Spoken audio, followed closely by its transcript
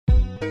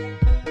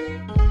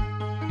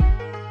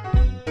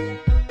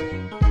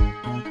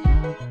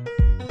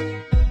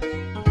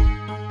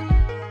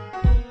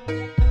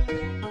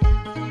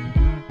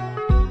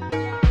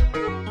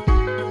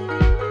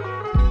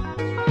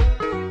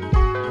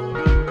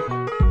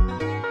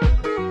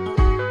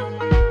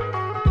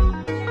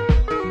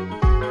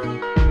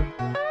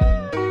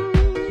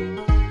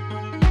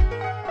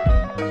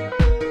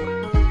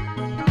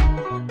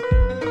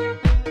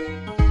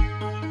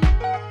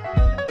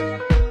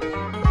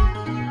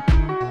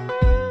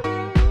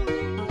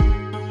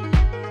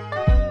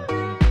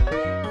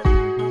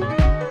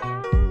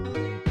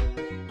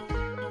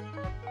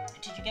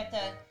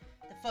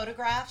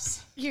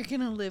laughs. You're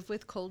going to live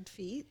with cold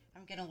feet?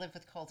 I'm going to live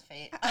with cold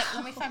feet.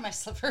 Let me find my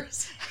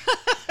slippers.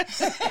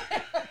 I'm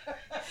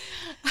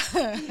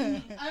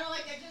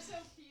like, I just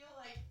don't feel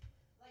like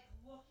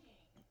looking.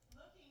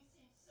 Looking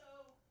seems so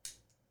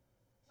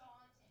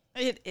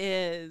daunting. It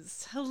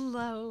is.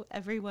 Hello,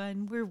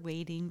 everyone. We're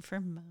waiting for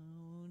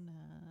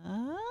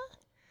Mona.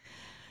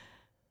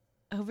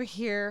 Over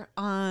here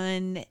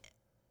on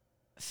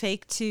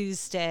Fake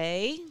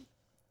Tuesday,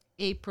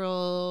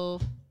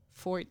 April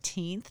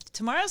 14th.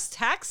 Tomorrow's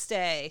tax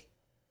day.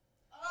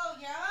 Oh,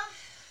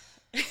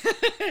 yeah?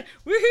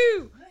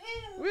 Woohoo!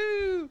 Woohoo!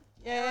 Woo!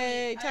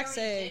 Yay, I tax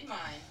already day. did mine.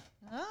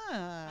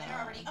 Ah. Mine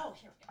are already, oh,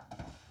 here we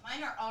go.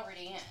 Mine are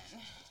already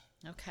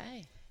in.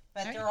 Okay.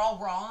 But Right. they're all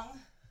wrong.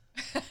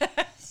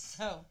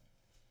 So,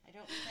 I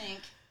don't think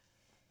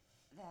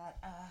that,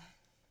 here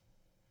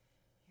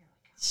we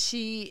go.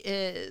 She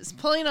is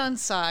pulling on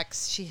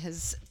socks. She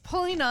is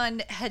pulling on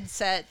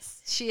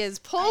headsets. She has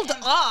pulled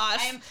off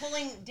I am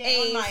pulling down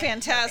a my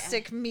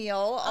fantastic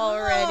meal Oh,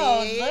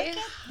 already. look at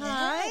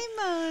Hi,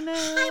 Mona.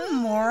 Hi,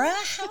 Maura.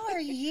 How are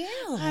you?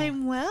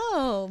 I'm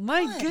well.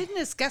 My Good.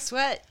 goodness, guess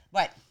what?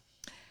 What?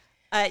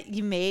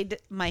 You made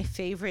my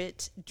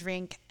favorite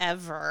drink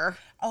ever.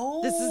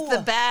 Oh. This is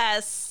the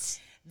best.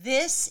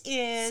 This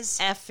is...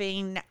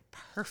 Effing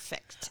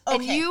perfect.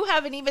 And Okay. you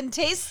haven't even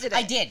tasted it.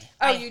 I did.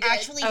 Oh, I you did?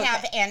 actually Okay.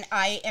 have, and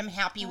I am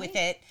happy with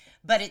it,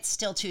 but it's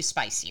still too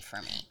spicy for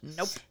me.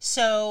 Nope.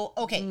 So,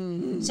 okay.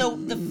 So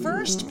the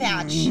first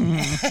batch,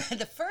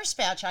 the first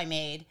batch I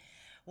made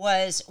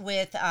was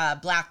with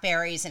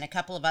blackberries and a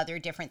couple of other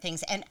different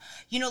things. And,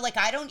 you know, like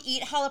I don't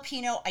eat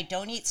jalapeno. I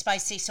don't eat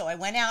spicy. So I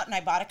went out and I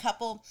bought a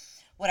couple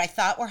what I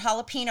thought were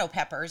jalapeno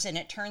peppers, and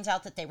it turns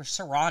out that they were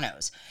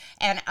serranos.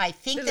 And I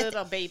think The that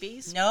little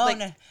babies. no, Like,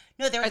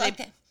 no, they're Are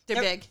like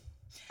they're big.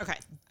 Okay.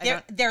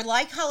 they're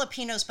like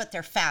jalapenos, but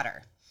they're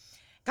fatter.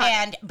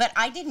 Got But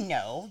I didn't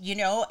know, you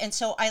know, and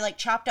so I like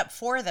chopped up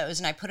 4 of those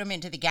and I put them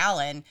into the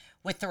gallon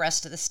with the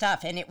rest of the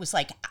stuff, and it was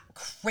like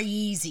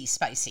crazy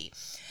spicy.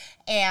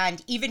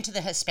 And even to the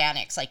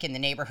Hispanics, like in the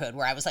neighborhood,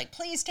 where I was like,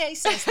 "Please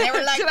taste this," they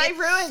were like, Did I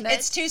ruin it?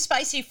 It's too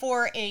spicy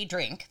for a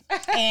drink."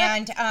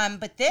 And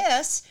but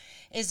this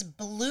is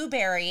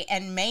blueberry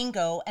and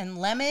mango and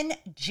lemon,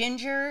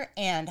 ginger,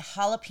 and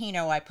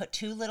jalapeno. I put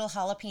 2 little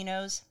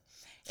jalapenos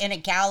in a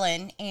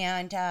gallon,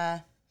 and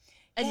And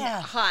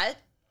yeah. hot.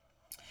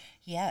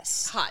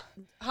 Yes.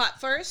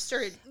 Hot first,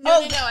 or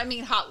no? I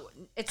mean hot.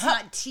 It's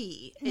Hot. not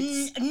tea.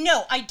 It's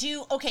No, I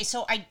do. Okay,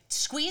 so I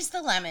squeeze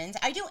the lemons.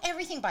 I do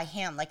everything by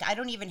hand. Like I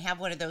don't even have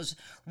one of those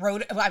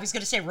I was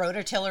going to say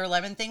rototiller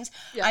lemon things.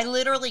 Yeah. I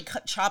literally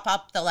chop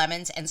up the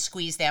lemons and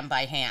squeeze them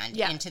by hand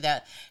Yeah. into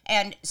the.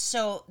 And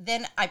so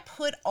then I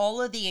put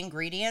all of the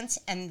ingredients,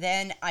 and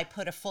then I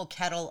put a full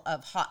kettle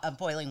of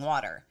boiling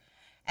water,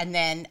 and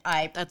then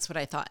that's what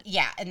I thought.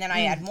 and then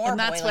I add more And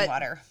that's boiling what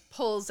water.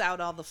 pulls out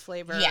all the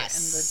flavor Yes,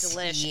 and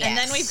the delish. And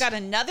then yes. we've got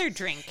another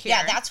drink here.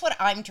 Yeah, that's what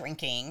I'm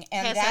drinking,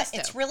 and Yes, that yes,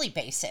 it's though. really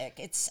basic.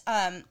 It's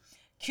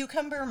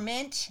cucumber,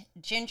 mint,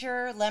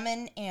 ginger,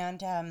 lemon,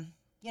 and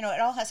you know, it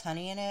all has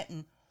honey in it.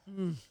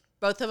 And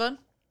both of them.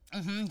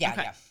 yeah,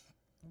 Okay. yeah,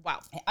 Wow.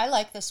 I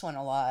like this one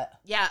a lot.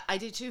 Yeah, I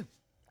do too.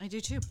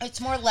 It's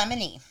more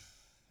lemony.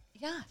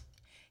 Yeah.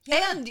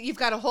 Yeah. And you've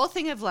got a whole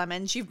thing of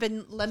lemons. You've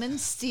been lemon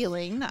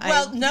stealing.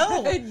 Well,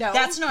 no,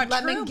 that's not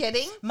lemon true.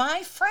 getting.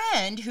 My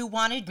friend who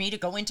wanted me to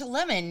go into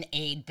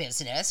lemonade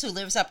business, who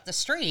lives up the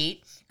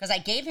street, because I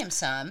gave him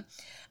some,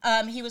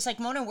 he was like,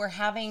 "Mona, we're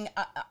having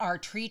our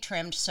tree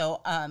trimmed, so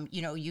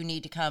you know, you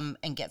need to come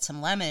and get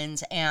some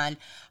lemons." And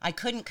I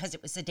couldn't because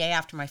it was the day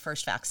after my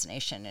first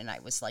vaccination, and I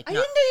was like, I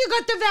 "No, didn't know you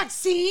got the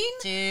vaccine.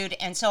 dude,"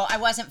 and so I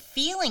wasn't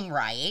feeling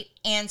right,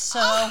 and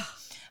so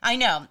I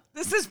know.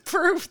 This is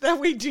proof that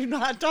we do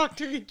not talk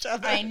to each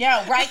other. I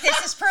know, right? This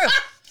is proof.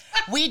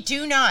 We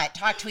do not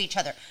talk to each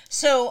other.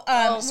 So,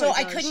 so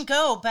I gosh. couldn't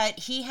go, but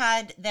he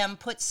had them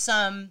put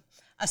some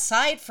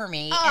aside for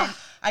me, and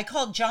I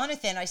called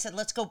Jonathan. I said,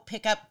 "Let's go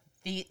pick up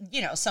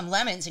some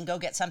lemons and go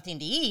get something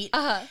to eat."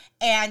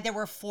 And there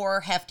were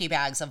 4 hefty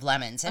bags of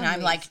lemons, and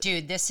I'm like,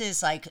 "Dude, this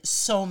is like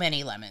so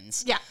many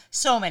lemons." Yeah.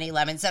 so many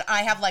lemons that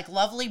I have like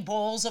lovely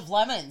bowls of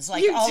lemons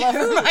like You all do.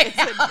 over my It's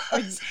a-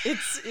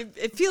 house.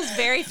 it feels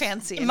very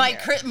fancy. In My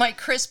here. my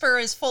crisper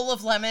is full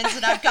of lemons,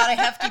 and I've got a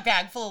hefty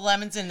bag full of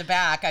lemons in the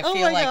back. I Oh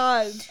feel my like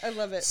god, I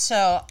love it.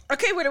 so.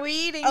 Okay, what are we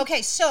eating?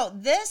 Okay, so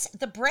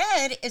the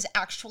bread is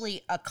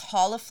actually a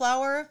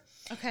cauliflower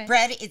Okay.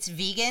 bread. It's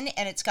vegan,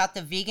 and it's got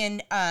the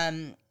vegan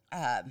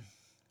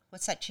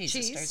what's that cheese, that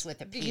Cheese? starts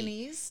with a P?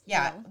 Veganese?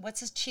 Yeah, No.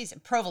 what's this cheese?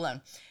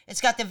 Provolone. It's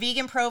got the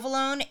vegan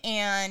provolone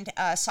and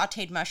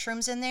sautéed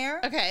mushrooms in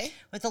there. Okay.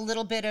 With a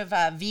little bit of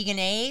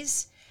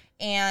veganese,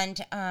 and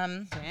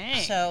Dang.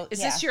 so Is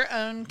yeah. this your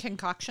own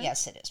concoction?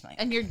 Yes, it is mine.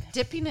 And you're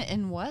dipping it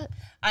in what?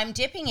 I'm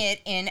dipping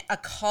it in a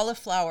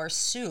cauliflower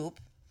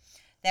soup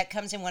that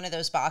comes in one of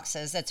those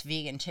boxes that's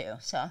vegan too.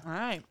 So All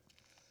right.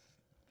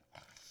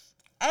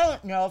 I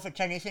don't know if it's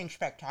anything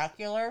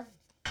spectacular,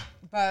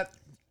 but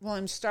Well,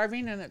 I'm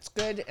starving and it's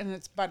good and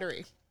it's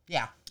buttery,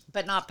 yeah.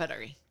 but not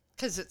buttery.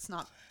 Because it's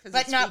not.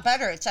 But not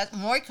butter. It's at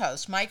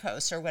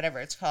Mycos, or whatever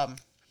it's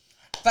called.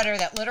 Butter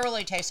that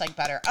literally tastes like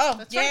butter. Oh,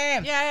 That's yeah.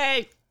 right.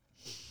 Yay.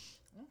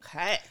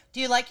 Okay.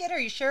 Do you like it? Are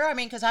you sure? I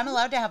mean, because I'm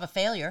allowed to have a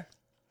failure.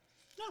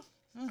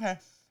 No. Okay.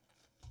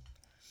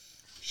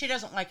 She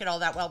doesn't like it all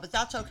that well, but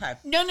that's okay.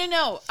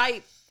 No.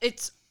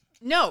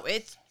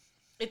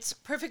 It's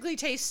perfectly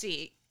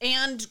tasty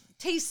and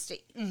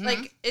tasty. Mm-hmm.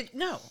 Like it's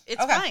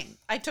Okay. fine.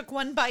 I took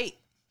one bite.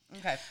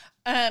 Okay.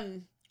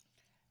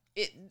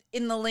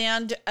 In the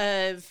land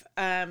of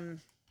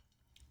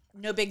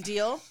no big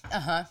deal.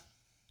 Uh-huh.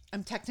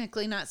 I'm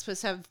technically not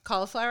supposed to have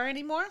cauliflower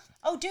anymore.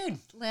 Oh, dude.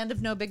 Land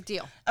of no big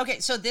deal. Okay,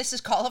 so this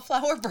is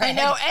cauliflower bread.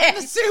 I know, and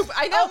the soup.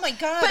 I know. Oh my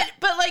God.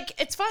 But like,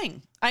 it's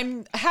fine.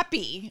 I'm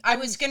happy. I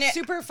was gonna-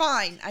 super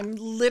fine. I'm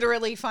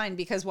literally fine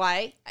because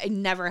why? I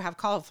never have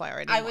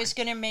cauliflower anymore. I was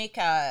going to make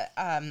a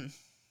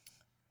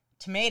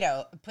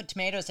put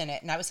tomatoes in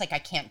it, and I was like, I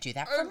can't do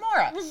that for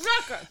Maura.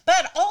 Rebecca.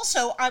 But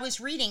also, I was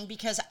reading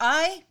because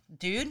I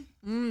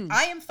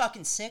am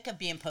fucking sick of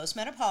being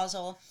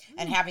postmenopausal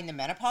and having the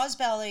menopause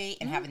belly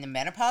and having the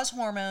menopause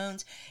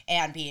hormones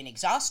and being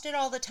exhausted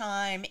all the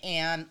time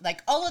and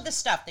like all of the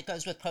stuff that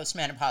goes with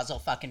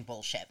postmenopausal fucking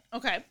bullshit.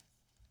 Okay.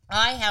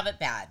 I have it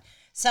bad.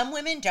 Some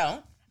women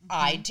don't.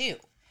 I do.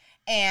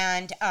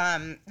 And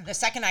the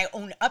second I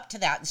own up to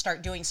that and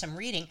start doing some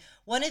reading,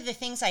 one of the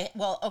things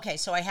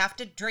so I have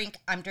to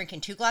I'm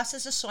drinking 2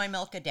 glasses of soy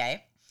milk a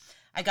day.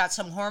 I got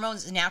some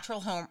natural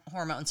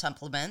hormone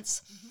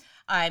supplements.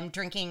 I'm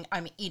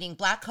eating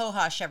black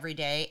cohosh every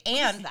day.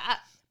 And What's that?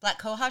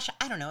 Black cohosh,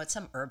 I don't know, it's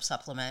some herb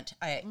supplement.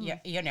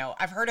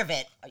 I've heard of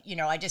it.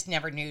 I just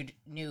never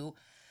knew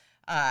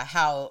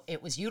how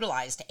it was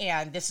utilized.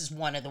 And this is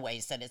one of the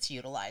ways that it's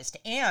utilized.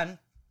 And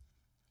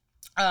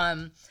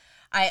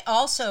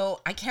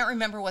I can't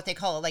remember what they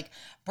call it, like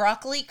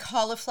broccoli,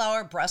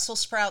 cauliflower, Brussels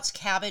sprouts,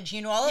 cabbage,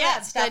 all of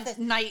that stuff.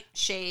 The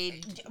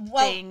nightshade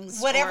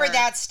things. Whatever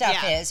that stuff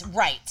is.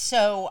 Right.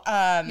 So,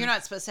 you're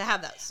not supposed to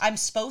have those. I'm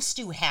supposed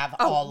to have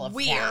all of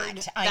weird.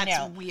 that. I That's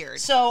know. weird.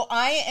 So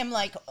I am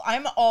like,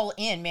 I'm all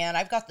in, man.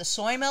 I've got the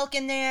soy milk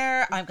in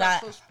there. I've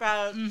got Brussels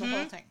sprouts, the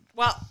whole thing.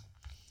 Well,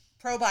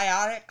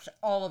 probiotics,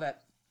 all of it.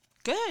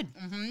 good.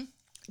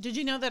 Did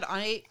you know that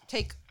I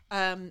take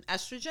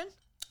estrogen?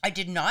 I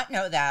did not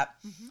know that,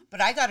 but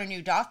I got a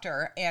new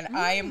doctor, and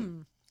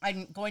I'm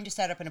going to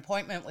set up an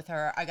appointment with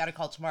her. I got to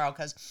call tomorrow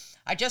because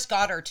I just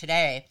got her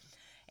today,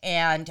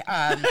 and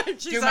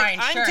She's through like,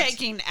 my insurance. I'm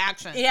taking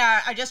action.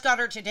 Yeah, I just got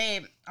her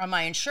today on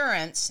my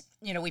insurance.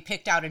 We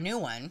picked out a new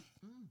one,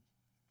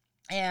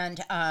 and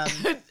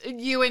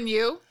You and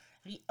you?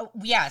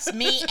 yes,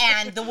 me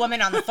and the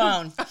woman on the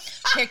phone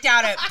picked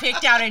out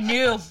a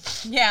new.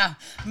 Yeah,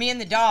 me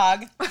and the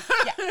dog.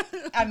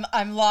 Yeah,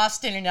 I'm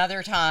lost in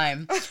another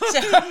time.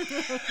 So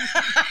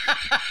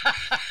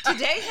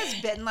Today has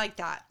been like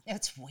that.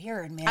 it's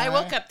weird, man. I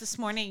woke up this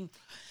morning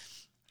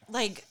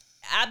like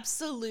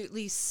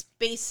absolutely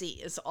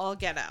spacey is all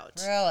get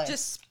out. Really?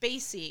 Just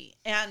spacey.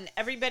 And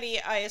everybody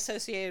I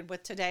associated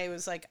with today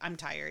was like, I'm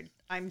tired.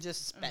 I'm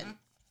just spent.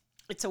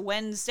 It's a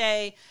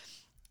Wednesday.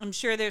 I'm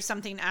sure there's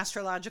something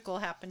astrological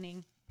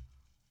happening.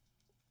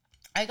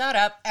 I got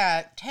up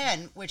at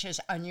 10, which is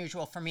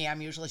unusual for me.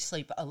 I'm usually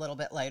sleep a little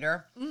bit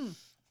later.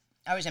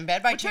 I was in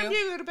bed by 2. What time do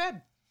you go to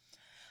bed?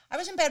 I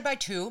was in bed by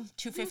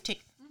 2:15.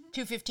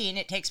 2:15.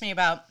 It takes me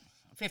about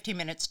 15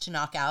 minutes to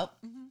knock out.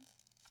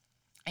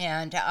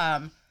 And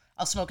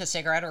I'll smoke a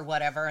cigarette or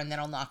whatever, and then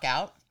I'll knock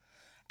out.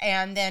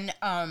 And then,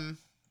 oh,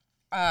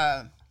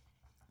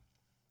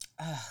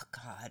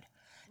 God.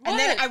 And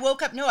then I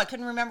woke up. No, I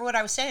couldn't remember what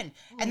I was saying.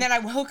 And then I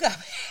woke up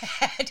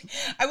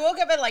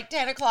at like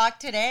 10 o'clock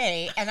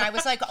today. And I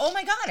was like, oh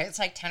my God, it's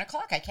like 10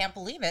 o'clock. I can't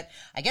believe it.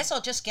 I guess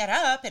I'll just get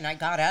up. And I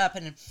got up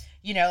and,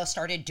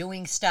 started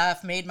doing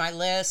stuff, made my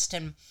list.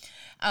 And,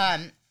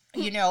 and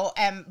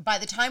by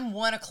the time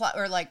 1 o'clock,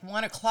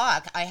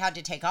 I had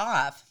to take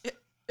off.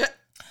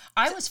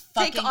 I was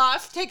fucking... Take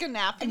off? Take a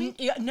nap?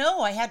 No,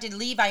 I had to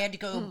leave. I had to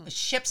go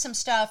ship some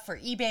stuff for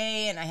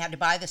eBay, and I had to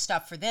buy the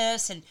stuff for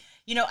this. And,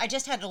 I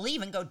just had to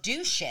leave and go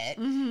do shit.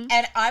 And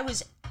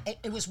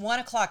it was 1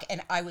 o'clock,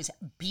 and I was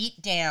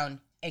beat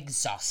down,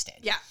 exhausted.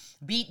 Yeah.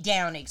 Beat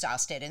down,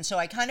 exhausted. And so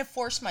I kind of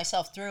forced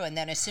myself through. And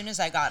then as soon as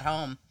I got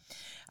home,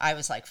 I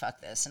was like, fuck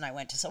this. And I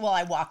went to sleep. Well,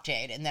 I walked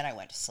Jade, and then I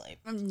went to sleep.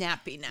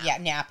 Nappy nap. Yeah,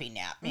 nappy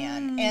nap,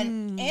 man.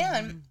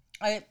 And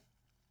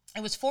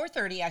it was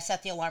 4:30. I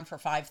set the alarm for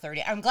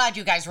 5:30. I'm glad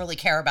you guys really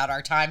care about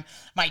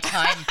my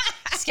time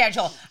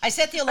schedule. I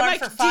set the alarm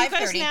for 5:30. Do you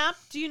guys nap?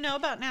 Do you know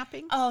about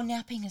napping? Oh,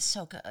 napping is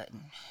so good.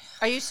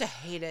 I used to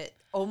hate it.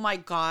 Oh my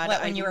God.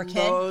 What, when you were a kid?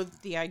 I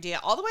loathed the idea.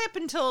 All the way up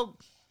until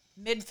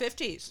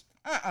mid-50s.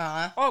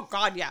 Oh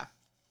God, yeah.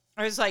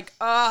 I was like,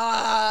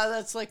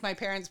 that's like my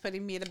parents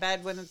putting me to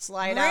bed when it's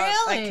light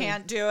out. I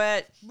can't do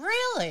it.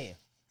 Really?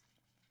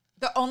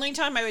 The only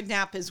time I would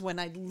nap is when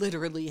I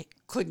literally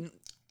couldn't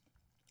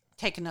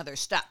take another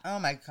step. Oh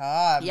my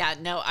God. Yeah,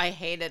 no, I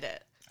hated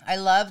it. I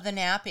love the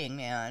napping,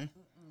 man.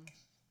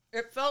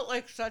 It felt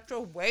like such a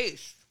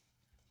waste.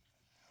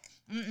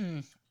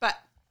 But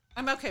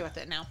I'm okay with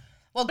it now.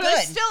 Well, but good.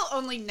 I still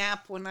only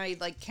nap when I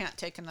like can't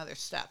take another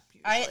step.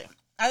 Usually.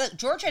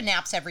 Georgia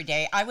naps every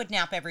day. I would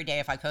nap every day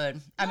if I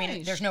could. I mean,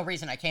 Nice. there's no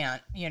reason I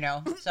can't,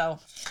 so.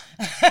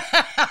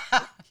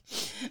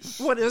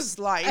 What is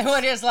life?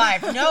 What is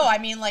life? No, I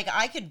mean, like,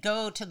 I could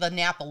go to the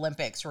nap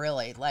Olympics,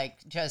 really. Like,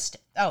 just,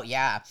 oh,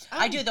 yeah.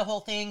 I do the whole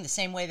thing the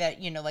same way that,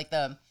 like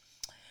the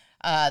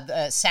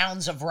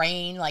sounds of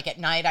rain. Like, at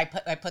night, I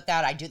put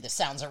that. I do the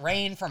sounds of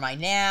rain for my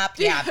nap.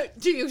 Do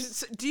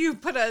you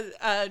put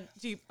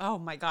oh,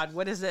 my God,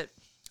 what is it?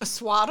 A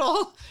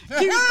swaddle?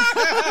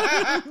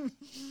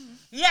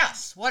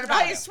 Yes. What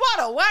about it?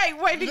 Swaddle.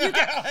 Why did you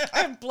get I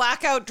have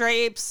blackout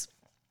drapes?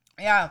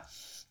 Yeah.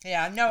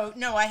 Yeah.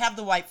 No, I have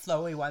the white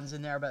flowy ones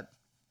in there, but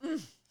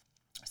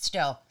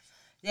still.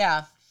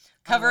 Yeah.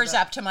 Covers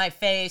up to my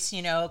face,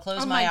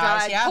 close my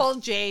eyes. God. Yeah. Pull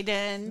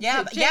Jaden.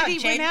 Yeah.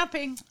 JD, we're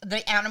napping.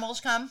 The animals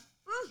come.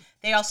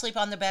 They all sleep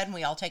on the bed and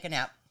we all take a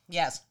nap.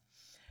 Yes.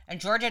 And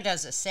Georgia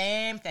does the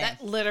same thing.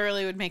 That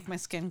literally would make my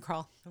skin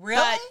crawl.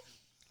 Really?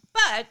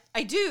 But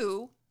I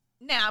do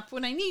nap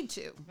when I need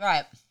to.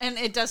 Right. And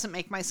it doesn't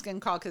make my skin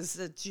crawl because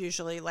it's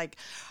usually like,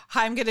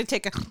 hi, I'm going to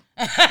take a...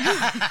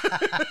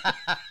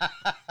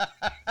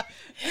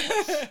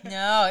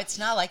 No, it's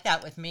not like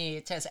that with me.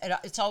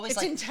 It's always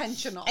it's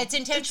intentional. It's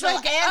intentional.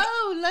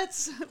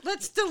 It's like,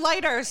 let's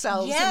delight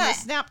ourselves in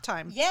this nap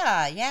time.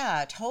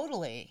 Yeah,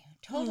 totally.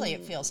 Totally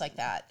it feels like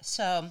that.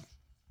 So,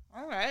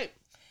 all right.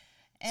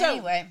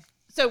 Anyway.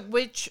 So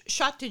which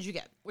shot did you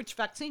get? Which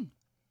vaccine?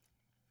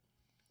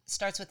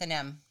 Starts with an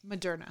M.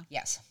 Moderna.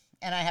 Yes.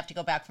 And I have to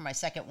go back for my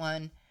second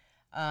one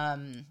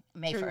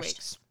May 1st.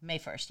 Weeks. May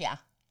 1st, yeah.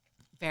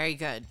 Very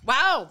good.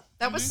 Wow.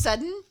 That was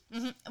sudden.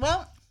 Mm-hmm.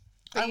 Well,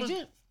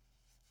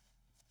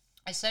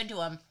 I said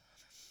to him,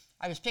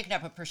 I was picking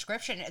up a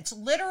prescription. It's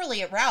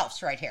literally at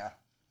Ralph's right here.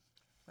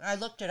 I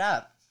looked it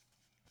up.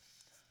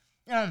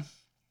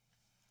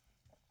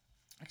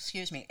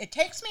 Excuse me. It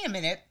takes me a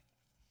minute,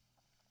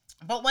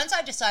 but once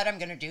I decide I'm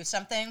going to do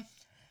something,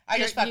 I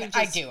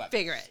do it.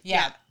 Figure it.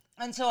 Yeah.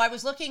 And so I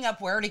was looking up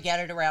where to get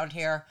it around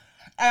here.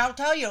 And I'll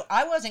tell you,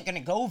 I wasn't going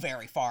to go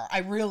very far. I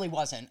really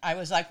wasn't. I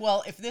was like,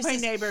 well, if this My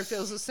neighbor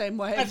feels the same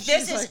way. If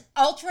this is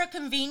ultra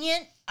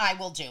convenient, I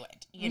will do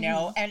it,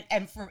 know? And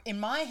in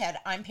my head,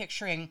 I'm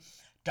picturing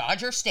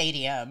Dodger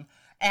Stadium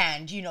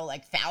and,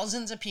 like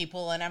thousands of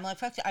people. And I'm like,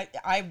 fuck,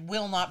 I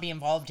will not be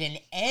involved in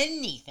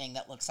anything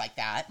that looks like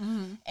that.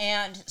 Mm-hmm.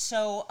 And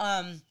so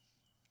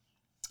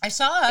I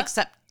saw...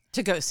 Except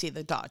to go see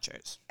the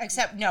Dodgers.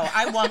 Except, no,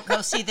 I won't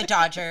go see the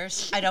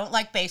Dodgers. I don't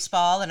like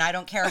baseball, and I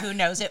don't care who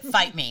knows it.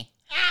 Fight me.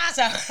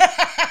 So,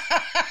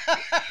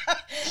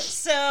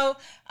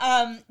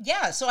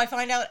 so I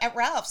find out at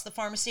Ralph's, the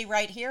pharmacy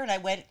right here, and I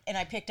went and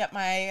I picked up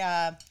my...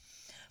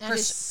 That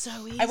is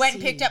so easy. I went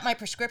and picked up my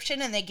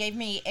prescription, and they gave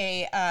me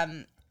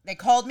they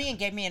called me and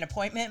gave me an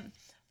appointment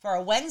for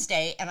a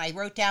Wednesday, and I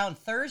wrote down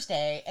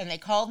Thursday, and they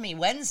called me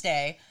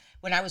Wednesday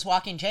when I was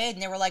walking Jade,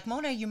 and they were like,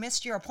 Mona, you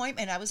missed your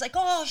appointment. I was like,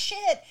 oh,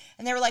 shit.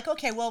 And they were like,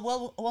 okay, well,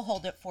 we'll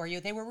hold it for you.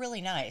 They were really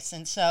nice.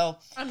 And so...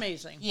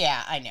 Amazing.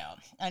 Yeah, I know.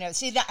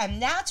 See,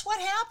 that's what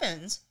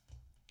happens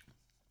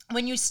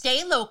when you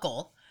stay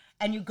local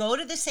and you go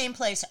to the same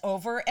place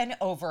over and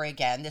over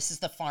again. This is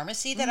the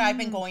pharmacy that I've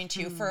been going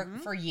to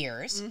for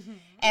years. Mm-hmm.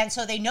 And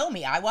so they know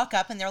me. I walk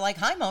up and they're like,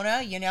 hi,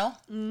 Mona,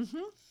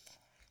 Mm-hmm.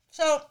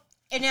 So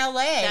in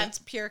LA... That's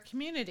pure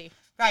community.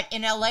 Right.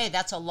 In LA,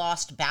 that's a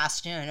lost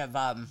bastion of,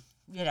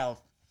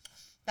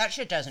 that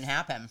shit doesn't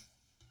happen.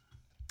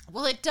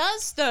 Well, it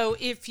does, though,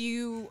 if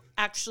you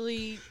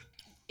actually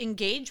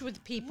engage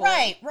with people.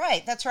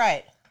 Right. That's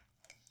right.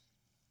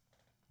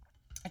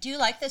 Do you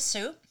like this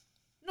soup?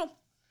 No.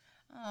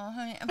 Oh,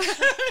 honey.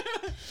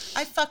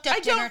 I fucked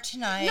up dinner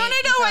tonight. No.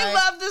 I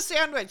love the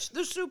sandwich.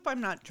 The soup, I'm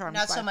not charmed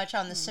Not by. so much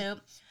on the soup.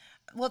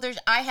 Well,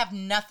 I have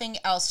nothing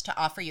else to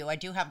offer you. I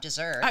do have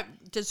dessert.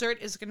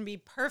 Dessert is going to be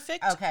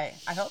perfect. Okay.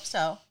 I hope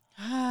so.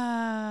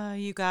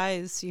 You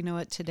guys, you know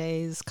what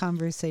today's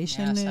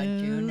conversation is? Yes, I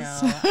do know.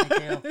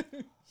 I do.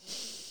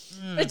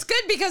 It's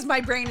good because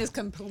my brain is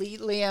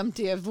completely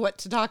empty of what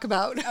to talk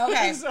about.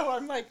 Okay. So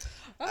I'm like,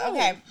 oh,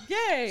 okay.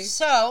 Yay.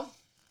 So.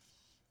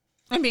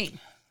 I mean,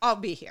 I'll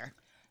be here.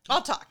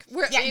 I'll talk.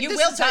 You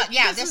will talk.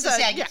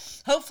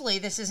 Hopefully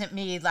this isn't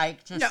me like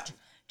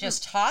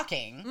just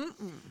talking.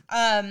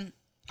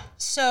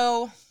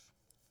 So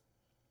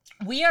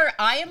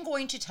I am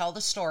going to tell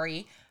the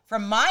story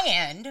from my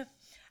end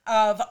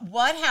of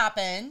what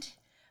happened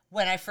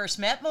when I first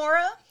met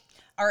Maura,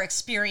 our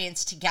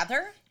experience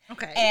together,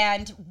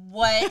 and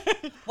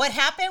what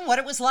happened, what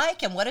it was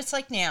like, and what it's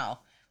like now,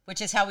 which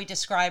is how we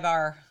describe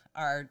our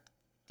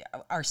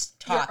talks.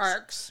 Your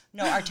arcs.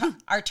 No,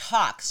 our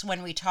talks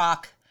when we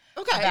talk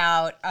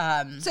about.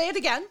 Say it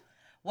again.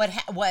 What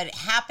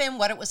happened,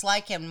 what it was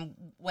like, and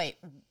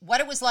what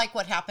it was like,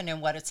 what happened,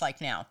 and what it's like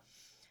now.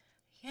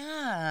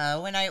 Yeah,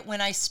 when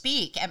I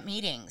speak at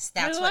meetings,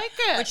 that's I like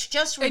it. Which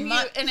just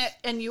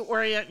and you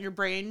orient your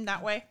brain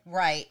that way.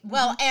 Right.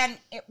 Well, and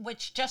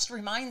which just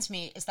reminds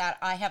me is that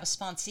I have a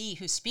sponsee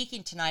who's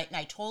speaking tonight, and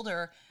I told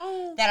her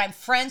that I'm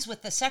friends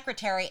with the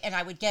secretary, and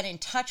I would get in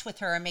touch with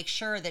her and make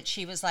sure that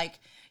she was like,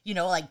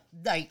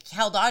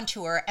 held on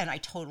to her, and I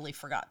totally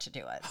forgot to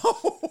do it.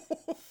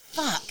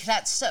 Fuck,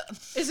 that's so.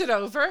 Is it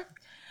over?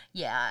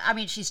 Yeah, I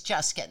mean, she's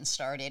just getting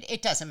started.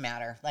 It doesn't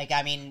matter. Let's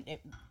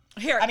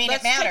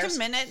it matters. take a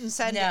minute and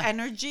send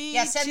energy.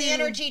 Yeah, send the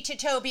energy to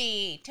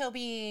Toby.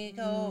 Toby,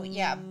 go.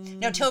 Yeah.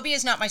 No, Toby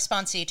is not my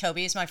sponsee.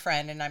 Toby is my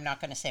friend, and I'm not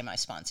going to say my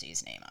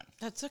sponsee's name on.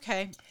 That's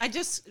okay. I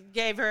just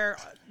gave her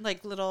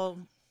little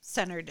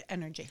centered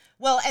energy.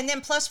 Well, and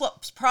then plus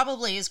what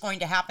probably is going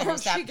to happen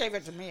is that... She gave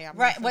it to me.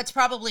 What's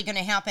probably going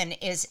to happen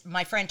is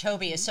my friend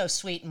Toby is so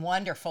sweet and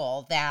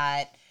wonderful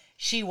that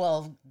she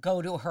will go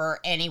to her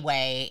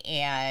anyway,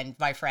 and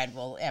my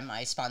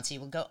sponsee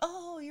will go,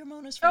 oh, you're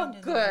Mona's friend.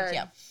 Oh, good.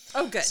 Yeah.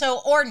 Oh, good.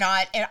 So, or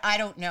not, and I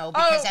don't know,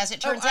 because as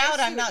it turns out,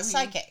 I'm not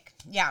psychic.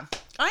 Yeah.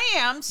 I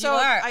am, so You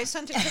are. I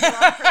sent it to the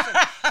wrong person.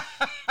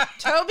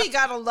 Toby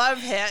got a love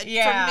hit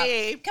from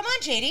me. Come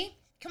on, JD.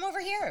 Come over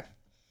here.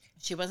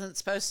 She wasn't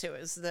supposed to. It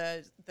was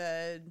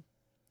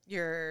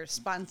your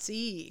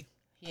sponsee.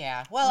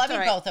 Yeah. Well, It's all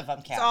right. both of them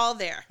count. It's all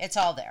there. It's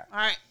all there. All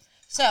right.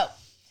 So...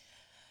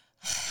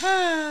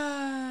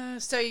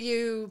 So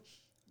you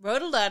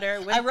wrote a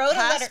letter. I wrote a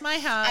letter. My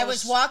house. I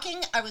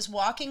was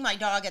walking my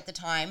dog at the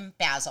time,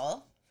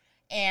 Basil,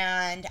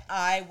 and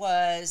I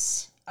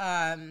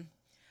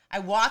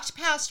walked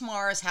past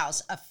Mara's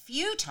house a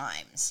few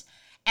times,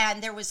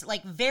 and there was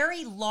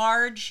very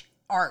large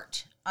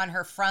art on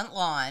her front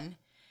lawn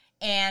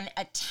and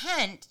a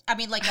tent. I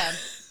mean,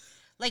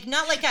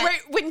 not like a...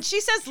 Wait, when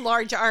she says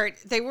large art,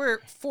 they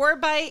were 4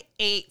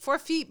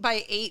 feet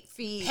by 8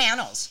 feet.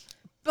 Panels.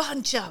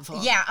 Bunch of them.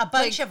 Yeah, a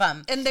bunch of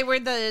them. And they were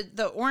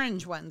the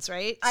orange ones,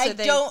 right?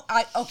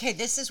 Okay,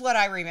 this is what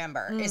I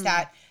remember, is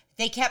that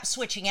they kept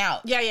switching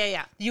out.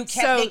 Yeah.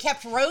 They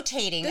kept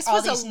rotating this all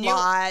was these a new...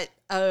 lot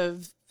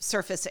of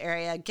surface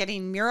area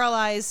getting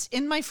muralized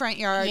in my front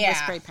yard with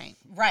spray paint.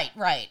 Right.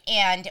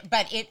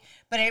 But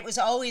it was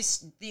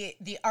always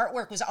the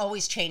artwork was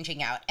always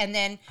changing out. And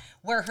then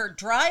where her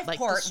driveway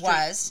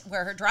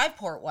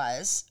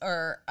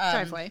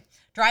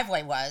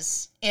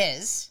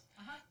is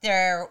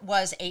there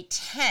was a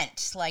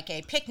tent, like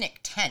a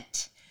picnic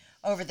tent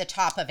over the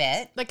top of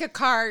it. Like a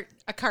card.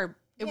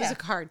 It was a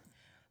card.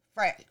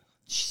 Right.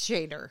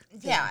 Shader.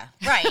 Yeah.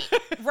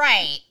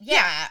 Right.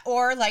 Yeah.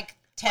 Or like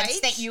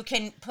tents that you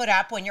can put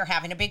up when you're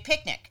having a big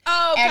picnic.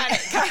 Oh, got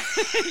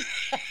it.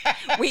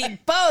 We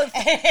both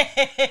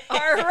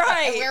are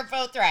right. We're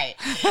both right.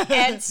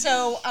 And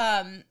so,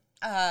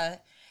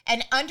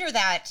 and under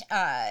that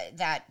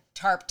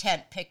tarp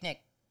tent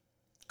picnic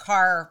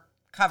car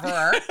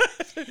coverer,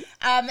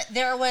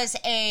 there was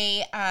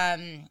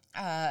there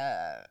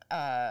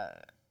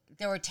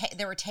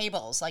were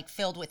tables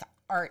filled with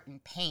art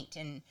and paint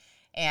and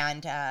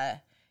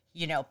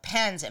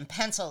pens and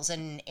pencils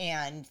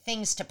and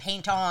things to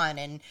paint on,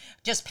 and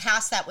just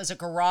past that was a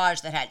garage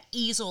that had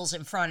easels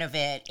in front of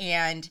it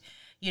and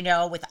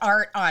with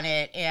art on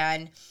it.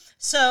 And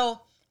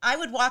so I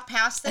would walk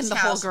past this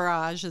house.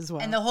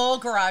 And the whole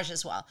garage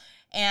as well.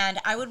 And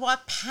I would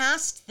walk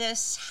past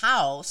this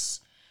house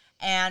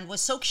and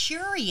was so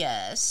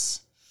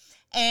curious.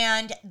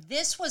 And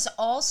this was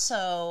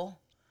also,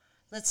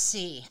 let's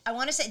see, I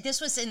want to say this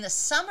was in the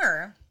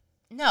summer.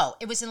 No,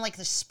 it was in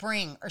the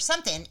spring or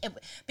something,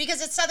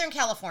 because it's Southern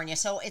California,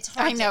 so it's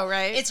hard. I know,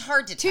 right? It's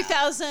hard to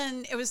tell.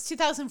 It was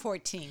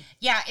 2014.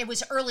 Yeah, it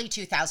was early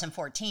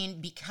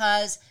 2014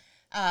 because,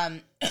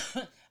 I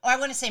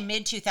want to say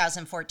mid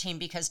 2014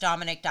 because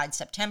Dominic died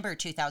September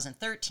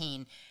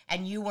 2013,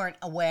 and you weren't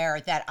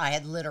aware that I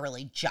had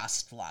literally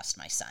just lost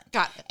my son.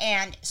 Got it.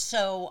 And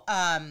so,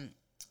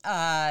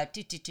 I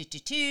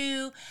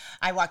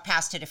walked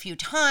past it a few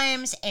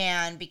times,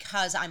 and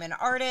because I'm an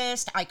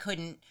artist, I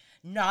couldn't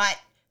not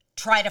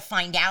try to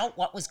find out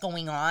what was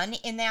going on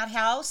in that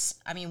house.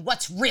 I mean,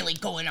 what's really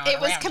going on? It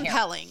was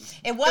compelling.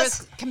 It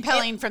was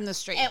compelling from the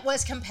street. It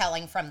was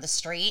compelling from the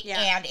street,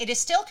 yeah. And it is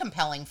still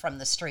compelling from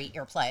the street,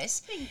 your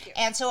place. Thank you.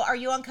 And so are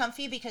you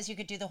uncomfy because you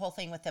could do the whole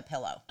thing with the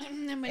pillow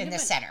in the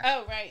center?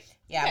 Oh, right.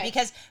 Yeah, okay.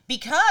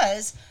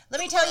 because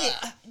let me tell you.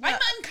 I'm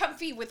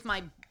uncomfy with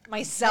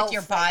myself. With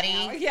your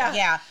body. Right now.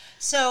 Yeah.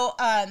 So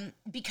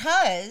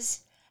because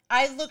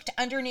I looked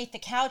underneath the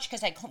couch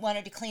because I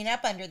wanted to clean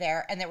up under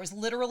there, and there was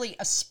literally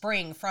a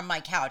spring from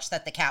my couch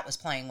that the cat was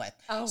playing with.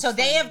 Oh, so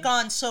funny. They have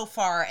gone so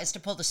far as to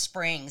pull the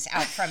springs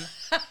out from...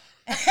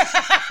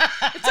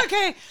 It's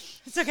okay.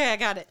 It's okay. I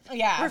got it.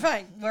 Yeah.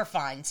 We're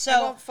fine. So,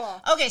 I won't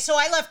fall. Okay, so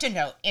I left a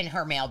note in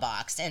her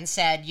mailbox and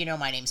said,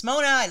 my name's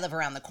Mona. I live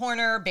around the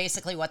corner.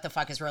 Basically, what the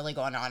fuck is really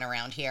going on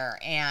around here?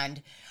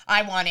 And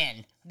I want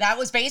in. That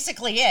was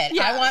basically it.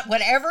 Yeah. I want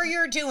whatever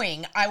you're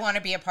doing, I want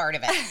to be a part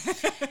of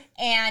it.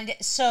 And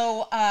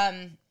so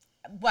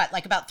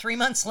like about 3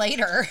 months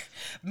later,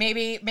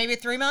 maybe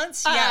 3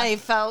 months. Yeah. I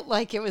felt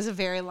like it was a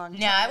very long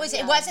time. No,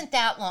 it wasn't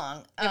that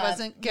long. It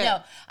wasn't good.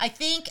 No, I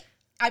think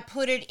I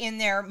put it in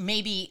there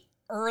maybe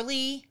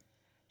early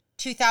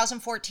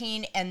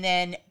 2014, and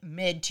then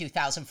mid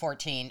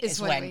 2014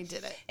 is when we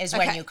did it. Is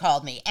when you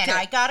called me, and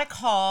I got a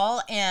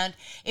call, and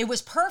it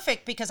was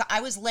perfect because I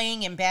was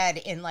laying in bed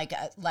in like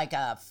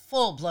a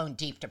full blown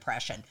deep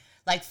depression.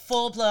 Like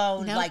full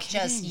blown,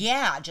 just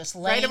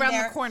laying right around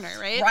there, the corner,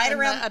 right? Right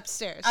around the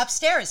upstairs.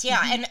 Upstairs,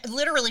 yeah. And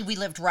literally we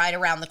lived right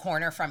around the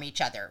corner from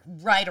each other.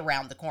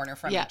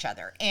 Each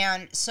other.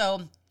 And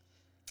so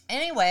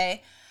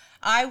anyway,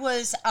 I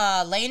was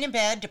laying in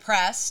bed,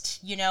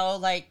 depressed,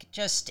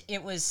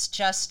 it was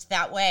just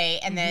that way.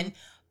 And then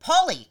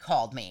Paulie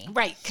called me.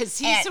 Right, because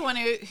he's the one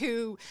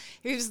who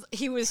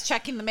was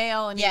checking the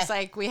mail, and he's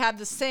like, we had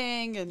this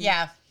thing, and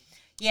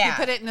he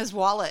put it in his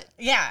wallet.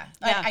 Yeah.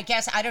 I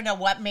guess I don't know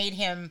what made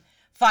him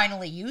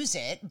finally use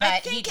it, but I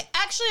think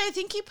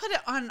he put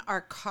it on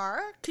our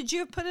car. Could you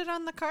have put it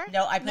on the car?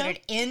 No, I put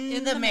it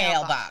in the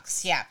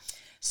mailbox. Yeah.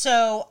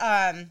 So,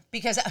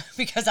 because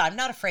I'm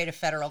not afraid of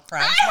federal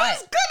crimes. I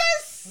was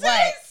gonna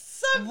say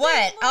something.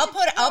 What? I'll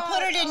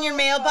put it in your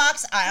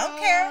mailbox. I don't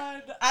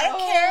care. I don't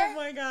care. Oh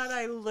my God!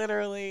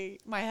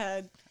 My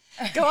head.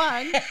 Go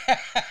on.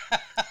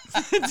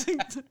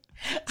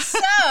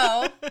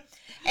 So,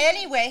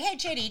 anyway, hey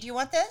JD, do you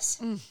want this?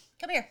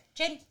 Come here,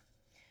 JD.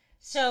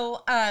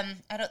 So, I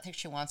don't think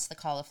she wants the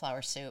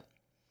cauliflower soup.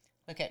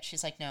 Look at,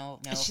 she's like, no.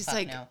 She's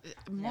like, no.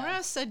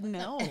 Maura said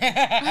no,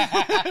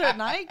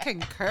 and I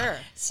concur.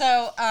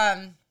 So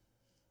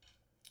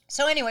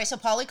anyway, so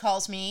Paulie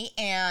calls me,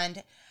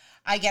 and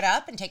I get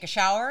up and take a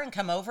shower and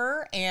come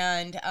over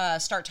and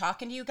start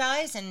talking to you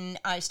guys, and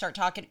I start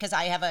talking because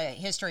I have a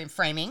history in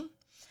framing.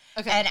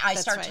 Okay, and I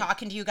start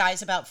talking to you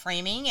guys about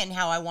framing and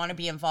how I want to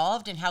be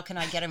involved and how can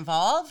I get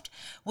involved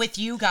with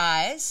you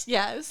guys.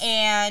 Yes,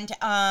 and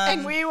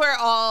we were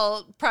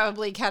all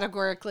probably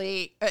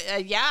categorically,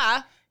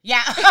 yeah.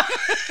 Yeah.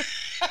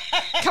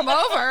 Come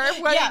over.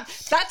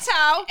 That's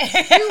how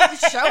you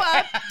show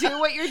up, do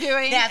what you're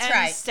doing, that's and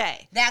right.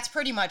 Stay. That's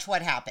pretty much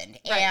what happened.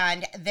 Right.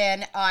 And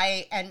then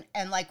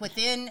and like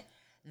within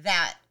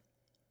that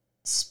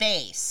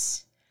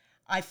space,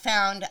 I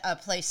found a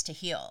place to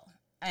heal.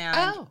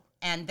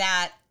 And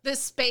that the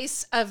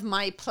space of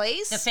my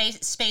place, the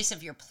space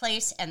of your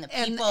place, and the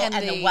people, and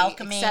the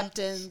welcoming,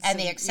 acceptance, and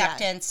the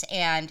acceptance,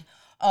 and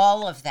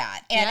all of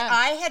that. And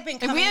I had been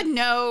coming, and we had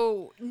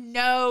no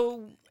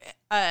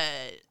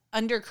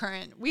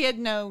undercurrent. We had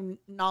no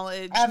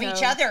knowledge of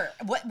each other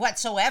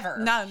whatsoever.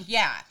 None.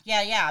 Yeah.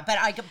 But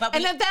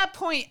at that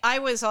point, I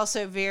was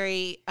also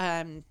very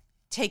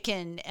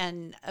taken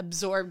and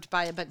absorbed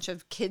by a bunch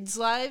of kids'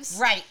 lives.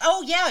 Right.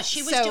 Oh, yeah.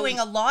 She was doing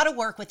a lot of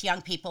work with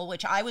young people,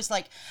 which I was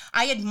like,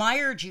 I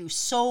admired you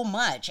so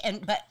much.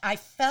 But I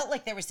felt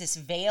like there was this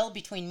veil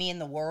between me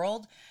and the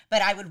world.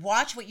 But I would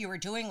watch what you were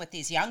doing with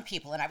these young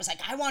people, and I was like,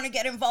 I want to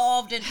get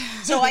involved. And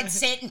so I'd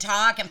sit and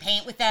talk and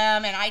paint with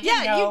them, and I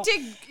didn't know.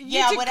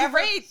 You did whatever,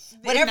 great.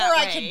 Whatever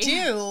I could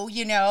do,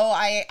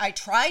 I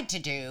tried to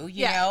do,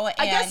 And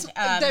I guess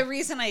the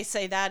reason I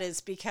say that is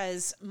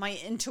because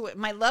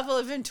my level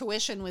of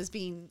intuition was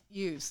being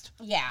used.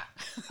 Yeah.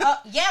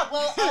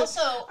 Well,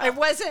 also I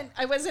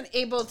wasn't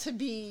able to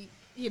be,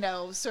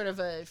 sort of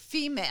a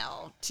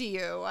female to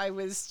you. I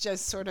was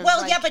just sort of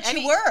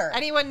you were.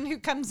 Anyone who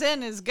comes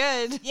in is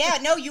good. Yeah,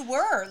 no, you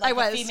were like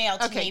a female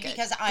to me good,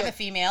 because I'm a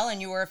female and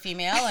you were a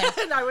female. And,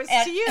 and I was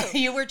to you.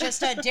 You were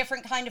just a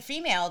different kind of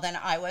female than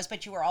I was,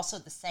 but you were also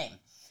the same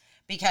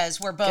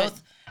because we're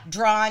both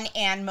drawn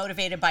and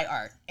motivated by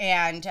art.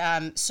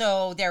 And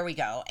so there we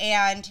go.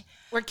 And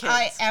we're kids.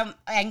 I am,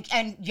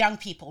 and young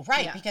people,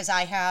 right? Yeah. Because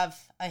I have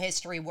a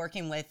history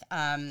working with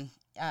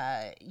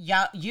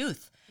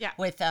youth. Yeah.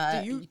 With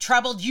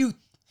troubled youth.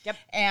 Yep.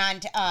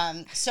 And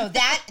so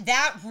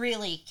that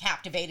really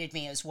captivated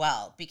me as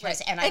well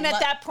because at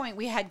that point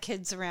we had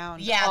kids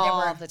around. Yeah,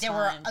 all the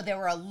time. There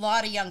were a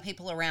lot of young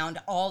people around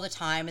all the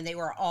time, and they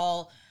were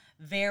all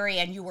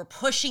and you were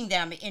pushing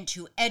them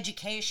into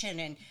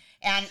education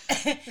and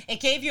it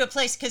gave you a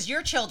place because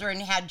your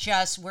children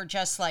were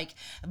just like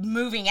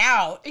moving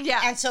out.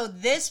 Yeah. And so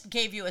this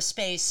gave you a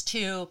space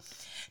to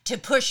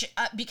push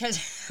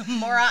because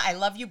Maura, I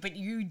love you, but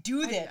you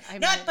do this.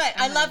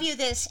 I love you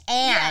this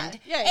and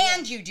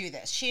you do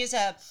this. She is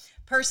a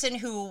person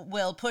who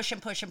will push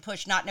and push and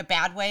push, not in a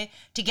bad way,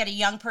 to get a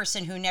young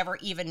person who never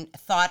even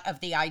thought of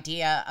the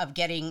idea of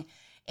getting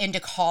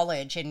into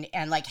college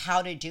and like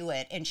how to do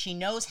it. And she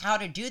knows how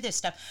to do this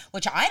stuff,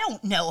 which I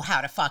don't know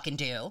how to fucking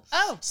do.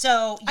 Oh.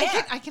 So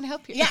yeah. I can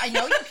help you. Yeah, I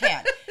know you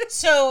can.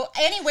 So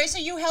anyway, so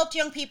you helped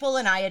young people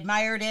and I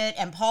admired it.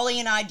 And Paulie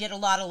and I did a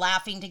lot of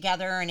laughing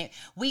together and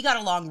we got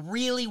along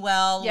really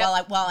well.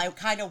 Yep. while I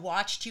kind of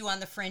watched you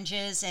on the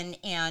fringes and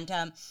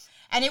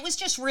it was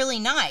just really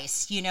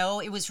nice.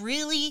 It was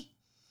really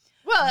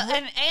well,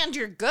 and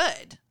you're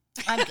good.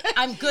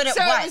 I'm good at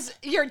so what?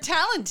 You're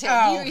talented.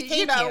 Oh,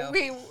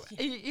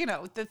 You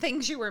know, the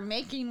things you were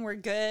making were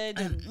good.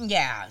 And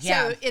yeah.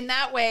 So in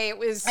that way, it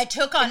was. I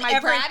took on in my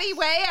bratty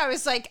way. I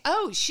was like,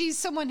 oh, she's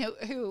someone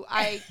who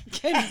I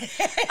can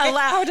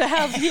allow to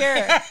have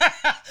here.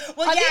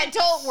 Well, the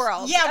adult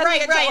world. Yeah,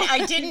 right.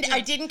 I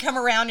didn't come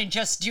around and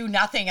just do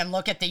nothing and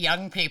look at the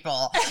young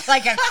people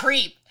like a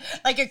creep.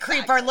 Like a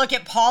creep, or look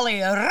at Paulie,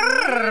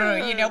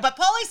 but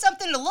Paulie's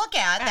something to look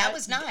at. That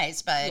was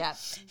nice, but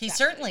he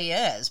certainly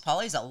is.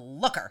 Paulie's a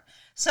looker.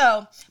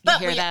 So,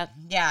 but you hear that?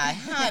 Yeah,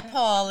 hi,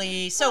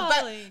 Paulie. So,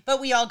 Paulie. but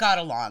we all got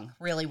along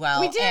really well.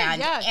 We did,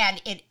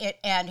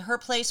 and her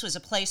place was a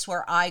place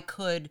where I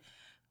could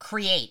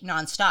create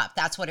nonstop.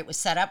 That's what it was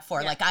set up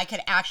for. Yeah. Like I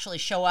could actually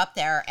show up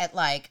there at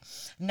like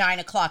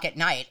 9:00 at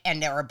night,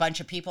 and there were a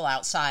bunch of people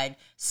outside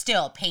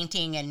still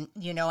painting, and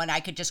and I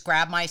could just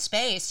grab my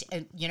space,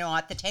 at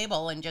the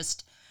table and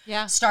just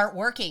start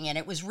working. And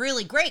it was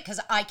really great because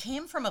I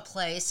came from a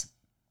place.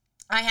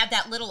 I had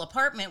that little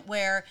apartment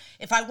where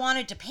if I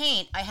wanted to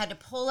paint, I had to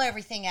pull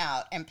everything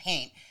out and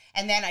paint,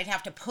 and then I'd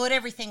have to put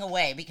everything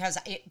away because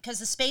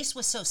the space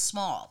was so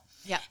small.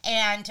 Yeah,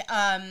 and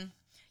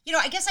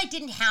I guess I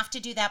didn't have to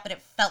do that, but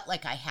it felt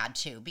like I had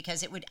to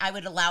because I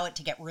would allow it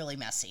to get really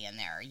messy in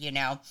there,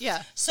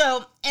 Yeah.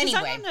 So anyway,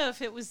 I don't know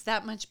if it was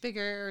that much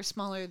bigger or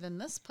smaller than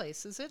this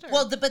place, is it? Or?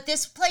 Well, but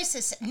this place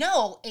is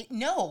no.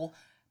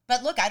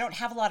 But look, I don't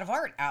have a lot of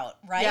art out,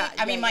 right? Yeah,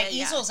 I mean, my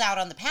easel's out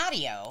on the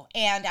patio,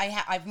 and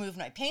I've moved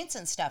my paints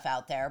and stuff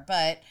out there,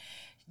 but.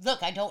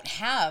 Look, I don't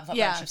have a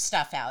bunch of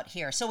stuff out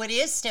here, so it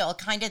is still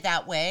kind of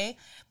that way.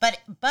 But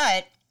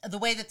the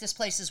way that this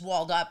place is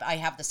walled up, I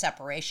have the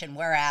separation.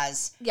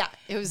 Whereas,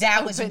 it was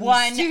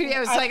one studio. It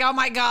was like, oh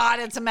my God,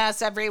 it's a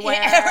mess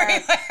everywhere.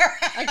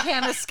 I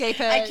can't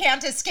escape it. I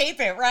can't escape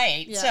it,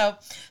 right? Yeah.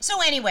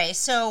 So anyway,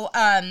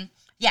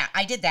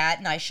 I did that,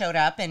 and I showed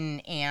up,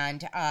 and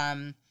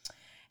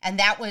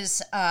that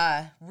was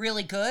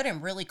really good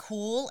and really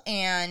cool,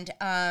 and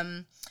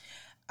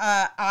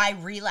I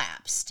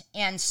relapsed,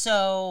 and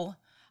so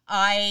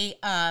I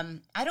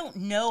don't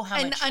know how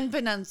much. And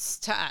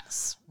unbeknownst to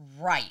us,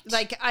 right?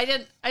 Like I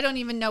don't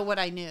even know what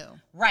I knew.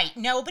 Right,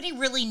 nobody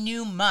really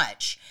knew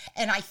much,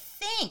 and I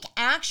think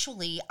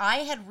actually I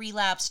had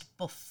relapsed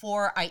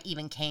before I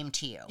even came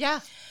to you. Yeah,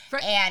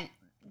 and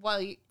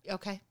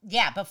okay.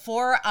 Yeah,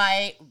 before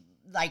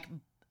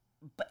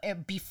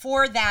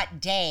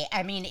that day,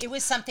 I mean, it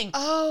was something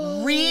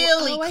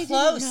really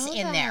close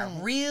in there,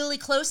 really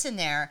close in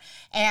there.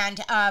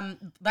 And,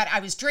 but I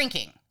was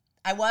drinking.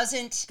 I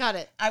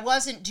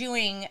wasn't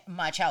doing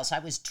much else. I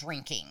was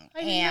drinking.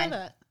 I didn't know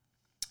that.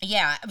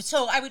 Yeah.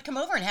 So I would come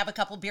over and have a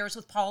couple beers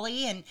with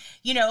Paulie and,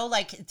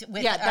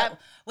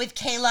 with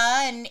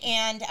Kayla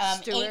and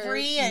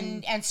Avery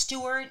and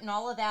Stuart and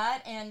all of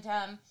that. And,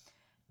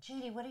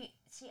 Judy, what do you...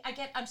 See,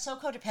 I'm so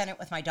codependent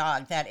with my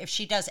dog that if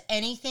she does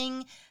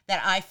anything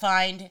that I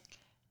find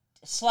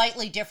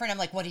slightly different, I'm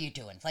like, what are you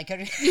doing? Like,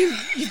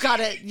 you've got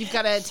to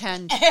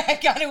attend. I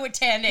got to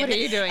attend. What are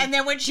you doing? And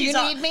then when she's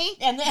need me?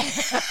 And then,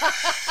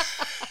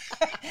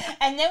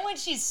 and then when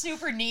she's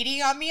super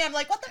needy on me, I'm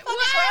like, what the fuck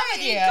is wrong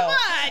with you? Come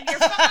on, you're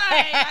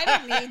fine. I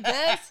don't need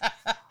this.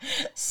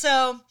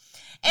 So,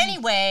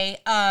 anyway,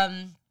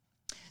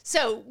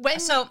 so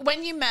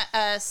when you met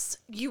us,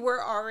 you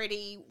were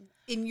already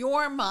in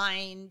your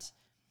mind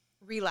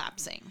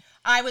relapsing.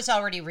 I was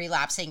already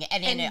relapsing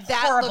and in a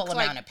horrible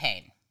amount of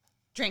pain.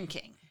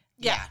 Drinking.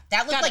 Yeah.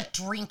 That looked like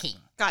drinking.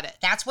 Got it.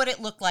 That's what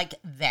it looked like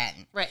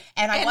then. Right.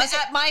 And I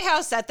wasn't at my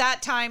house at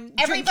that time.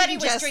 Everybody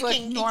was just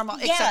drinking normal,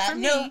 except for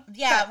me.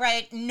 Yeah,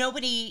 right.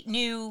 Nobody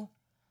knew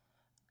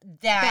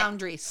that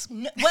boundaries.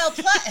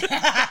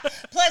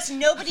 Plus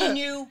nobody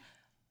knew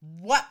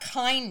what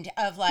kind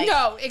of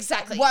no,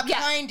 exactly. What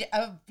kind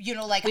of,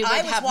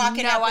 I was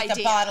walking out with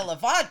a bottle of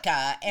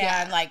vodka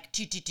and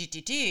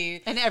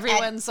and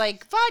everyone's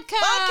like, vodka,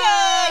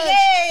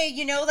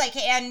 yay,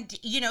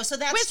 so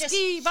that's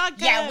whiskey, just,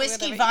 vodka. Yeah,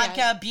 whiskey,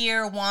 vodka,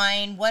 beer,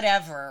 wine,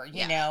 whatever,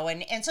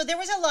 and so there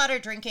was a lot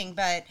of drinking,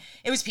 but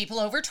it was people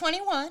over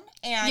 21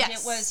 and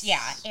it was,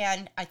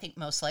 and I think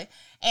mostly.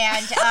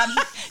 And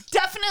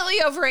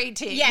definitely over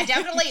 18. Yeah,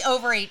 definitely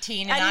over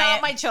 18. And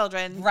not my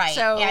children. Right.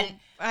 So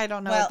I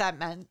don't know what that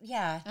meant.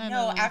 Yeah.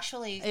 No,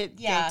 actually.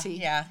 Guilty.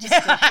 Yeah. Just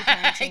guilty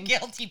parenting.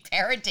 Guilty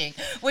parenting,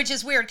 which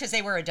is weird because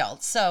they were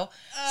adults. So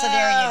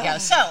there you go.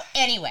 So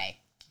anyway,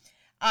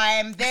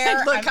 I'm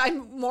there. Look,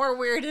 I'm more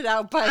weirded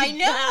out by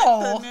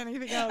that than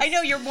anything else. I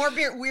know you're more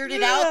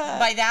weirded out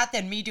by that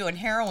than me doing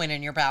heroin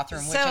in your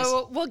bathroom.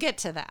 We'll get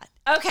to that.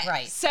 Okay.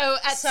 Right. So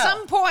at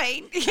some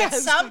point,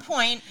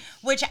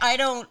 which I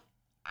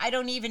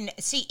don't even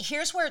see.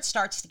 Here's where it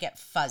starts to get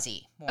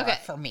fuzzy more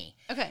for me.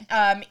 Okay.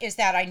 Is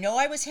that I know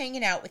I was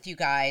hanging out with you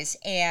guys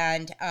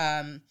and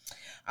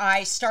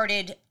I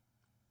started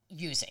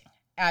using.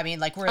 I mean,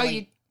 like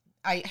really.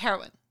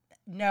 Heroin.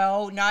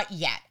 No, not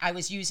yet. I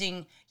was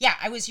using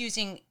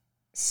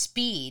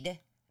speed,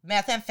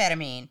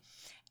 methamphetamine,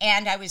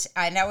 and I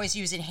was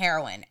using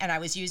heroin, and I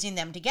was using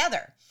them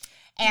together.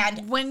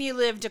 And when you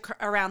lived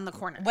around the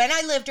corner. When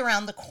I lived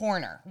around the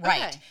corner,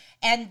 right. Okay.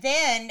 And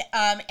then,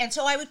 and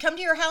so I would come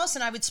to your house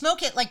and I would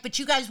smoke it, like, but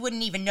you guys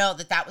wouldn't even know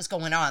that that was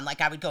going on.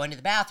 Like, I would go into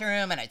the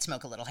bathroom and I'd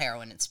smoke a little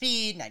heroin and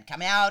speed and I'd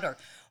come out,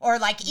 or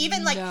like,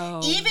 even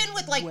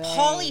with like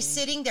Paulie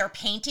sitting there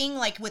painting,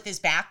 like with his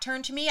back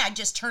turned to me, I'd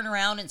just turn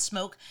around and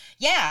smoke.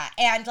 Yeah.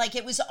 And like,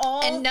 it was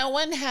all. And no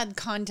one had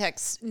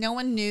context. No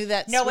one knew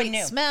that sweet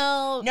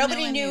smell.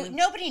 Nobody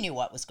knew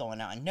what was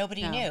going on.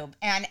 Nobody knew.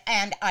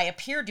 And I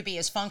appeared to be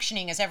as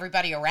functioning as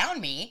everybody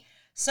around me.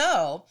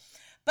 So,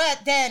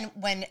 but then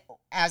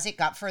as it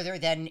got further,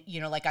 then,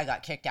 you know, like I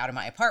got kicked out of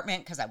my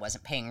apartment because I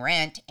wasn't paying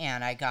rent,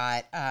 and I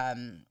got,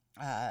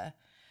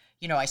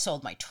 you know, I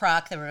sold my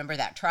truck. Remember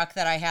that truck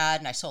that I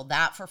had, and I sold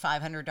that for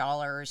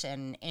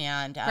 $500,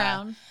 and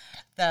brown,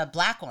 the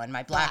black one,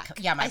 my black.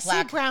 Yeah, my I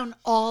black. See brown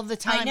all the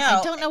time. I know.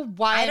 I don't know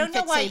why. I don't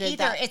know why either.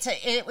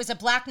 That. It was a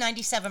black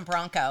 '97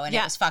 Bronco, and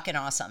it was fucking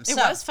awesome. It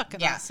was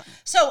fucking awesome.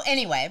 So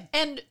anyway,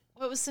 and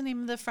what was the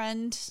name of the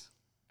friend?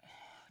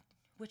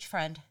 Which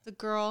friend? The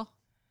girl,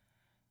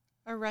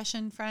 a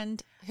Russian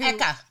friend.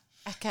 Eka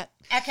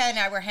and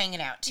I were hanging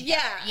out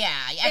together. Yeah.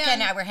 Eka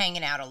and I were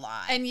hanging out a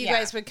lot. And you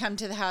guys would come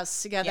to the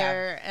house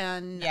together,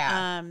 and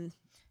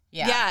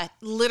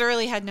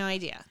literally had no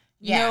idea.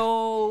 Yeah.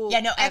 No.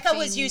 Eka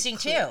was using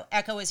too.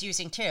 Eka was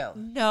using too.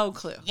 No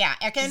clue. Yeah,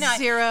 Eka and I.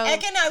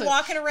 Eka and I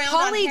walking around.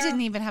 Paulie didn't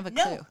even have a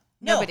clue.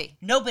 Nobody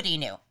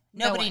knew.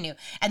 Nobody knew.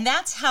 And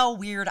that's how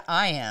weird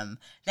I am.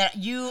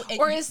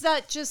 Or is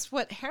that just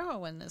what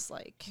heroin is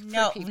like?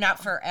 No,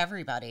 not for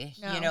everybody.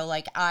 No. You know,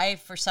 like I,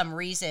 for some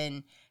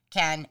reason,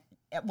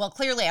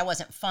 clearly I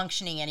wasn't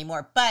functioning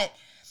anymore. But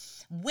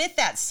with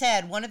that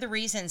said, one of the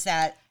reasons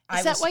that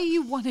Is that why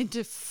you wanted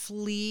to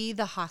flee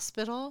the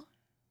hospital?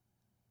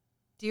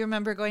 Do you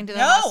remember going to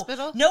the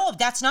hospital? No,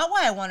 that's not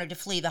why I wanted to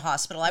flee the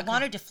hospital. I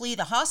wanted to flee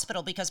the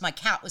hospital because my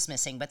cat was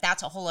missing, but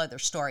that's a whole other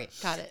story.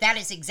 Got it. That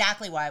is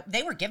exactly why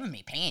they were giving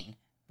me pain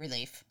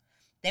relief.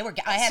 I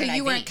had an IV. So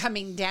you weren't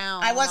coming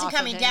down. I wasn't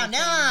coming down.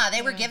 Nah,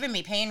 they were giving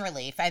me pain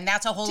relief, and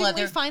that's a whole other.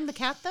 Didn't we find the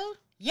cat though?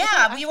 Yeah,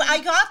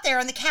 I got there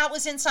and the cat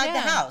was inside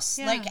the house.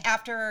 Yeah. Like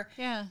after.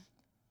 Yeah.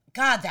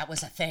 God, that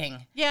was a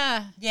thing.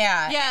 Yeah.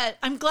 Yeah. Yeah.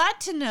 I'm glad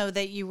to know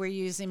that you were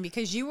using,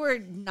 because you were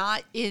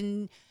not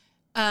in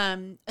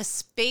a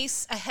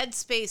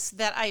headspace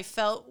that I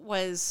felt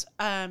was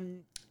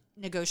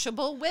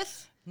negotiable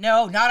with.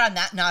 No, not on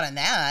that. Not on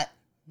that.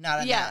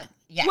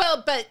 Yeah.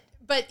 Well,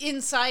 but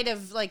inside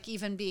of like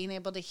even being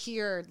able to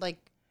hear like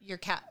your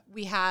cat,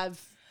 we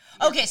have.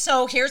 Okay,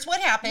 so here's what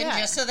happened,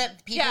 just so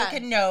that people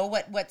can know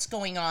what's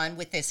going on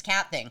with this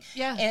cat thing.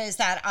 Yeah. Is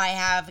that I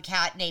have a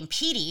cat named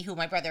Petey, who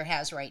my brother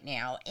has right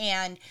now.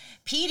 And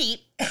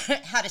Petey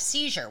had a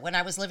seizure when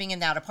I was living in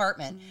that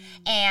apartment.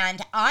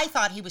 And I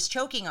thought he was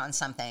choking on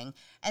something.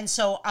 And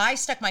so I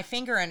stuck my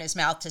finger in his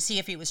mouth to see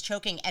if he was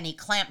choking, and he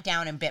clamped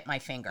down and bit my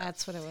finger.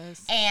 That's what it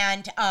was.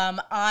 And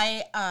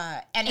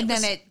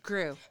then it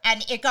grew.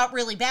 And it got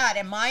really bad.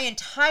 And my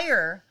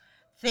entire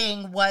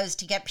thing was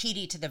to get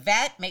Petey to the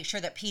vet, make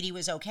sure that Petey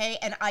was okay,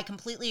 and I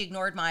completely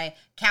ignored my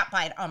cat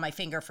bite on my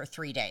finger for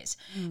 3 days.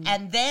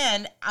 And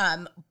then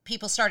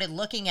people started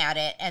looking at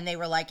it, and they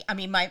were like, I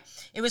mean,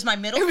 it was my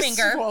middle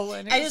finger.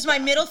 Swollen. It was my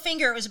middle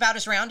finger. It was about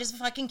as round as a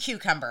fucking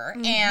cucumber,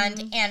 and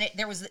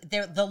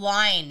the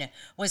line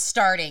was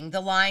starting. The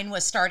line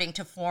was starting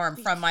to form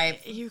from my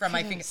finger.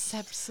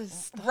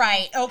 Sepsis.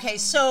 Right. Okay.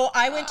 So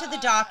I went to the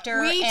doctor.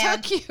 We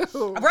took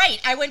you.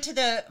 Right. I went to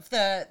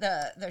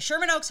the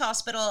Sherman Oaks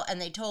Hospital, and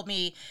they told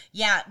me,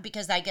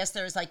 because I guess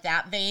there's like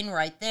that vein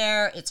right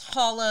there. It's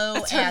hollow.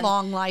 It's her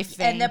long life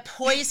vein. And the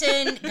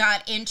poison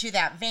got into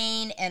that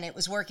vein, and it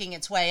was working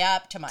its way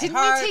up to my heart.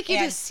 Didn't we take you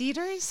to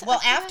Cedars? Well,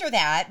 after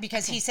that,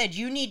 because he said,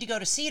 you need to go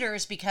to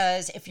Cedars,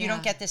 because if you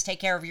don't get this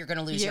taken care of, you're going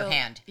to lose your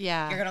hand.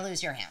 Yeah. You're going to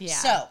lose your hand. Yeah.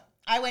 So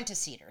I went to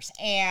Cedars,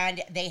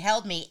 and they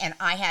held me, and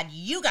I had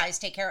you guys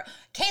take care of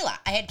Kayla.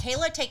 I had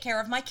Kayla take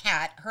care of my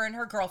cat, her and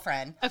her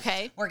girlfriend.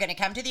 Okay. We're going to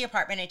come to the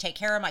apartment and take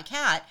care of my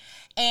cat.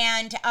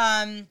 And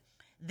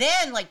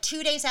then like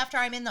 2 days after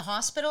I'm in the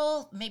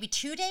hospital, maybe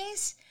 2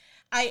 days,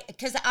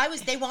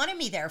 they wanted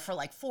me there for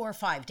like 4 or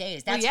 5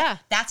 days.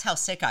 That's how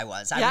sick I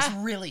was. I was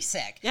really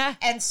sick. Yeah.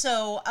 And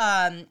so,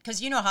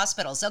 cause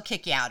hospitals, they'll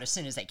kick you out as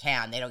soon as they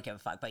can. They don't give a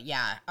fuck, but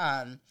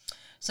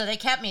so they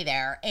kept me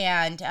there,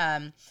 and,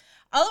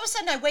 all of a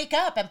sudden I wake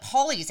up and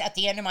Paulie's at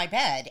the end of my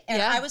bed,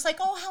 and I was like,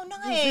 oh, how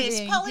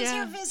nice. Paulie's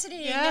here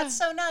visiting. Yeah. That's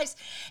so nice.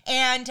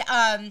 And,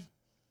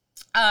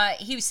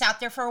 he sat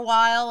there for a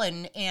while,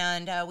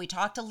 and we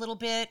talked a little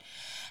bit,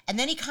 and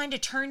then he kind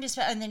of turned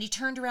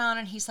turned around,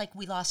 and he's like,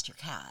 we lost your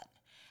cat.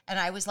 And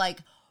I was like,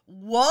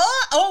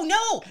 what?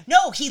 Oh,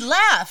 no, he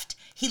left.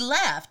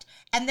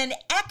 And then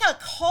Eka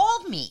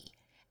called me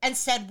and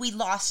said, we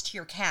lost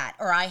your cat.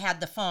 Or I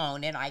had the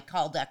phone and I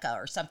called Eka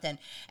or something.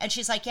 And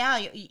she's like,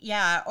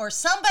 yeah. Or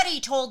somebody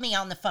told me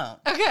on the phone.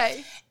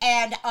 Okay.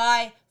 And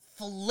I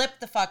flipped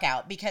the fuck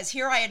out, because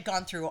here I had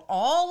gone through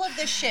all of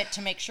this shit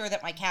to make sure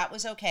that my cat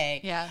was okay.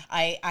 Yeah.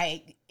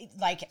 I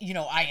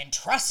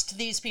entrust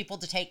these people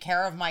to take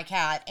care of my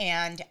cat.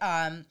 And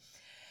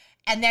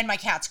And then my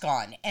cat's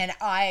gone. And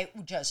I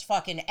just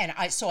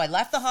so I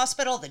left the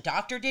hospital. The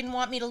doctor didn't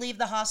want me to leave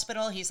the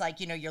hospital. He's like,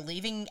 you're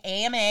leaving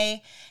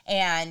AMA.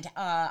 And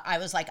I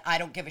was like, I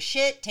don't give a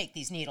shit. Take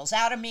these needles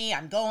out of me.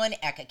 I'm going.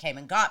 Eka came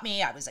and got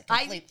me. I was a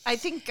complete... I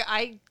think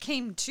I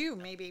came too,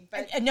 maybe.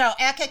 But no,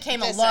 Eka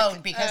came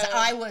alone because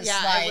I was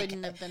I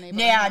wouldn't have been able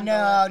to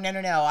handle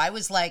it. No. I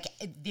was like,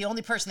 the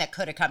only person that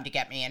could have come to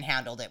get me and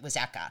handled it was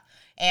Eka.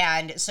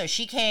 And so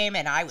she came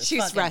and I was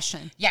She's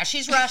Russian. Yeah,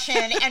 she's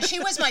Russian. And she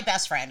was my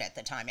best friend at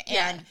the time.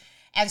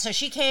 And so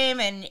she came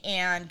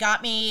and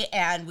got me,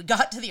 and we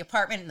got to the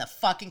apartment, and the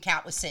fucking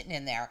cat was sitting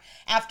in there.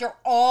 After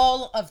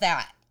all of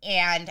that,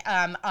 and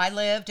I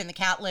lived, and the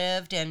cat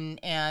lived, and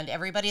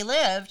everybody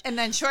lived. And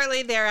then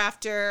shortly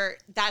thereafter,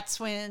 that's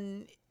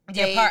when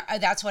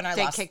that's when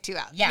they kicked you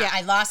out. Yeah,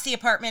 I lost the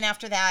apartment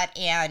after that,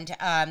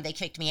 and they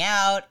kicked me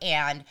out,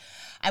 and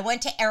I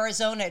went to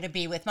Arizona to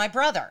be with my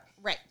brother.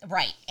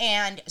 Right.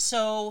 And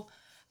so...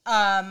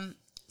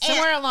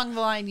 somewhere along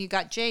the line, you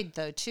got Jade,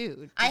 though,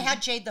 too. I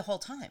had Jade the whole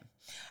time.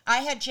 I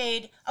had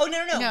Jade... Oh,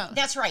 no.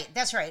 That's right.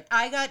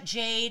 I got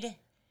Jade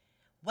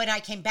when I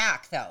came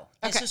back, though.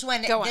 This was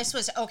when... This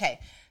was... Okay.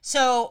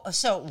 So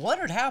what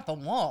had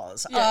happened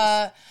was...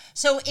 Yes.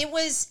 So it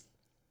was...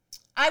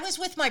 I was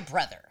with my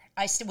brother.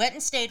 I went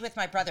and stayed with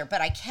my brother, but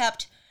I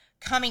kept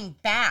coming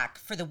back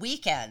for the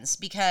weekends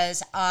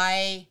because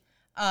I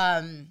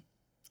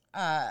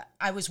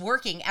was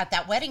working at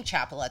that wedding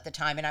chapel at the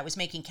time, and I was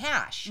making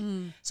cash.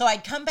 So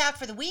I'd come back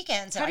for the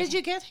weekends. How did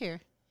you get here?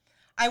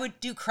 I would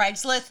do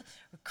Craigslist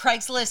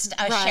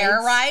share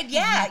a ride.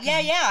 Yeah.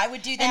 I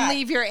would do that. And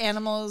leave your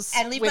animals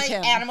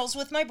animals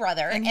with my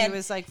brother. And he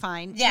was like,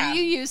 fine. Yeah. Were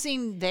you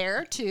using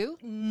there too?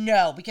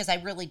 No, because I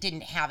really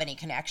didn't have any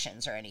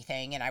connections or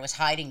anything. And I was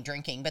hiding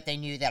drinking, but they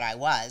knew that I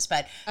was.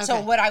 But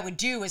so what I would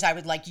do is I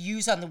would like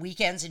use on the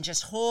weekends and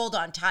just hold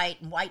on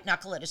tight and white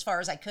knuckle it as far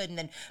as I could. And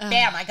then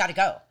bam, I got to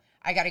go.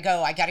 I got to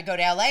go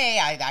to LA.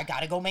 I got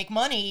to go make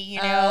money,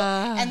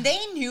 and they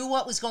knew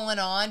what was going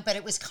on, but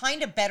it was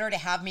kind of better to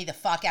have me the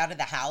fuck out of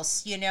the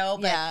house,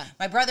 but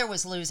my brother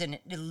was losing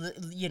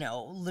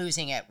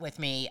it with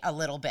me a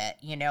little bit,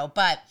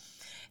 but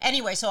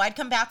anyway, so I'd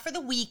come back for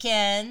the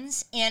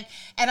weekends, and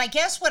I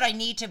guess what I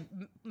need to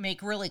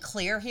make really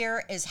clear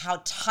here is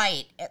how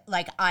tight,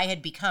 like, I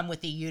had become with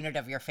the unit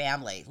of your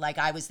family. Like,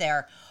 I was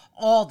there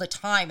all the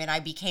time, and I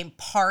became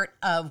part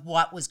of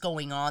what was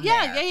going on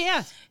there.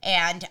 Yeah.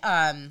 And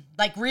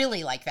like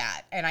really like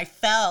that. And I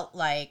felt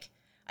like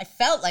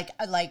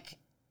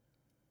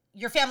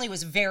your family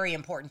was very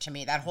important to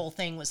me. That whole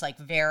thing was like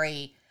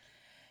very,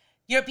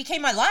 it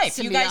became my life.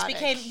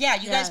 Symbiotic.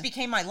 You guys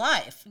became my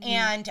life,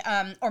 and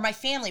or my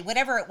family,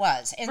 whatever it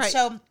was. And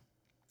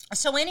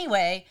so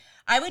anyway,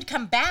 I would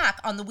come back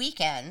on the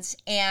weekends,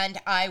 and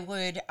I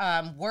would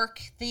work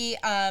the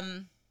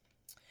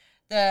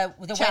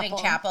wedding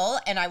chapel,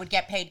 and I would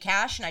get paid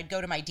cash, and I'd go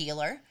to my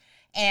dealer,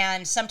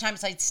 and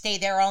sometimes I'd stay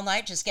there all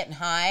night just getting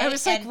high. I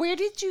was like, where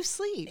did you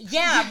sleep?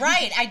 Yeah,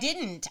 right. I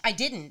didn't.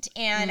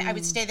 And I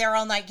would stay there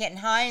all night getting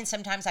high, and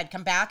sometimes I'd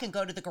come back and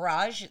go to the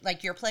garage,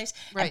 like your place,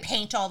 and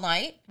paint all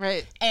night.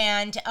 Right.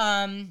 And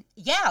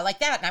like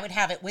that. And I would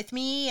have it with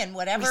me and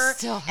whatever. We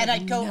still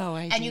had no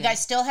idea. And you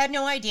guys still had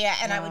no idea.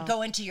 And I would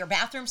go into your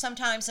bathroom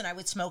sometimes, and I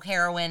would smoke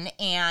heroin,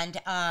 and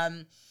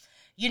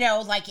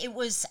it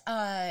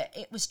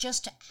was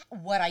just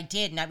what I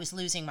did, and I was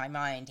losing my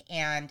mind.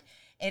 And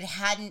it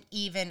hadn't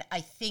even, I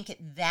think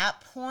at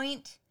that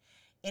point,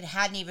 it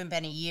hadn't even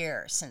been a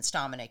year since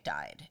Dominic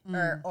died,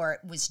 or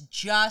it was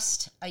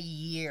just a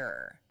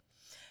year,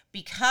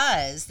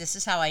 because this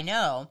is how I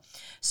know.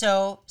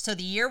 So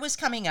the year was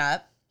coming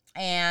up,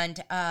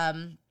 and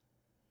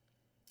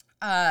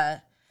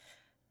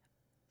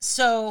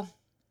so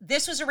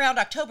this was around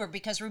October,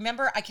 because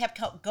remember, I kept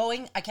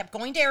going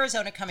to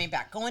Arizona, coming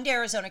back, going to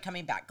Arizona,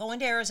 coming back, going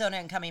to Arizona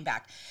and coming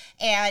back.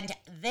 And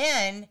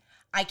then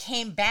I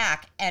came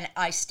back, and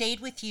I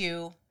stayed with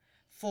you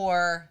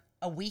for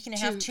a week and a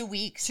half, 2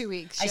 weeks. 2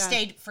 weeks. I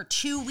stayed for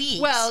 2 weeks.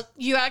 Well,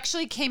 you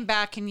actually came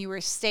back, and you were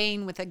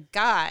staying with a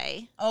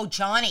guy. Oh,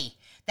 Johnny.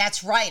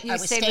 That's right. I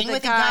was staying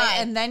with a guy,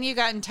 and then you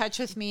got in touch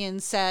with me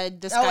and said,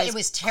 "This guy's it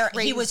was terrible.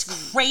 He was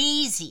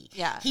crazy.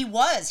 Yeah, he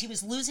was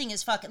losing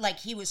his fucking, like,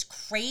 he was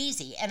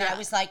crazy." And I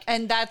was like,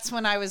 and that's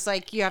when I was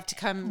like, "You have to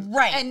come,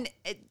 right? And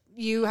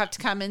you have to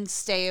come and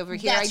stay over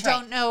here." I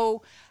don't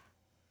know.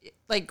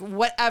 Like,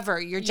 whatever,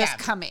 you're just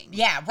coming.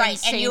 Yeah,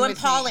 right. And you and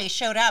Polly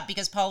showed up,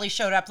 because Polly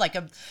showed up like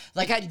a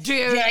dude.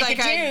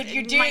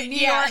 Your dude. My New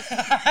York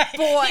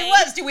boy. He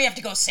was. Do we have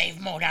to go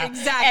save Mona?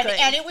 Exactly.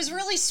 And it was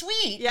really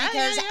sweet.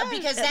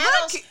 Because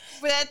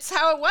that's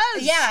how it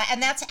was. Yeah, and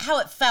that's how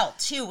it felt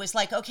too. Was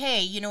like,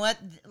 okay, you know what?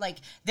 Like,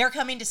 they're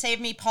coming to save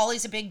me.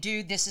 Polly's a big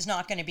dude. This is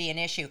not going to be an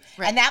issue.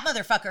 Right. And that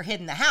motherfucker hid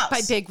in the house.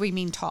 By big, we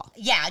mean tall.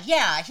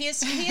 Yeah. He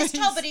is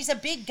tall, but he's a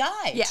big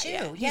guy too.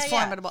 Yeah. He's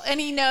formidable, and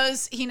he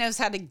knows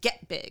how to get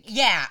get big.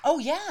 Yeah. Oh,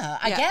 yeah.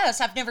 I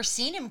guess I've never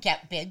seen him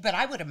get big, but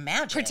I would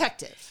imagine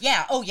protective.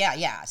 Yeah. Oh, yeah.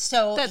 Yeah.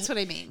 So that's what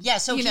I mean. Yeah.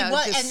 So he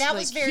was, and that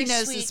was very he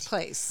knows sweet. his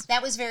place.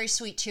 That was very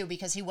sweet too,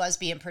 because he was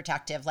being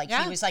protective. Like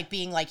he was like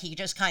being like, he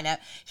just kind of,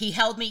 he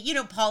held me,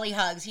 Polly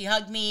hugs. He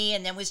hugged me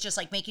and then was just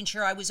like making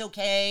sure I was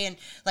okay, and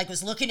like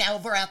was looking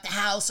over at the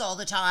house all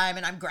the time,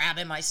 and I'm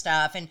grabbing my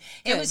stuff, and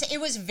it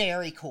was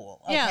very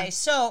cool. Okay. Yeah.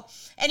 So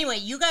anyway,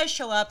 you guys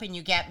show up and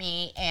you get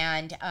me,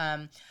 and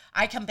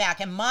I come back,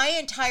 and my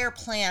entire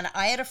plan,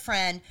 I had a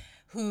friend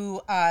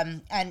who,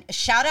 and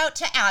shout out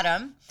to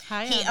Adam.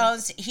 Hi,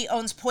 he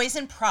owns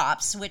Poison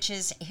Props, which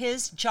is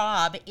his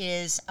job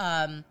is,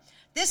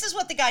 this is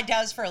what the guy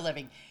does for a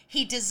living.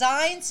 He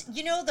designs,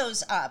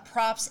 those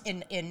props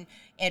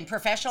in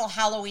professional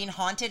Halloween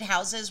haunted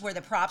houses where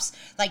the props,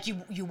 like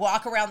you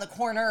walk around the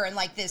corner and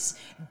like this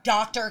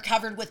doctor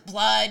covered with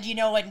blood,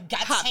 and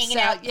guts hanging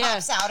out,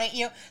 pops out at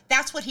you.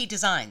 That's what he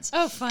designs.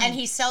 Oh, fun. And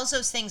he sells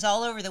those things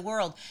all over the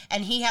world.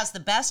 And he has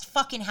the best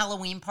fucking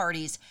Halloween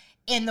parties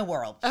in the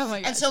world. Oh my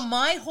gosh. And so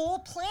my whole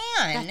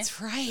plan That's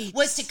right.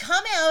 was to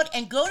come out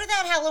and go to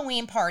that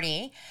Halloween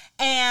party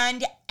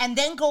and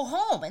then go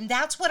home. And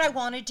that's what I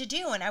wanted to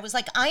do. And I was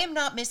like, I am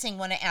not missing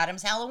one of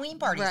Adam's Halloween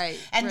parties. Right.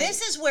 And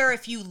this is where,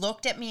 if you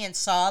looked at me and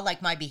saw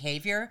like my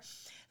behavior,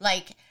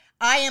 like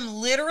I am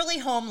literally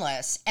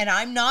homeless and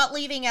I'm not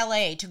leaving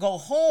LA to go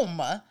home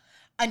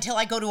until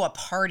I go to a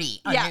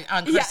party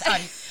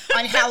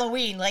on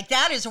Halloween. Like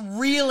that is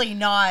really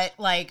not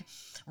like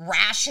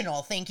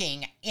rational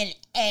thinking in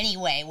any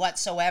way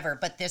whatsoever,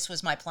 but this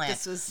was my plan.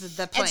 This was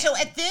the plan. And so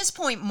at this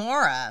point,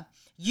 Maura,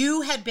 you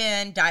had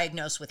been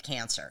diagnosed with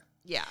cancer.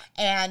 Yeah.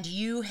 And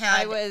you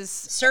had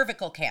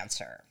cervical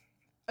cancer.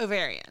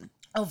 Ovarian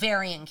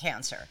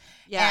cancer.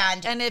 Yeah.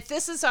 And if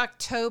this is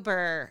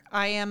October,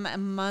 I am a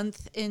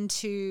month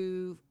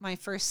into my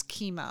first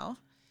chemo.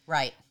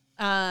 Right.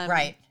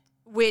 Right.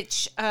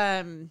 Which,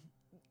 okay.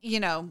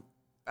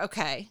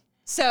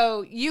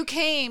 So you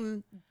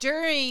came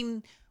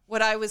during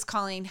what I was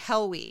calling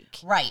Hell Week.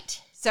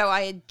 Right. So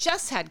I had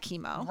just had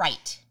chemo.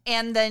 Right.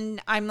 And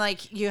then I'm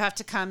like, you have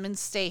to come and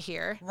stay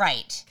here.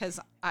 Right.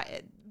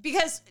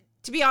 Because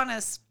to be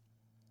honest,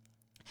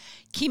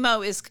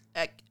 chemo is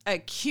a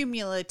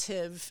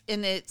cumulative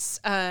in its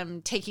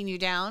taking you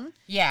down.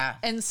 Yeah.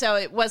 And so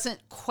it wasn't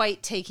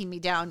quite taking me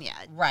down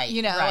yet. Right.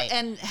 Right.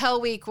 And Hell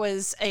Week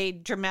was a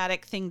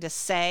dramatic thing to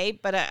say,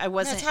 but I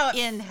wasn't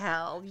in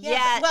hell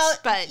yet.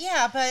 But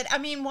I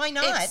mean, why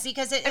not?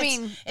 Because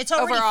it's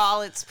already,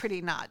 overall, it's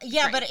pretty not.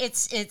 Yeah, great. but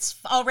it's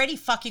already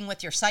fucking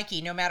with your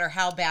psyche, no matter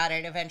how bad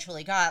it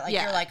eventually got. Like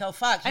you're like, oh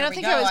fuck. I don't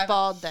think I was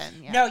bald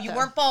then. Yet, no, you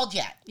weren't bald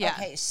yet. Yeah.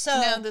 Okay, so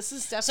no, this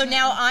is definitely. So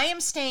now I am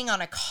staying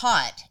on a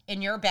cot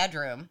in your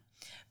bedroom.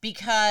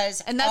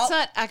 Because that's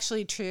not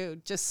actually true.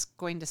 Just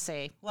going to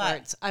say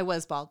words. I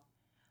was bald.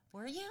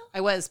 Were you? I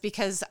was,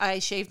 because I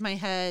shaved my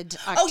head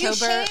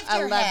October 11th. You shaved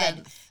your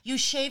head. You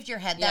shaved your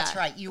head. That's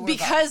right. You were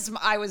because bald.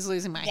 I was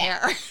losing my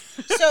hair.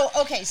 So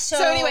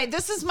anyway,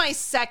 this is my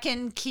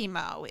second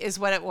chemo, is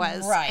what it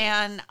was. Right.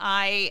 And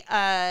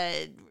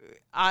I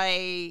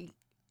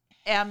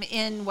am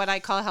in what I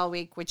call Hell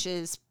Week, which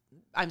is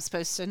I'm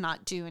supposed to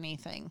not do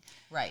anything.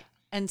 Right.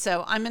 And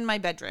so I'm in my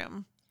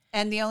bedroom.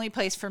 And the only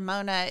place for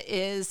Mona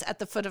is at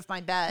the foot of my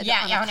bed.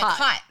 On a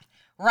cot.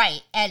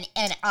 Right. And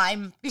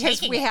I'm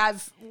because we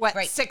have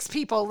 6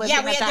 people living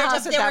at the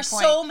house at that point. There were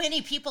so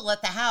many people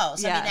at the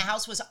house. I mean, the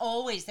house was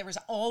always there was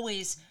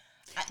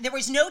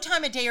no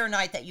time of day or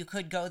night that you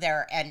could go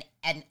there and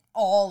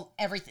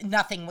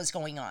nothing was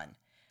going on.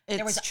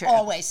 There was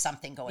always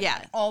something going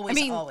on.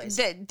 Always.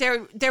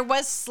 There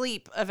was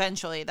sleep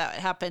eventually that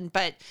happened,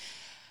 but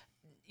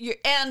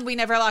and we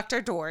never locked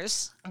our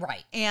doors.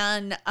 Right.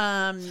 And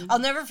I'll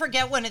never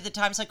forget one of the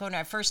times, like when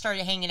I first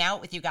started hanging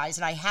out with you guys,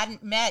 and I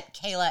hadn't met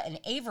Kayla and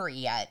Avery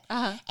yet.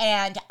 Uh-huh.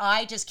 And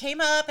I just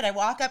came up and I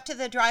walk up to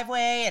the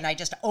driveway and I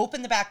just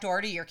opened the back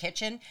door to your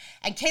kitchen.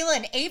 And Kayla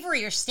and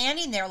Avery are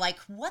standing there like,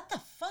 what the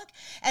fuck?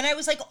 And I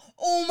was like,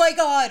 oh my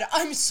God,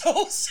 I'm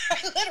so sorry.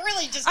 I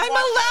literally just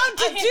allowed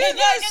to do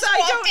this.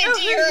 I don't know who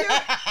you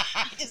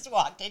I just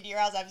walked into your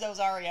house. I'm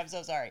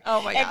so sorry.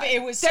 Oh my God.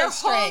 It was so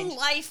strange. Their whole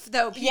life,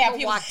 though,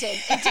 people walked in.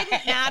 It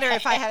didn't matter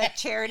if I had a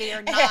charity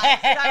or not.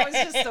 That was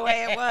just the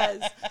way it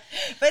was.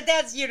 But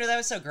that's, that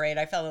was so great.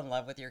 I fell in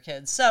love with your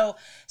kids. So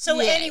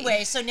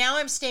anyway, so now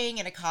I'm staying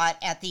in a cot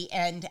at the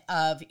end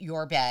of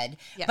your bed.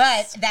 Yes.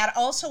 But that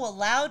also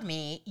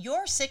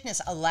your sickness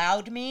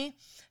allowed me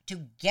to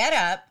get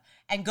up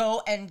and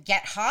go and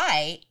get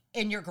high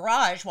in your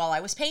garage while I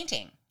was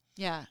painting.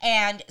 Yeah.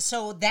 And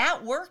so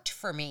that worked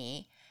for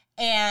me.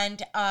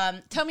 And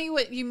tell me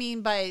what you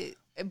mean by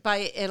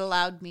it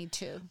allowed me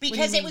to,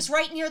 because it was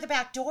right near the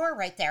back door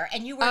right there,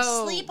 and you were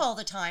asleep all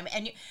the time,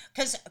 and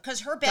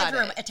because her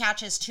bedroom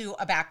attaches to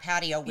a back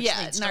patio, which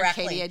leads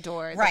directly Arcadia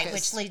door,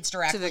 which leads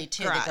directly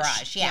to the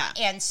garage. Yeah.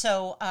 And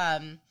so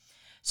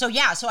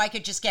so I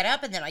could just get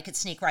up and then I could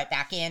sneak right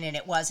back in, and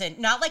it wasn't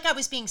not like I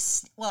was being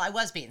I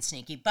was being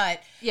sneaky,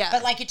 but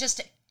like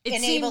it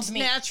enabled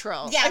me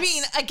natural. Yeah, I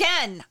mean,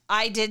 again,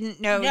 I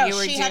didn't know you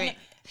were doing.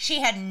 She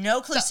had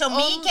no clue. So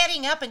me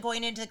getting up and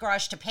going into the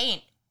garage to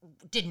paint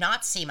did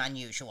not seem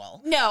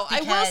unusual. No,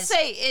 I will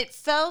say it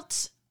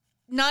felt,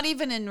 not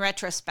even in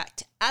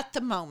retrospect, at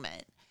the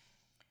moment,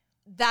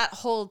 that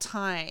whole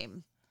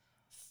time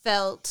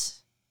felt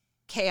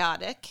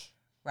chaotic.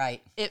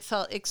 Right. It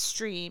felt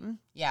extreme.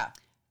 Yeah.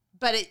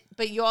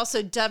 But you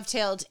also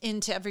dovetailed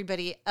into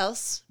everybody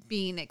else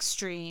being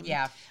extreme.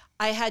 Yeah.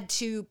 I had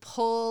to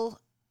pull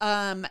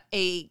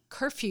a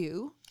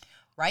curfew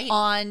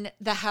on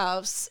the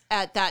house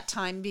at that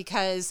time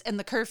because, and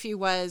the curfew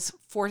was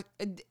 2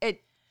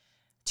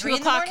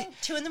 o'clock.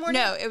 2 in the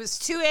morning? No, it was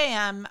 2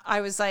 a.m.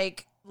 I was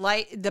like,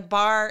 the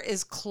bar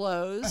is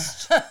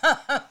closed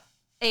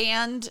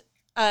and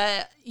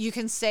you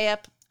can stay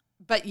up,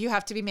 but you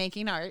have to be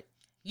making art.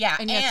 Yeah.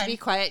 And you have to be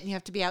quiet and you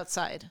have to be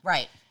outside.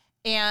 Right.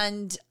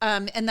 And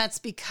that's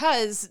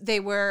because they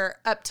were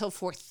up till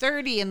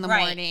 4:30 in the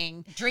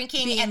morning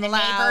drinking, and the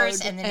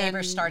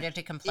neighbors started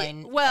to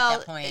complain at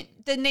that point.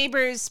 The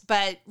neighbors,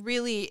 but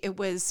really it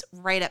was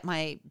right at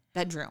my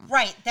bedroom.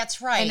 Right,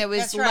 that's right. And it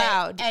was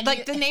loud. And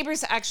the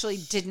neighbors actually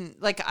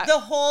didn't the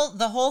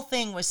whole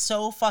thing was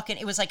so fucking,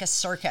 it was like a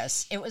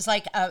circus. It was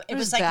like it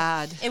was like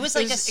bad. It was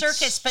like a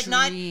circus,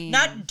 extreme. but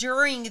not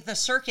during the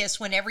circus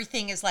when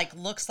everything is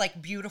looks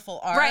like beautiful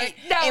art. Right.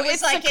 No, it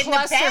was like in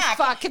the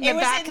back. In the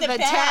back of the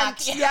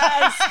tent.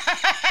 Yes.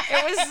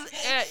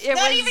 It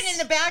not was even in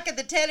the back of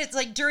the tent. It's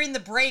like during the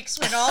breaks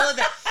when all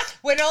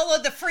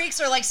of the freaks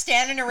are like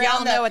standing around.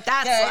 Y'all know what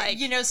that's like.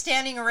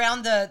 Standing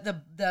around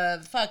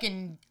the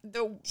fucking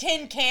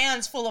tin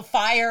cans full of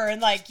fire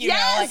and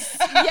yes.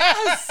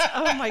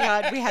 Oh my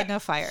God, we had no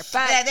fire.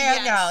 But they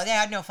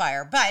had no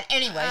fire. But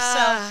anyway, so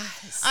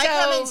I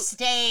come and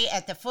stay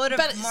at the foot of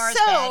Mars bed.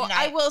 So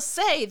I will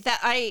say that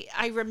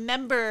I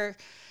remember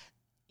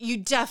you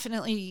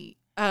definitely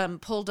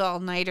pulled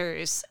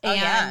all-nighters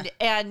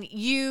and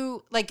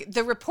you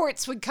the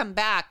reports would come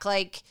back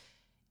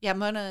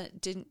Mona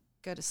didn't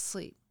go to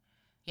sleep.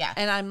 Yeah.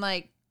 And I'm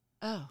like,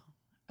 oh,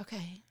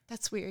 okay,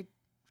 that's weird.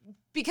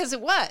 Because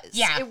it was.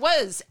 Yeah. It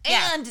was.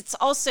 And it's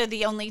also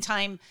the only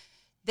time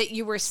that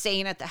you were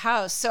staying at the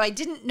house. So I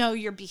didn't know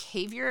your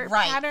behavior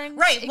patterns.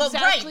 Right. Well,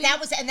 exactly. right.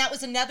 That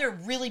was another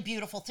really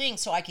beautiful thing,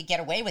 so I could get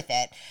away with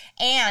it.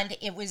 And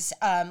it was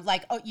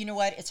oh, you know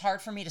what? It's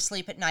hard for me to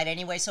sleep at night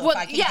anyway, so if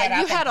I can get up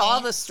you had and all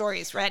paint, the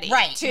stories ready.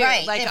 Right, too.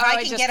 right. If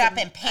I can get up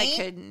and paint.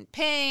 I couldn't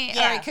paint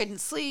or I couldn't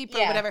sleep or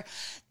whatever.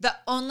 The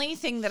only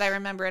thing that I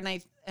remember, and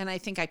I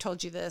think I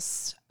told you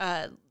this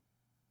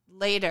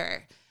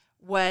later,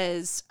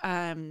 was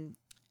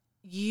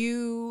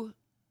you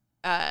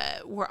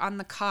were on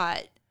the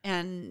cot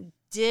and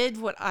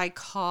did what I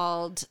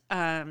called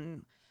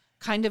kind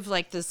of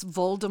like this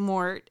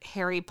Voldemort,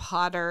 Harry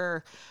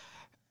Potter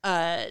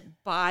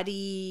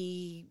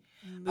body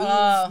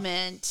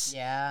movement.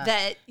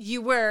 That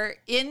you were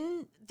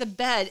in the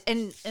bed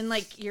and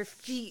your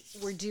feet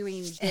were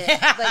doing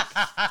this.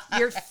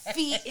 Your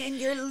feet and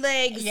your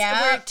legs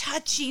were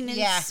touching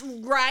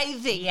and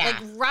writhing.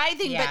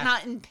 Writhing but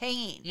not in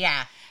pain.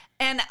 Yeah.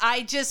 And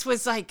I just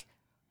was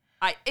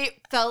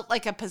it felt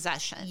like a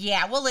possession.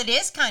 Yeah, well, it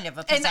is kind of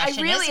a possession. And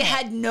I really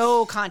had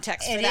no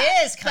context for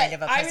that. It is kind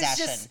of a possession. I was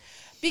just,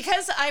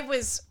 because I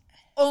was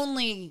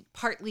only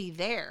partly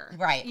there.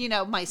 Right.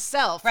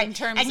 Myself in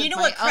terms of and you know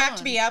what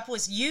cracked me up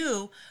was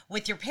you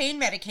with your pain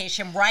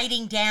medication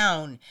writing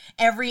down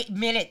every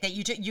minute that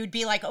you'd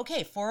be like,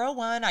 okay,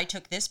 4:01, I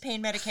took this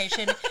pain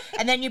medication.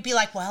 And then you'd be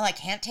like, well, I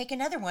can't take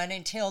another one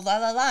until la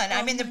la la. And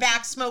I'm in the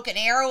back smoking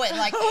arrow and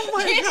oh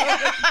my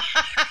God.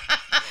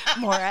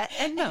 Maura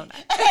and Mona.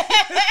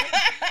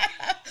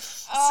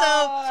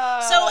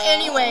 So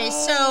anyway,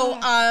 so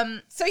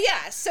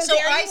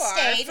there I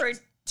stayed for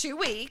 2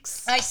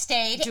 weeks. I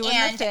stayed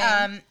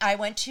and I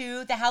went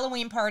to the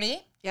Halloween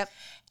party. Yep.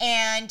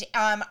 And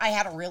I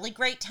had a really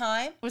great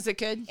time. Was it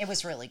good? It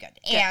was really good.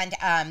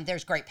 And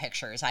there's great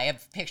pictures. I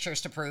have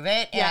pictures to prove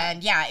it. Yeah.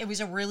 And it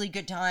was a really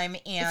good time.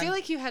 And I feel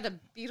like you had a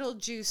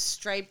Beetlejuice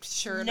striped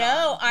shirt on.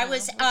 No, I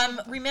was,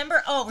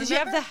 remember? Did you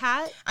have the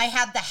hat? I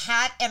had the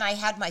hat and I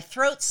had my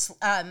throat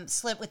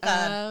slit with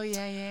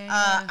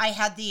I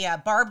had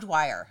the barbed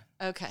wire.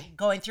 Okay.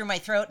 Going through my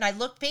throat, and I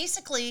looked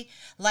basically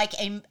like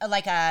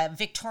a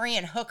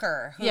Victorian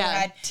hooker who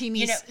had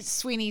teeny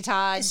Sweeney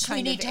Todd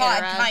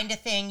kind of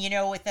thing,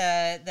 with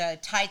the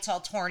tights all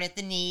torn at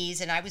the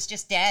knees, and I was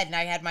just dead, and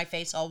I had my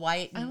face all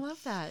white. I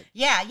love that.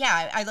 Yeah,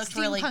 I looked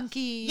really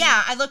punky.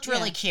 Yeah, I looked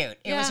really cute.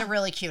 It was a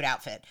really cute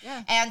outfit.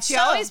 Yeah, and she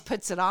always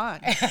puts it on.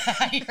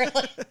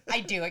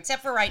 I do,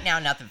 except for right now,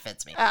 nothing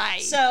fits me. Aye.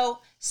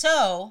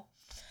 So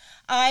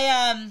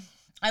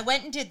I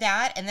went and did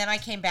that, and then I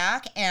came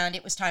back, and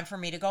it was time for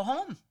me to go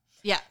home.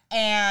 Yeah.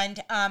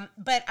 And,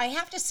 but I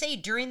have to say,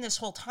 during this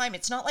whole time,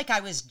 it's not like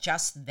I was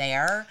just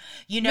there.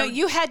 No,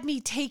 you had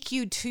me take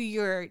you to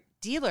your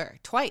dealer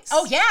twice.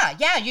 Oh,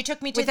 yeah. You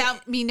took me to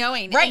without me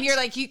knowing. Right. And you're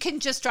like, you can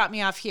just drop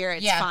me off here.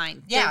 It's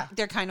fine. Yeah.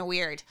 They're kind of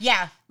weird.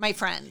 Yeah. My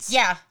friends.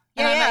 Yeah.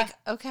 And I'm like,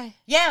 okay.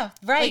 Yeah,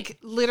 right.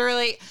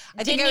 Literally,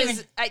 I think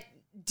it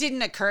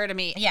didn't occur to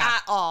me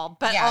at all.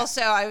 But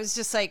also, I was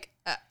just like,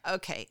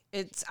 okay,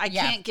 I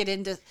can't get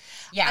into.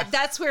 Yeah,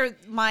 that's where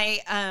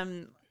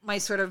my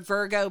sort of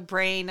Virgo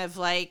brain of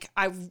like,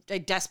 I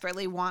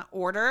desperately want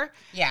order.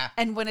 Yeah.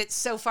 And when it's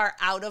so far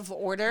out of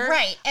order,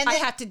 right. And I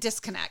have to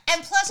disconnect.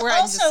 And plus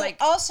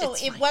also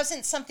it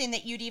wasn't something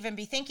that you'd even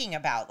be thinking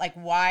about. Like,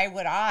 why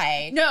would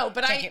I? No,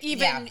 but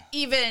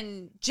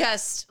even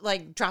just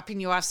like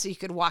dropping you off so you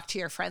could walk to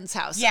your friend's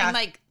house. Yeah. I'm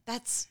like,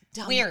 that's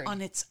dumb weird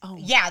on its own.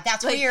 Yeah,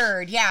 that's like,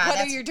 weird. Yeah.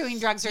 Whether you're doing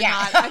drugs or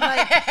not. I'm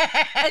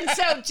like, and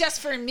so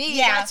just for me,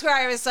 that's where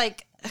I was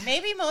like,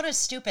 maybe Mona's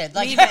stupid.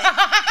 Like, leave it.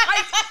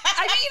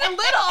 I mean, a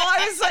little.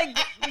 I was like,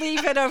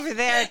 leave it over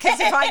there, because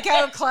if I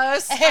go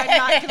close, I'm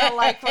not going to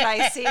like what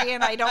I see,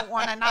 and I don't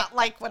want to not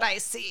like what I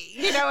see.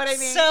 You know what I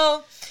mean?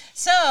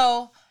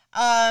 So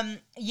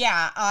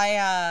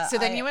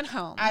then you went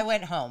home. I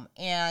went home,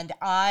 and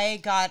I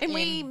got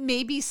we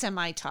maybe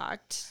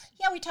semi-talked.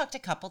 Yeah, we talked a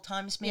couple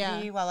times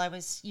maybe while I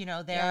was,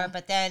 there. Yeah.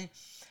 But then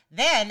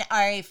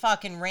I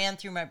fucking ran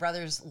through my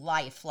brother's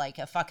life like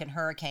a fucking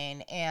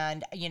hurricane.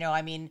 And,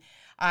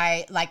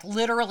 I like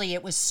literally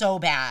it was so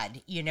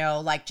bad,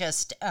 like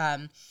just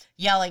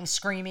yelling,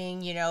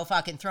 screaming,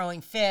 fucking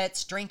throwing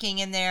fits, drinking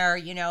in there,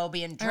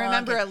 being drunk. I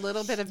remember a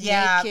little bit of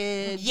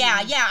naked.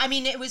 Yeah. I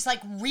mean, it was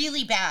like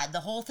really bad. The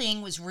whole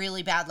thing was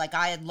really bad. Like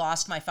I had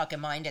lost my fucking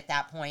mind at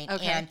that point.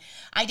 Okay. And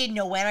I didn't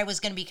know when I was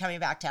going to be coming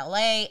back to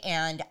LA.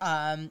 And,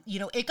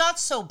 it got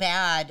so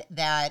bad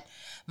that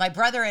my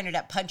brother ended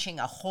up punching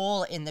a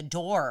hole in the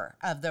door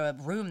of the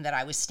room that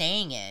I was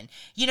staying in,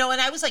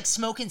 and I was like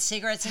smoking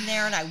cigarettes in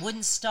there and I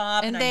wouldn't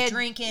stop and I'm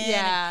drinking.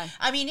 Yeah.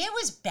 I mean, it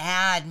was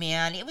bad,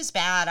 man. It was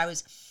bad.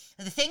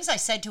 The things I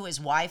said to his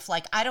wife,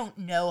 like, I don't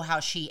know how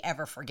she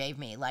ever forgave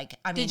me. Like,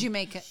 I mean. Did you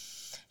make it?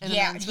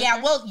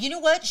 Yeah. Well, you know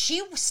what?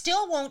 She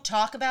still won't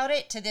talk about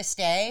it to this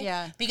day.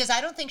 Yeah. Because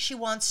I don't think she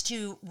wants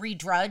to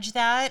redredge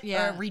that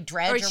or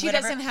redredge or she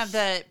whatever. Doesn't have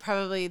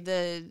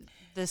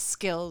the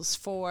skills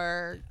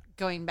for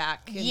going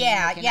back. And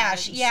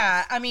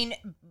I mean,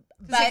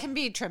 but it can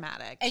be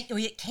traumatic.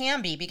 It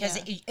can be because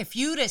if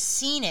you'd have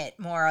seen it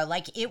more,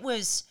 like it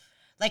was.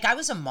 Like I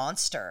was a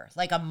monster.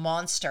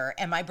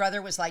 And my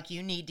brother was like,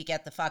 you need to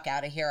get the fuck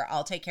out of here.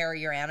 I'll take care of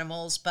your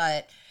animals.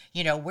 But,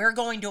 we're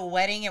going to a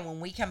wedding. And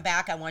when we come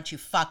back, I want you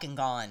fucking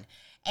gone.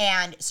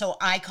 And so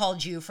I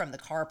called you from the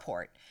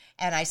carport.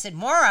 And I said,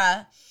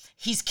 Maura,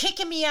 he's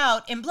kicking me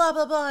out and blah,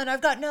 blah, blah. And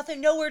I've got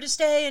nowhere to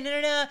stay. And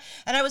And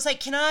I was like,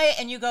 can I?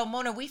 And you go,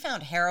 Mona, we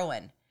found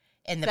heroin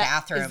in the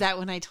bathroom. Is that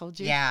when I told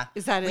you? Yeah.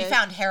 Is that we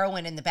found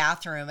heroin in the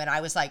bathroom. And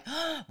I was like,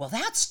 oh, well,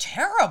 that's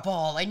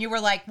terrible. And you were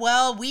like,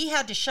 well, we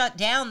had to shut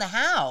down the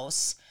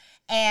house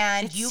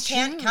and you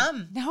can't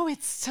come. No,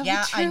 it's so true.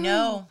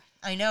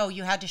 I know.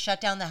 You had to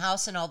shut down the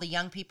house and all the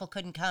young people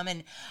couldn't come.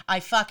 And I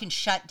fucking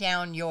shut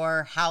down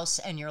your house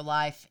and your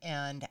life.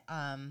 And,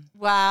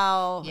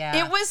 wow.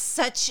 Yeah. It was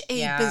such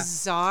a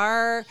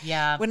bizarre.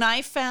 Yeah. When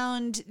I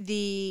found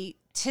the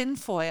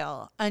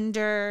tinfoil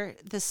under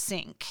the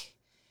sink.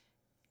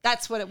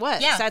 That's what it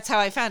was. Yeah. That's how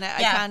I found it.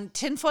 I found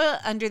tinfoil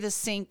under the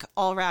sink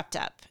all wrapped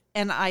up.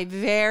 And I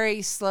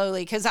very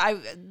slowly, because at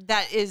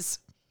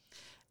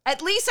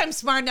least I'm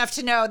smart enough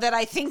to know that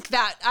I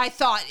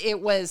thought it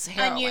was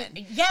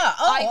heroin.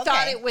 I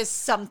thought it was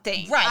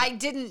something. Right. I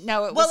didn't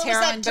know it was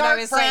heroin. Well, it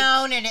was that dark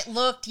brown and it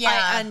looked,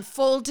 I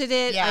unfolded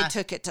it. I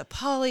took it to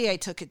Polly. I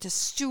took it to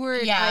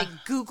Stuart. I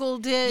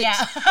Googled it. Yeah.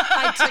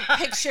 I took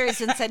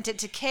pictures and sent it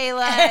to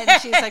Kayla. And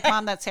she's like,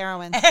 Mom, that's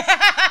heroin. And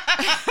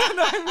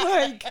I'm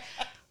like,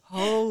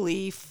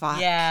 holy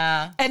fuck.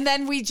 Yeah. And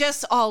then we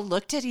just all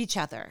looked at each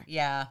other.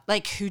 Yeah.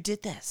 Like, who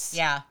did this?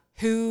 Yeah.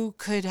 Who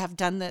could have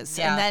done this?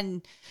 Yeah. And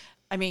then,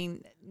 I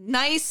mean,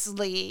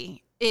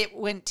 nicely, it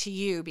went to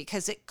you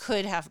because it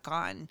could have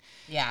gone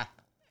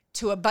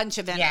to a bunch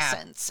of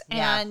innocents.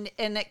 And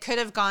it could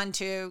have gone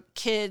to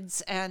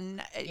kids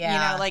and,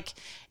 like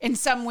in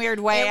some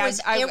weird way, I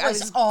was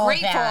all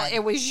grateful bad.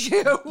 it was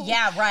you.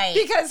 Yeah, right.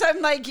 Because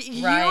I'm like,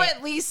 you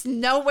at least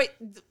know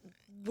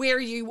where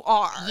you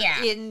are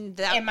in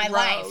my road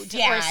life.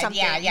 or something.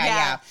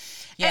 Yeah.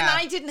 And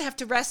I didn't have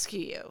to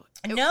rescue you.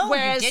 No,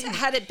 whereas you didn't.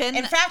 Had it been,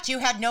 in fact, you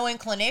had no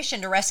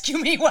inclination to rescue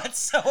me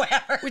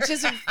whatsoever, which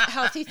is a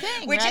healthy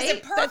thing. Which right? is a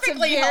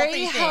perfectly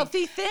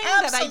healthy thing.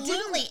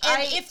 Absolutely. That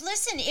I didn't.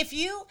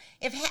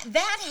 If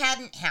that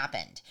hadn't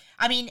happened,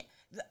 I mean,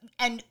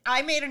 and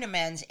I made an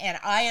amends, and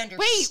I understand.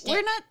 Wait,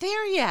 we're not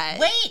there yet.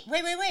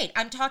 Wait.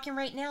 I'm talking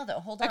right now,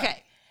 though. Hold on.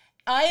 Okay.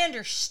 I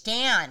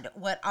understand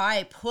what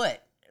I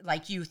put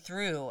like you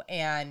through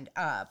and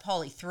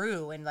Polly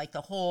through, and like the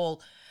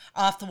whole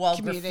off the wall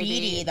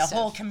graffiti, the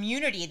whole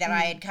community that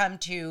I had come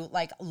to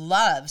like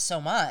love so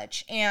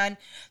much. And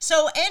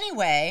so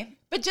anyway,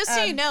 but just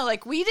so you know,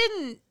 like we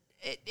didn't,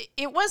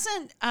 it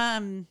wasn't, how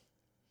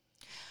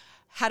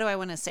do I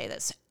want to say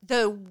this?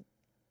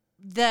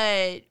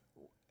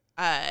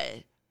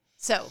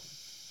 So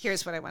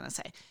here's what I want to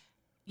say.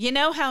 You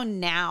know how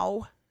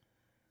now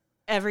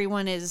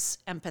everyone is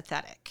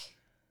empathetic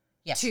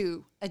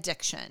to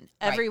addiction.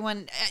 Right.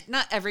 Everyone,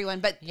 not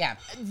everyone, but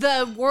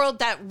the world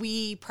that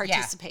we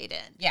participate in.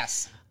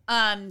 Yes.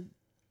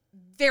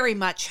 very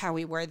much how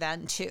we were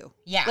then too.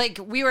 Yeah. Like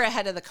we were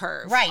ahead of the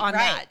curve on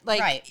that.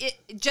 Like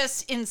it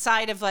just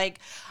inside of like,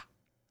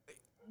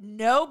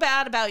 no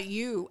bad about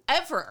you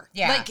ever.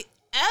 Yeah. Like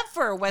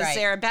ever was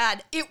there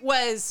bad. It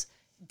was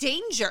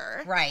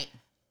danger. Right.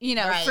 You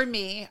know, for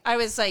me, I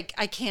was like,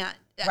 I can't.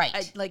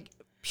 Right. Like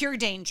pure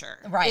danger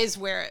is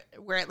where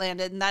it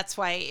landed. And that's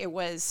why it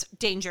was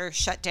danger,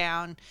 shut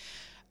down.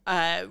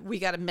 We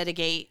got to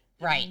mitigate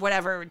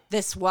whatever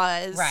this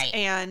was. Right.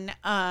 And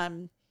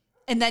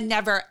then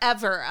never,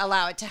 ever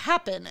allow it to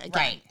happen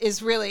again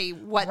is really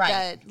what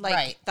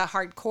the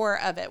hardcore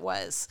of it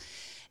was.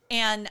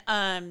 And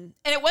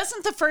it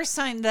wasn't the first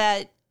time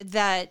that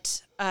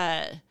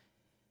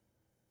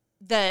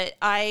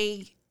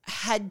I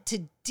had to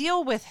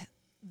deal with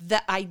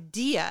the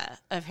idea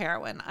of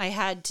heroin. I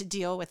had to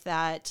deal with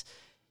that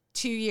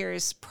 2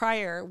 years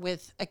prior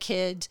with a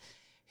kid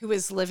who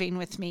was living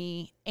with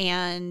me,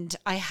 and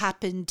I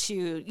happened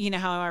to, you know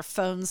how our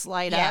phones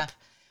light up.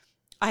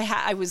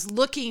 I was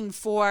looking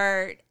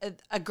for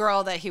a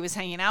girl that he was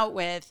hanging out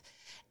with,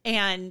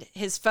 and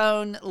his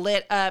phone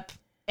lit up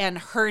and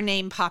her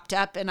name popped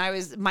up, and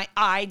my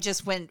eye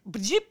just went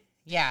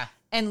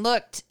and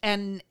looked,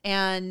 and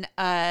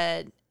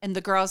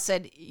the girl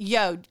said,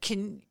 "Yo,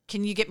 can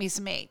you get me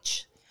some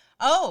H?"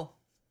 Oh,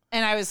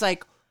 and I was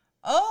like,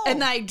 "Oh,"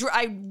 and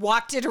I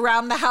walked it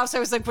around the house. I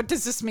was like, "What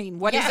does this mean?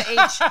 What is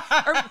H?"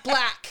 Or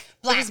black.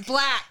 It was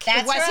black.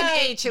 That's it wasn't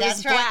right. H. It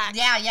was black.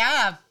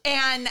 Yeah.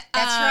 And that's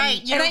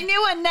right. And I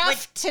knew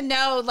enough to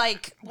know,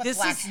 like,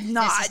 this is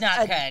not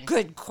a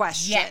good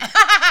question. Yeah.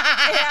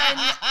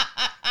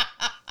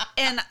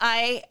 and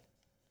I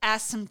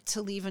asked him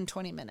to leave in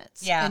 20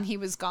 minutes. Yeah. And he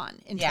was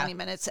gone in 20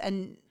 minutes.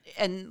 And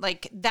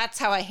like, that's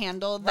how I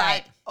handled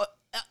that.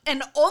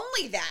 And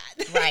only that.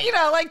 Right. You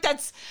know, like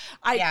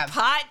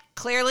pot,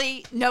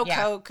 clearly no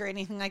coke or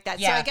anything like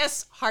that. Yeah. So I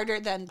guess harder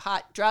than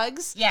pot,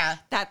 drugs. Yeah.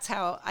 That's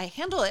how I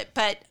handle it.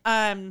 But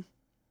I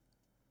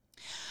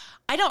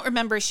don't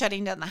remember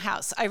shutting down the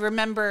house. I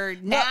remember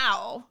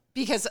now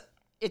because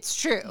it's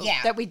true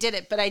that we did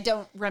it, but I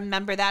don't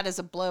remember that as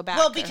a blowback.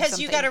 Well, because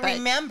you got to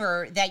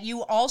remember that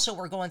you also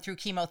were going through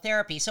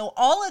chemotherapy, so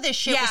all of this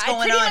shit was going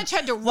on. I pretty much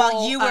had to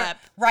roll up.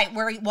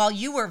 While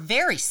you were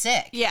very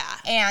sick. Yeah,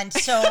 and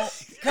so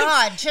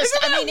God, just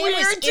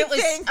it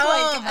was. Think,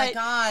 oh my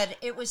God,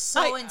 it was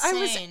so insane. I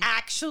was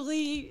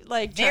actually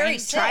like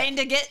trying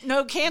to get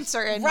no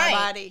cancer in my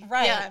body.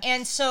 Right, yeah.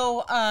 and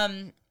so.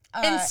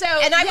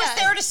 And I was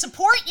there to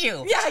support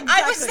you. Yeah, exactly.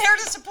 I was there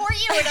to support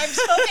you, and I'm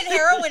smoking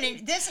heroin.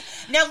 And this.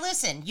 Now,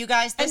 listen, you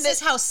guys. This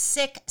is how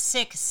sick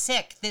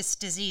this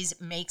disease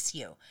makes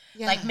you.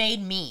 Yeah. Like,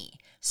 made me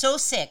so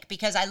sick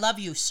because I love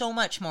you so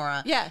much,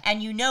 Maura. Yeah.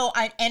 And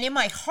and in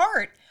my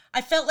heart,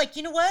 I felt like,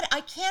 you know what?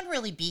 I can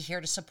really be here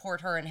to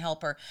support her and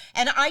help her.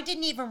 And I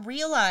didn't even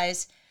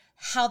realize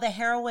how the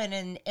heroin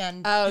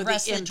and the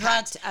rest of the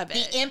drugs,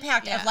 the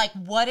impact of like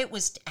what it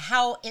was,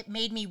 how it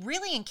made me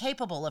really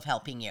incapable of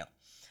helping you.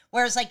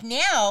 Whereas, like,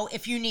 now,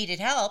 if you needed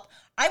help,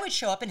 I would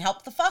show up and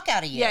help the fuck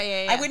out of you.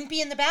 Yeah. I wouldn't be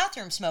in the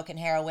bathroom smoking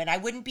heroin. I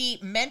wouldn't be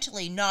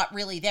mentally not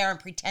really there and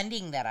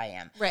pretending that I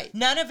am. Right.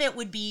 None of it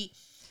would be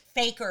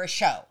fake or a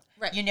show.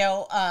 Right. You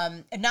know,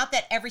 not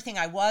that everything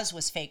I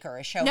was fake or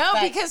a show. No,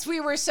 because we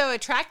were so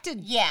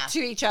attracted to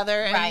each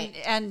other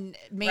and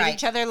made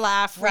each other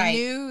laugh. We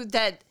knew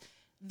that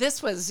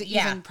this was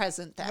even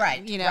present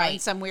then, you know, in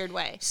some weird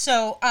way.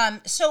 So,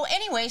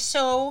 anyway,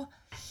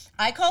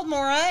 I called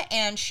Maura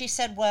and she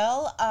said,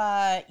 well,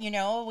 you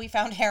know, we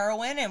found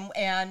heroin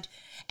and,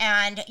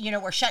 you know,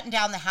 we're shutting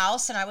down the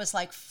house. And I was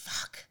like,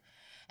 fuck.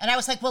 And I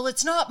was like, well,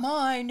 it's not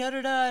mine. Da,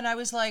 da, da. And I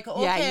was like,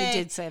 okay. Yeah, you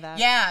did say that.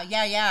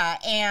 Yeah.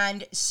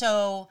 And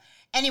so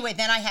anyway,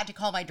 then I had to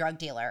call my drug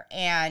dealer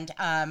and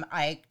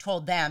I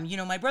told them, you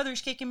know, my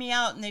brother's kicking me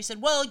out. And they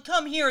said, well,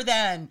 come here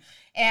then.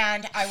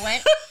 And I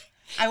went...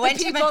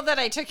 the people that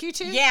I took you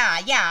to?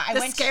 Yeah. I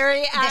went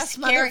scary ass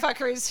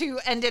motherfuckers who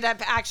ended up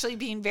actually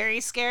being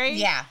very scary?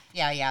 Yeah.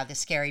 The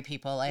scary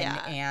people.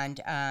 And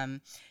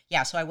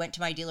so I went to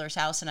my dealer's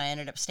house and I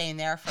ended up staying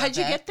there for How'd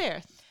you get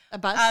there? A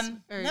bus?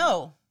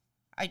 No.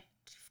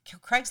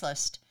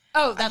 Craigslist.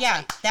 Oh, that's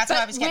right. That's what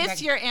I was getting.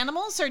 With your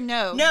animals or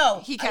no?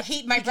 No.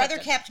 My brother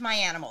kept my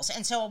animals.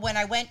 And so when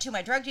I went to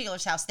my drug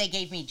dealer's house, they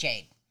gave me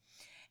Jade.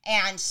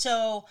 And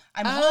so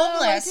I'm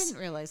homeless. I didn't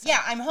realize that.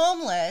 Yeah, I'm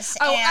homeless.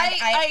 Oh, and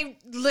I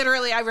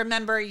literally, I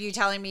remember you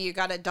telling me you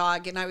got a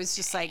dog, and I was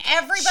just like,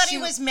 everybody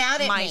was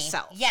mad at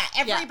myself. me. Yeah,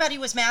 everybody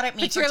was mad at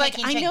me. But you're like,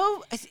 I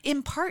know,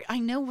 in part, I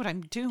know what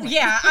I'm doing.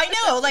 Yeah, I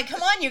know. Like,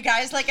 come on, you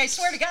guys. Like, I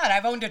swear to God,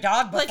 I've owned a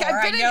dog before. Like,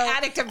 I've been an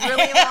addict a really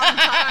long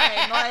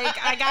time. Like,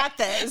 I got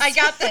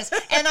this.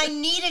 And I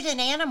needed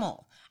an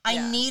animal.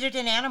 I needed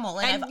an animal,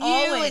 and I've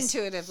always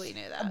intuitively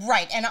knew that,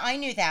 right? And I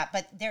knew that,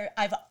 but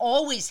I've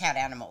always had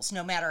animals,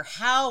 no matter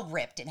how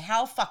ripped and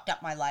how fucked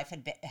up my life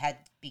had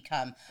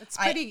become. It's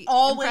pretty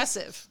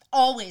impressive.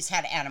 Always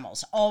had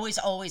animals, always,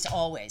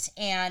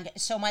 and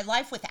so my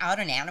life without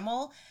an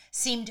animal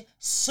seemed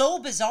so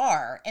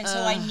bizarre, and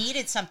so I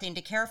needed something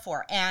to care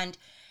for, and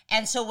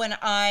so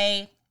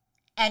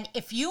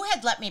if you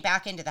had let me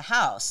back into the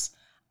house,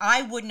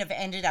 I wouldn't have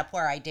ended up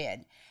where I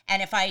did.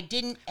 And if I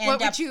didn't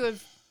end up...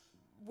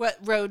 What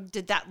road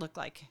did that look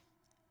like?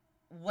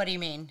 What do you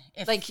mean?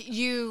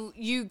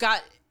 You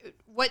got...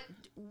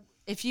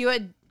 If you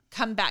had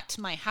come back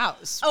to my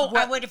house...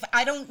 I would have...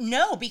 I don't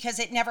know, because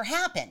it never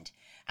happened.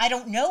 I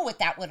don't know what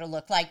that would have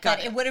looked like,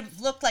 but it would have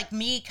looked like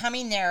me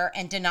coming there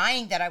and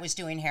denying that I was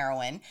doing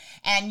heroin,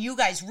 and you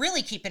guys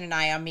really keeping an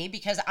eye on me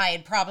because I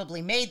had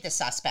probably made the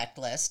suspect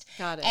list.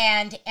 Got it.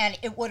 And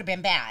it would have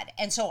been bad.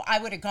 And so I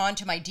would have gone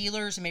to my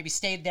dealers and maybe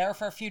stayed there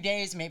for a few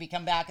days, and maybe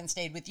come back and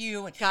stayed with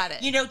you. And, Got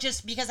it. You know,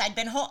 just because I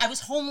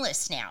was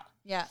homeless now.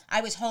 Yeah.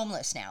 I was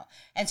homeless now.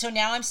 And so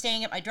now I'm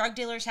staying at my drug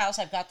dealer's house.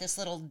 I've got this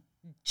little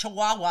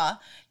chihuahua,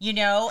 you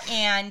know,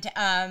 and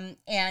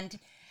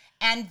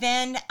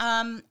then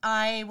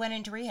I went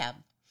into rehab.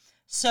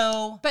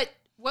 So, but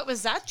what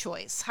was that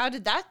choice? How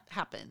did that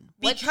happen?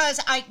 Because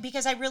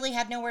I really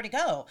had nowhere to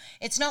go.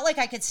 It's not like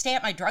I could stay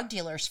at my drug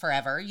dealers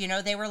forever. You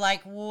know, they were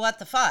like, "What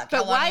the fuck?"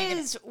 But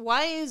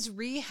why is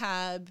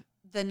rehab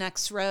the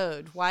next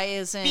road? Why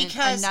isn't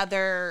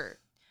another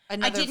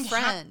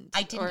friend?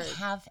 I didn't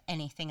have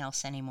anything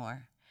else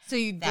anymore. So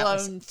you'd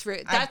blown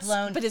through.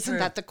 But isn't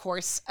that the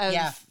course of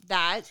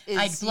that?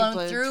 I'd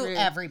blown through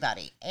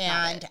everybody.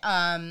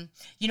 And,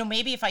 you know,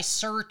 maybe if I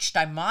searched,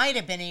 I might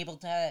have been able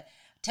to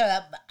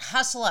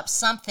hustle up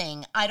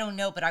something. I don't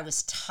know, but I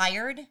was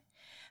tired.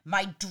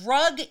 My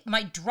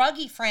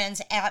druggy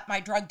friends at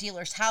my drug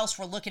dealer's house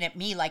were looking at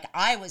me like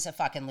I was a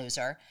fucking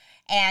loser.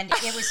 And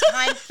it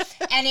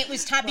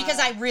was time, because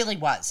I really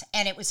was.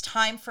 And it was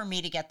time for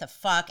me to get the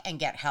fuck and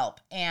get help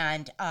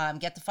and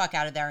get the fuck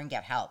out of there and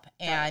get help.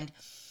 And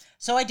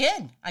so I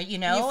did. You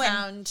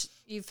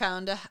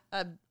found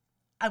a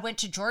I went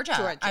to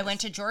Georgia. I went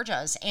to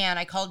Georgia's, and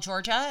I called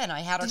Georgia, and I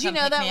had her come pick me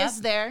up. Did you know that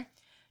was there?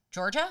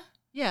 Georgia?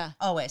 Yeah.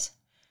 Always.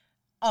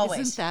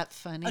 Isn't that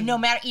funny? No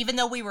matter, even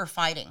though we were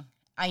fighting,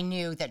 I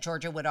knew that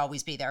Georgia would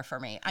always be there for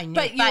me. I knew.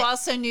 But you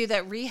also knew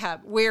that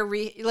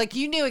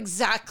you knew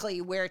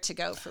exactly where to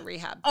go for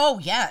rehab. Oh,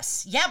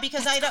 yes. Yeah,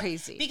 because That's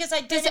crazy. Because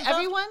I did. Does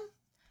everyone?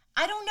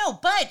 I don't know,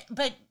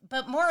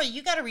 but Maura,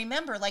 you got to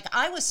remember, like,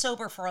 I was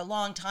sober for a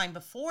long time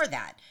before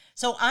that,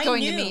 so I going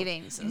knew to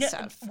meetings and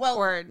stuff. Well,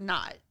 or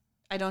not.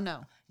 I don't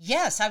know.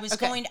 Yes, I was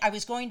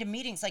going to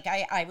meetings. Like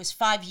I was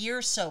 5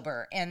 years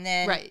sober, and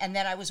then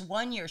I was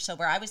 1 year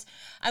sober. I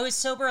was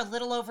sober a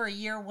little over a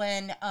year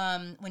when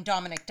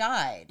Dominic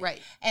died. Right.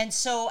 And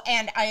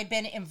I had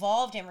been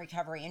involved in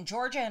recovery, and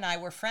Georgia and I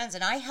were friends,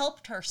 and I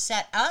helped her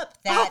set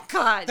up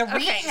the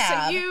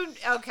rehab.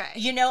 So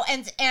you know,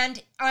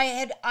 and I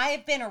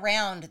had been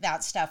around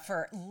that stuff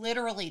for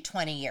literally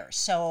 20 years.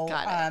 So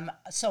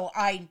so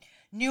I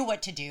knew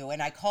what to do,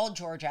 and I called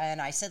Georgia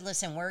and I said,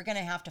 "Listen, we're going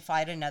to have to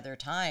fight another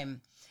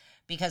time,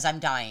 because I'm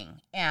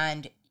dying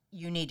and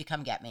you need to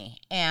come get me."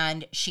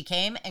 And she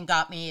came and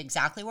got me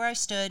exactly where I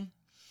stood.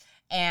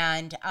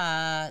 And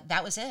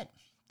that was it. Wow.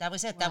 That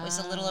was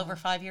a little over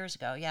 5 years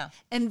ago. Yeah.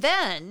 And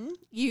then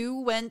you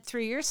went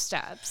through your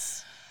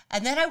steps.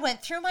 And then I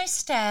went through my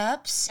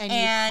steps and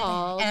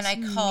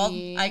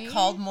I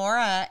called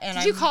Maura. And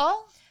did you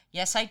call?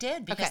 Yes, I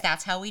did, because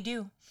that's how we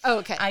do. Oh,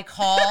 okay. I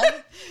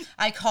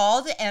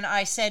called and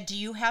I said, "Do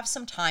you have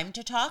some time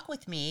to talk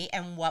with me,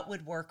 and what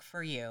would work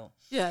for you?"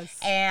 Yes.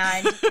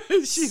 And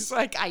she's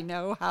like, "I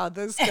know how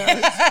this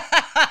goes."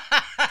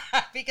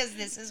 Because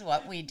this is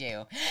what we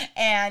do.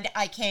 And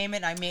I came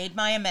and I made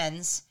my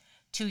amends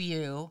to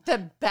you.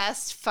 The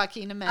best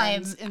fucking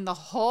amends in the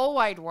whole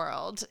wide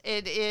world.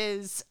 It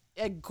is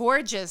a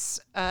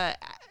gorgeous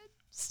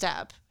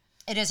step.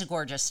 It is a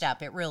gorgeous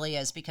step. It really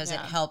is, because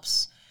it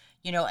helps.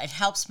 You know, it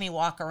helps me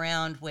walk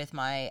around with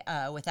my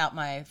without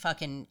my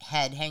fucking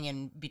head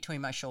hanging between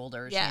my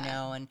shoulders. You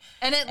know, and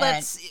it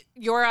lets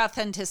your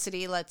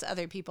authenticity lets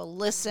other people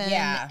listen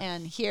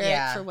and hear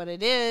it for what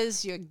it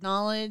is. You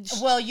acknowledge.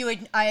 Well,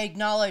 I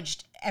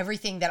acknowledged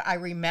everything that I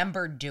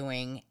remembered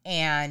doing,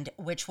 and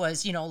which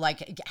was, you know,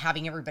 like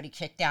having everybody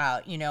kicked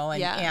out, you know,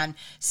 and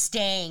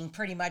staying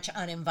pretty much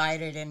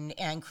uninvited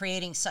and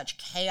creating such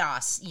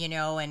chaos, you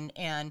know,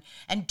 and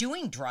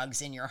doing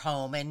drugs in your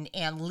home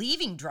and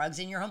leaving drugs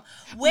in your home.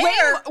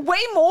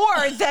 Way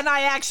more than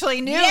I actually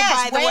knew,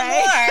 by the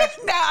way.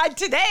 More. Now,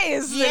 today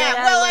is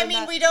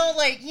we don't,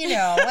 like, you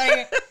know,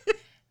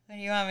 what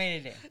do you want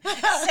me to do?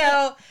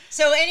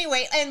 So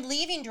anyway, and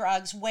leaving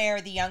drugs where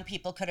the young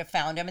people could have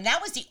found them. And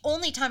that was the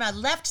only time I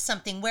left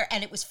something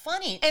and it was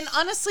funny. And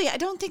honestly, I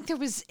don't think there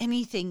was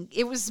anything.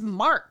 It was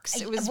marks.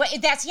 It was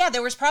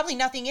there was probably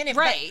nothing in it.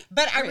 Right.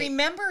 But I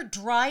remember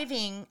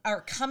driving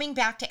or coming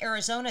back to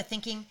Arizona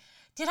thinking,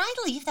 did I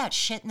leave that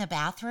shit in the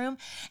bathroom?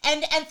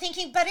 And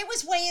thinking, but it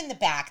was way in the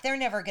back. They're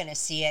never going to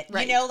see it.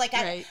 Right, you know, like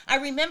I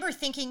remember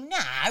thinking, nah,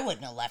 I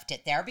wouldn't have left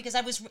it there, because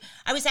I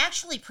was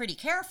actually pretty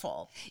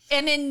careful.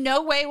 And in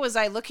no way was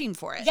I looking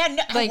for it. Yeah,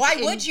 no,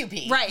 why would you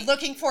be? Right.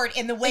 Looking for it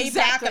in the way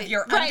back of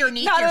your,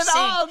 underneath Not your at sink.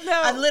 All,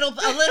 no. A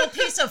little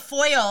piece of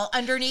foil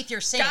underneath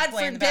your sink. God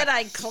forbid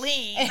I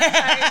clean.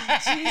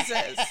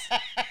 Jesus.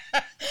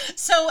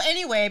 So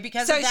anyway,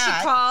 because of that. So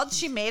she called,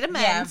 she made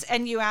amends,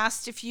 and you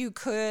asked if you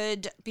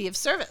could be of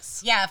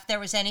service. Yeah, if there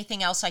was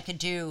anything else I could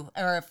do,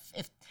 or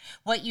if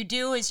what you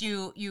do is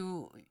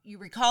you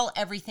recall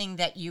everything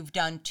that you've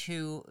done,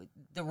 to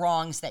the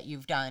wrongs that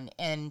you've done,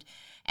 and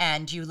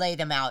you lay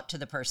them out to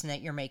the person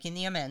that you're making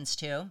the amends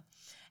to.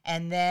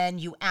 And then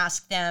you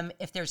ask them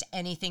if there's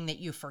anything that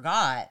you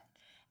forgot,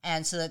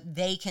 and so that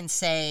they can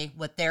say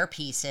what their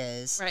piece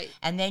is. Right.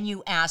 And then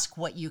you ask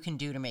what you can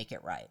do to make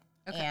it right.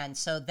 Okay. And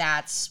so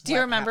that's Do you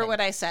remember what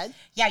I said?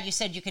 Yeah, you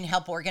said you can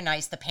help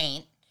organize the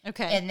paint.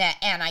 Okay.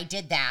 And I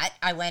did that.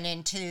 I went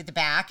into the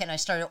back and I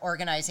started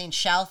organizing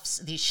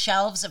these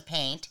shelves of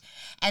paint.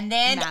 And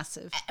then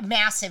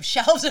massive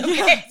shelves of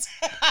paint.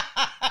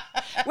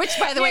 Which,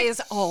 by the way,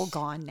 is all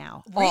gone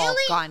now. Really? All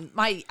gone.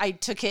 I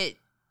took it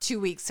 2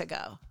 weeks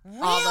ago.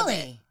 Really? All of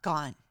it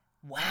gone.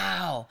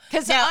 Wow.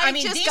 Because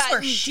these were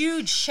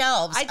huge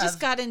shelves. I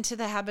just got into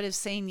the habit of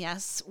saying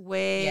yes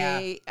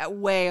way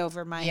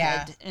over my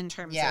head in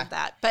terms of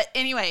that. But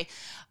anyway,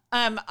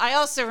 I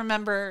also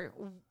remember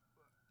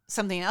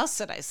something else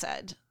that I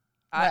said.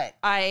 What?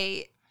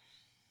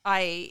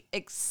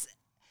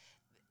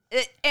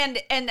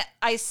 And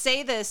I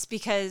say this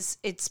because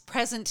it's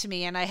present to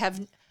me, and I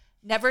have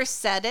never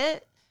said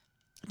it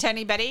to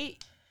anybody.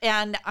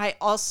 And I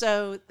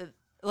also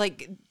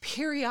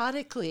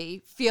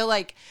periodically feel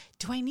like,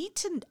 do I need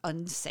to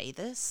unsay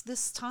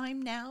this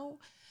time now?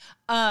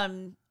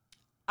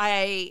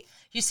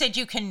 You said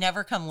you can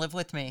never come live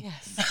with me.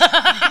 Yes.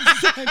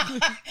 Exactly.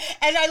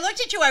 And I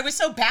looked at you. I was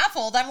so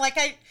baffled. I'm like,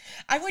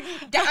 I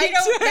wouldn't.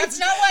 That's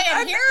not why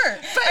I'm here.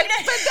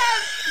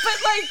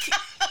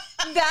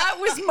 That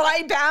was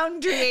my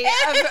boundary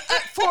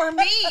for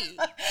me.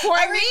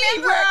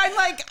 Where I'm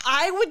like,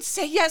 I would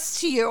say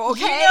yes to you,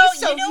 okay?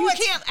 You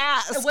can't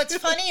ask. What's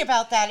funny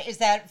about that is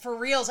that for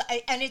reals,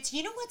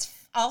 what's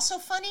also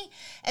funny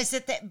is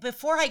that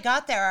before I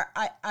got there,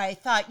 I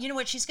thought, you know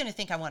what, she's going to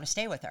think I want to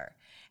stay with her.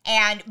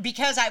 And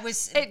because I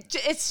was...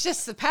 It's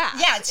just the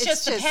past. Yeah, it's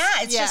just the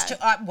past. It's just...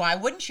 why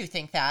wouldn't you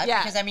think that?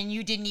 Yeah. Because,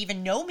 you didn't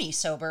even know me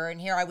sober, and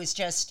here I was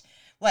just...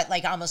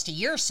 almost a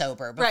year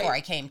sober before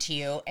I came to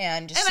you.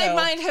 And I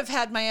might have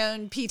had my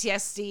own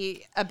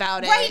PTSD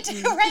about it. Right.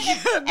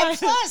 And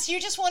plus,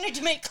 you just wanted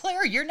to make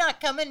clear you're not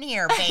coming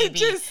here,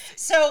 baby.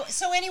 So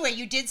anyway,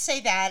 you did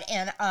say that,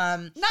 and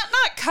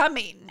not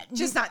coming,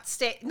 just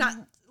not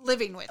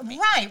living with me.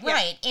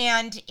 Right.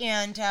 And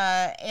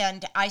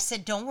I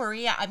said, don't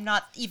worry, I'm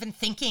not even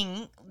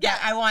thinking that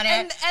I want to.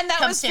 And that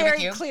was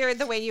very clear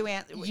the way you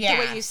the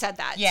way you said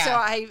that. Yeah. So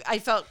I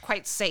felt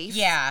quite safe.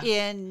 Yeah.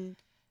 In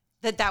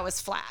that was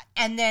flat.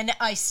 And then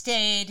I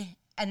stayed,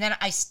 and then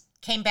I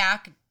came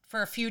back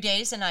for a few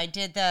days, and I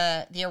did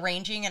the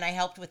arranging, and I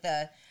helped with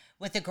the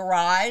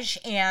garage.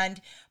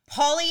 And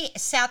Paulie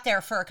sat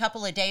there for a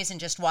couple of days and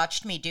just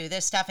watched me do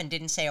this stuff and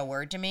didn't say a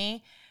word to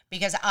me,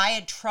 because I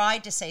had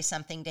tried to say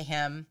something to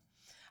him.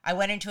 I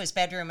went into his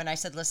bedroom and I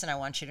said, listen, I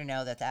want you to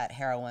know that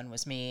heroin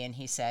was me. And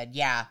he said,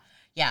 yeah,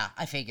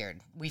 I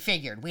figured. We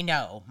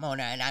know,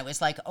 Mona. And I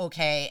was like,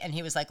 okay. And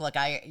he was like, look,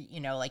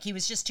 he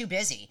was just too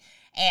busy.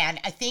 And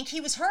I think he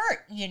was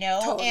hurt,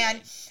 totally.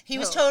 And he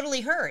was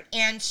totally hurt.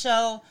 And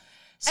so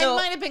and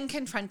might have been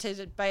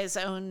confronted by his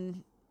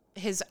own,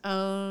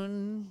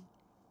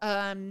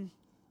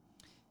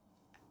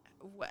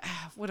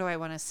 what do I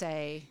want to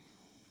say?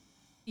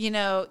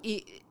 Not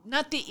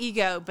the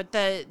ego, but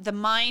the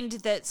mind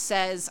that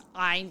says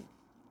I'm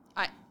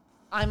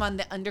on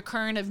the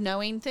undercurrent of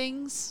knowing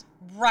things.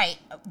 Right.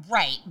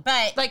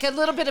 But like a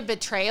little bit of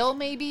betrayal,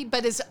 maybe,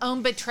 but his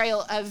own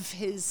betrayal of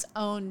his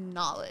own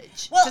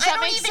knowledge. Well,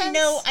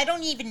 I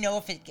don't even know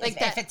if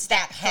it's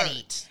that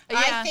heady. Yeah.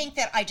 I think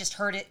that I just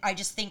heard it. I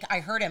just think I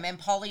heard him, and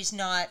Paulie's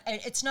not.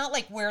 It's not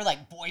like we're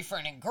like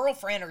boyfriend and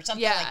girlfriend or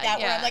something like that.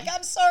 Where I'm like,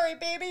 I'm sorry,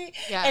 baby,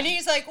 and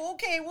he's like,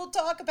 okay, we'll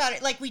talk about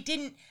it. Like we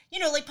didn't,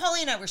 like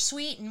Paulie and I were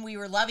sweet and we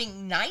were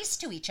loving, nice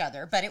to each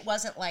other, but it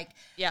wasn't like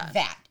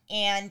that.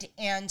 And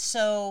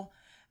so.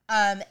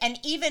 And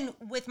even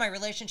with my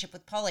relationship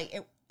with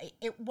Paulie,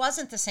 it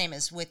wasn't the same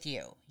as with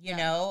you, you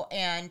know?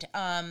 And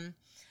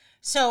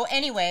so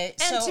anyway.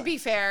 And to be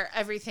fair,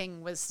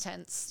 everything was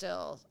tense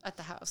still at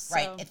the house. So.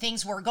 Right.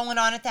 Things were going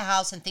on at the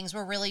house and things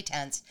were really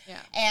tense. Yeah.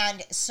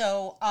 And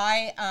so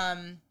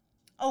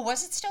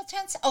was it still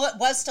tense? Oh, it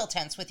was still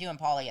tense with you and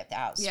Paulie at the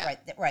house. Yeah.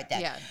 Right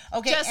then. Yeah.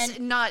 Okay. Just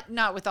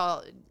not with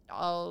all.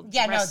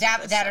 Yeah, no,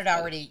 that had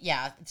already,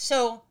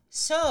 So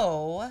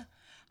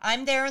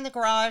I'm there in the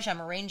garage.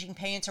 I'm arranging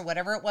paints or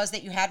whatever it was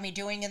that you had me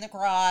doing in the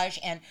garage.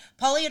 And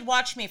Paulie had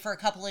watched me for a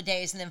couple of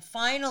days. And then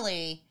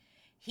finally,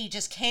 he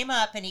just came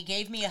up and he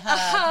gave me a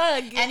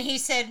hug. And he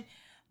said,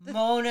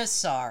 Mona's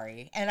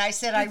sorry. And I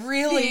said, I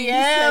really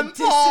am,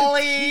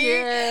 Polly.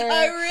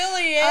 I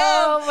really am.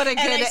 Oh, what a good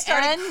end. And I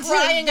started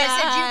crying. I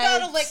said, you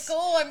got to let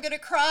go. I'm going to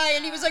cry.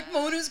 And he was like,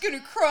 Mona's going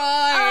to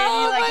cry.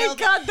 Oh, and my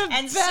God. The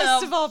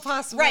best of all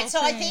possible Right.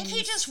 So things. I think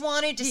he just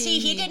wanted to see.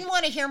 He didn't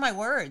want to hear my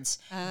words.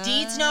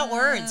 Deeds, not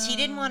words. He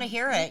didn't want to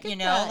hear it, you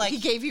know. That. Like he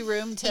gave you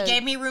room to. He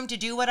gave me room to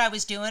do what I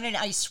was doing. And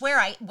I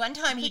swear, one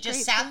time he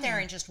just sat there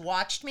and just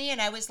watched me. And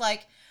I was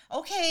like,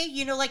 okay,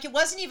 you know, like it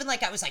wasn't even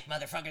like I was like,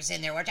 motherfucker's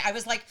in there. I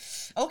was like,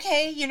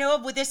 okay, you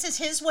know, this is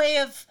his way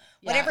of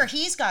whatever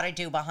he's got to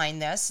do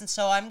behind this. And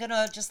so I'm going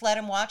to just let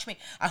him watch me.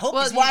 I hope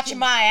he's watching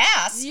my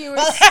ass. You were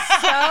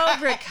so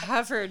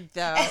recovered,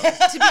 though,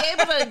 to be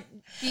able to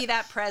be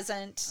that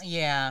present.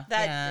 Yeah.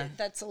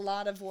 That's a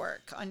lot of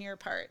work on your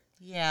part.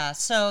 Yeah.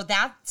 So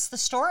that's the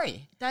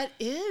story. That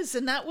is.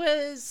 And that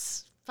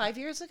was 5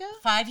 years ago?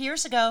 5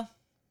 years ago.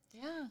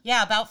 Yeah.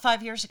 Yeah, about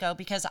 5 years ago,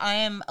 because I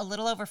am a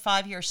little over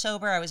 5 years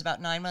sober. I was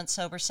about 9 months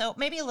sober, so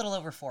maybe a little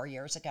over 4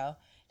 years ago.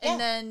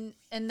 Yeah.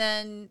 And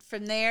then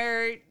from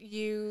there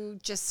you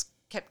just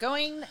kept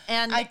going.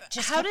 And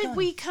how did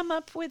we come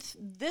up with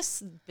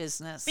this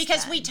business?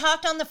 Because we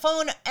talked on the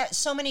phone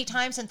so many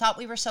times and thought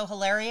we were so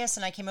hilarious,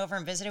 and I came over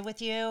and visited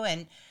with you,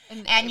 and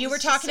you were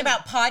talking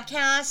about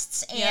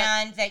podcasts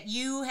and that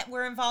you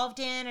were involved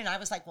in, and I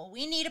was like, well,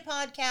 we need a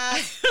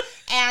podcast.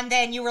 And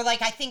then you were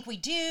like, I think we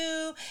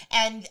do.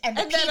 And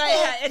then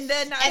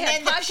I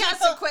had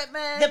podcast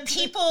equipment. The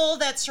people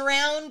that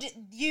surround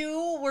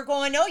you were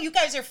going, oh, you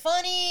guys are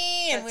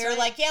funny. And we were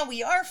like, yeah,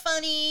 we are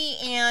funny.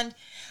 And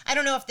I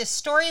don't know if this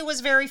story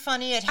was very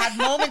funny. It had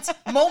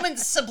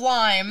moments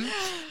sublime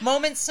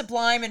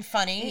and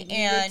funny.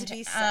 And to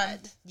be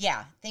said.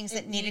 Things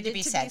that needed to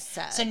be said.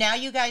 So now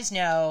you guys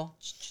know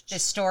the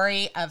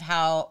story of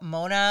how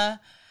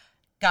Mona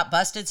got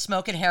busted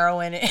smoking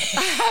heroin in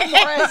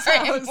Maura's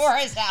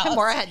house. And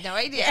Maura had no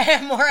idea.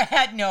 And Maura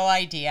had no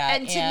idea.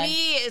 And to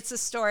me, it's a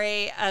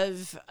story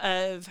of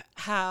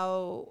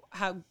how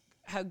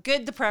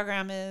good the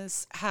program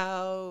is,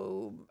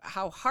 how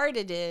hard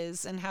it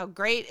is, and how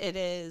great it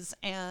is,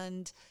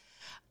 and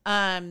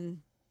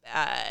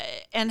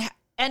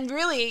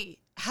really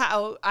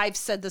how I've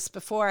said this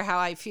before, how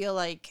I feel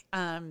like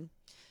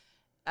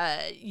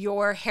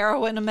your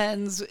heroin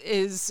amends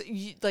is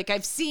like,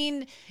 I've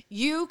seen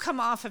you come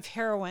off of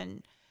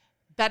heroin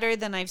better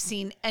than I've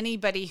seen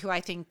anybody who I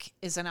think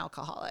is an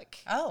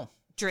alcoholic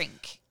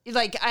drink.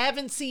 Like, I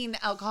haven't seen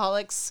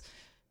alcoholics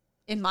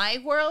in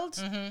my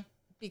world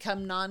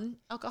become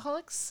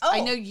non-alcoholics.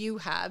 I know you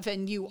have,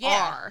 and you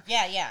are.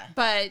 Yeah.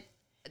 But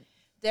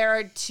there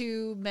are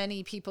too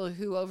many people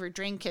who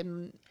overdrink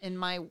in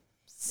my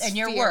sphere. In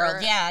your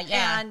world,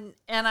 yeah.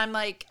 And I'm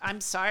like,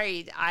 I'm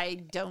sorry, I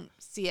don't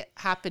see it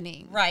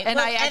happening. Right. And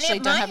I actually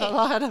don't have a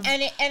lot of hope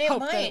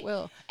that it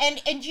will.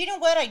 And you know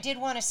what I did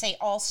want to say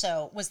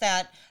also was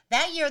that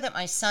year that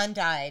my son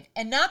died,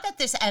 and not that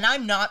this, and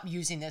I'm not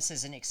using this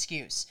as an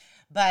excuse,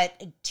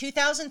 but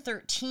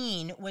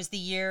 2013 was the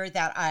year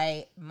that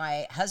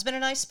my husband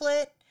and I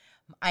split.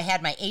 I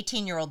had my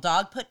 18-year-old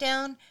dog put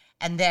down,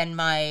 and then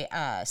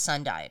my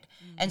son died.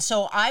 And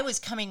so I was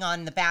coming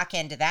on the back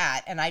end of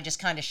that, and I just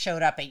kind of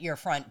showed up at your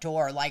front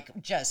door like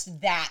just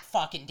that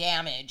fucking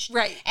damaged.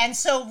 Right. And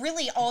so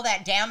really all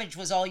that damage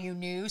was all you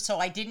knew, so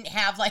I didn't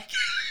have like,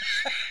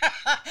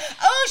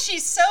 oh,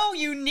 she's so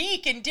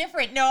unique and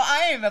different. No,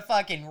 I am a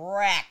fucking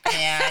wreck,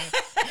 man.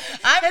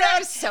 I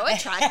was so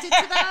attracted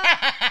to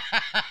that.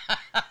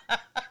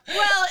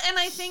 Well, and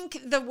I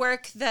think the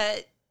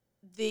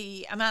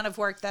amount of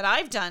work that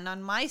I've done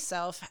on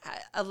myself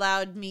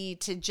allowed me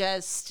to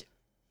just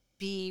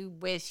be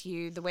with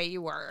you the way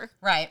you were.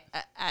 Right.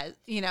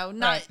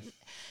 Not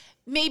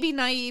maybe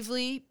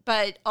naively,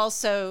 but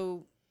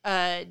also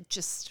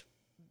just,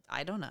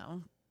 I don't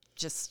know,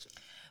 just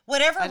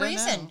whatever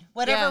reason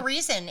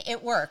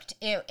it worked.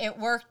 It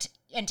worked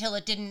until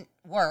it didn't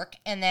work,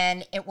 and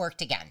then it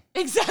worked again.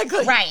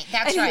 Exactly. Right.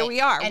 That's right. Here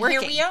we are. And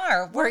working. Here we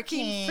are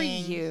working for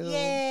you.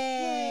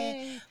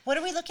 Yay. What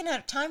are we looking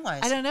at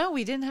time-wise? I don't know.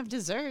 We didn't have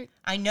dessert.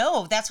 I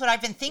know. That's what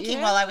I've been thinking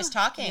while I was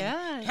talking.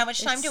 Yeah. How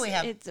much time do we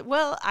have?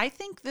 Well, I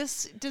think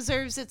this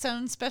deserves its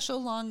own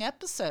special long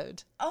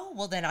episode. Oh,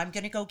 well, then I'm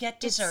going to go get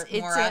dessert,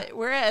 Maura.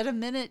 We're at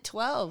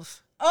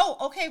 1:12. Oh,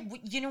 okay.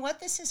 You know what?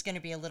 This is going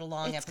to be a little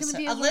long episode. It's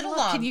going to be a little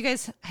long. Can you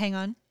guys hang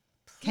on?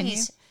 Can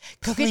you?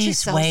 Go get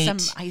yourself some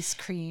ice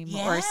cream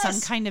or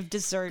some kind of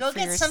dessert for yourself.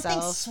 Go get something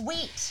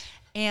sweet.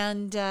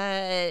 And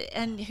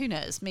who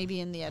knows? Maybe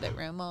in the edit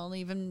room, I'll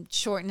even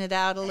shorten it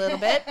out a little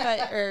bit,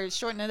 or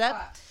shorten it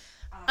up.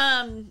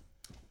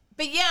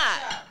 But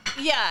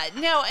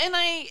no. And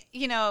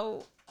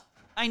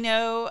I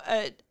know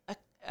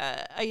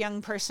a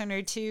young person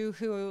or two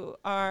who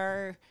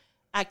are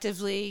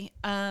actively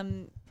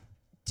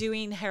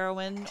doing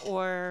heroin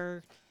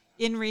or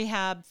in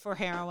rehab for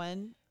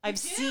heroin. I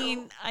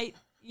didn't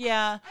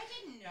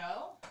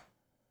know.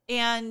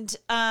 And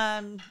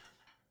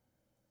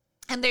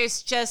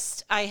there's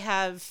just,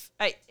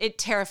 it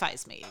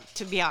terrifies me,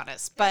 to be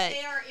honest. But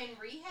they are in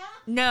rehab?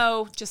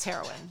 No, just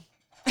heroin.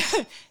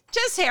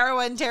 Just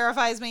heroin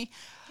terrifies me.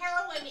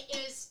 heroin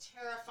is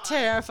terrifying.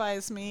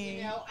 Terrifies me.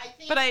 You know, I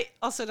think. But I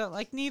also don't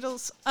like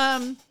needles.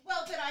 Well,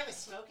 but I was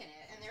smoking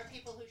it, and there are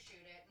people who shoot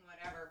it and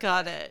whatever.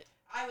 Got it.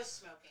 I was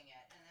smoking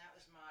it, and that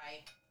was my.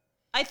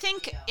 I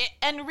think,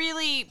 and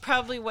really,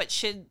 probably what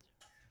should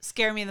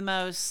scare me the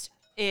most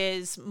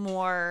is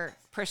more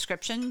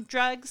prescription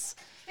drugs.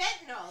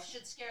 Fentanyl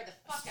should scare the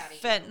fuck out of you.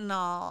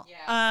 Fentanyl.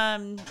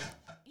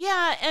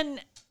 Yeah.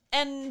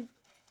 And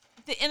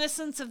the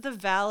innocence of the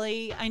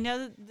valley. I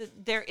know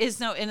that there is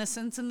no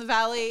innocence in the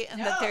valley, and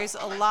that there's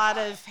a lot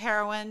of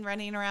heroin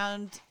running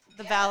around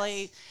the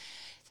valley.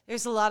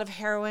 There's a lot of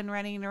heroin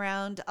running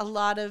around a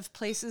lot of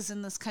places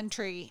in this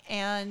country,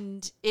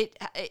 and it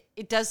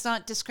does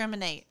not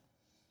discriminate.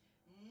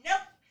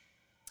 Nope.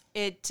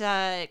 It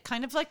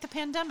kind of like the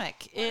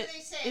pandemic. What do they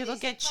say? It'll They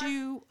say get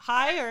you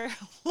high or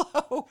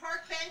low.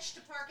 Park bench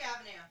to Park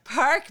Avenue.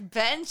 Park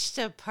bench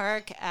to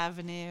Park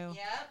Avenue.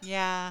 Yep.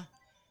 Yeah.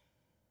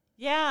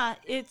 Yeah,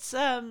 it's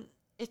a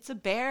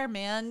bear,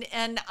 man,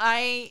 and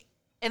I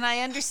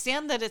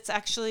understand that it's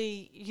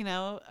actually, you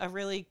know, a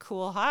really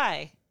cool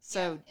high.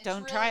 So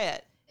don't try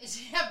it.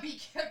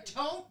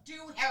 Don't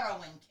do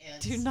heroin,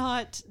 kids. Do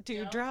not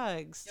do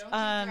drugs. Don't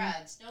do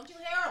drugs. Don't do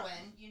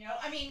heroin. You know,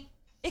 I mean,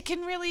 it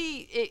can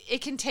really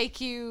it can take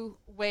you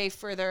way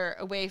further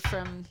away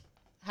from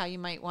how you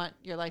might want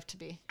your life to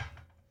be.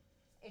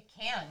 It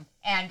can,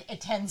 and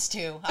it tends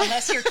to,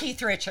 unless you're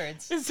Keith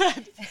Richards. Is he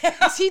doing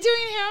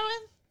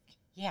heroin?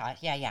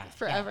 Yeah.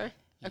 Forever.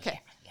 Yeah.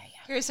 Okay. Yeah.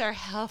 Here's our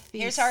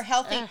healthy.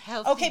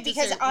 Okay,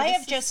 because I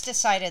have just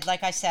decided,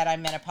 like I said,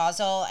 I'm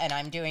menopausal and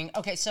I'm doing.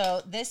 Okay,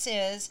 so this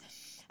is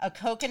a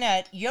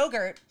coconut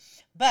yogurt,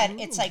 but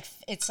it's like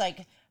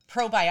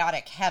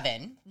probiotic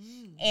heaven,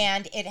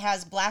 and it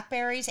has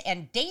blackberries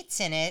and dates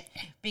in it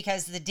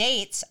because the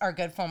dates are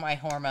good for my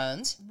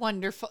hormones.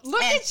 Wonderful.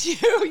 Look at you.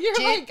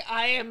 You're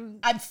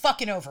I'm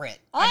fucking over it.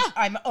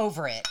 I'm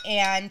over it,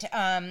 and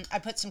I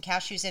put some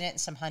cashews in it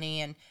and some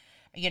honey and.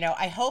 You know,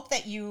 I hope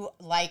that you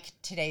like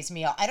today's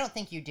meal. I don't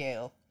think you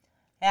do.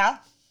 Yeah?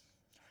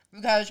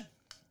 Because,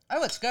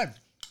 it's good.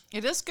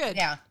 It is good.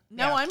 Yeah.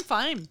 No, yeah. I'm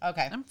fine.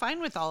 Okay. I'm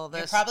fine with all of this.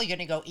 You're probably going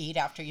to go eat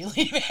after you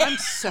leave it. I'm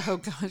so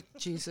good.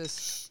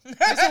 Jesus.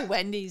 There's a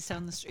Wendy's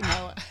down the street.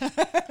 No.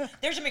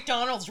 There's a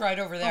McDonald's right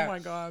over there. Oh, my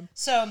God.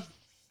 So,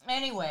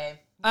 anyway.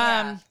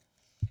 Yeah.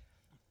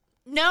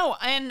 No,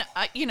 and,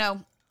 you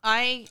know,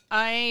 I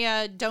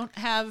don't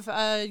have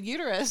a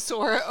uterus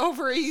or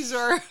ovaries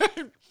or...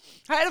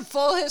 I had a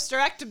full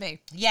hysterectomy.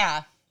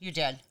 Yeah, you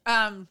did.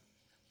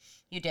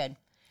 You did.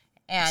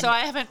 And so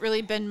I haven't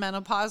really been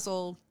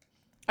menopausal.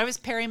 I was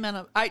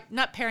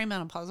not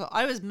perimenopausal.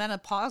 I was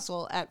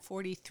menopausal at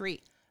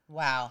 43.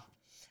 Wow.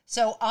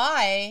 So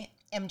I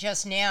am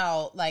just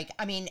now,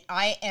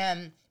 I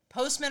am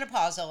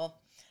postmenopausal.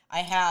 I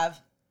have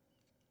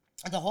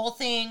the whole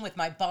thing with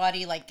my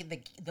body, like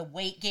the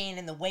weight gain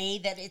and the way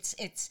that it's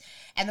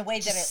and the way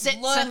that it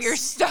sits looks on your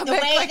stomach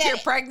like you're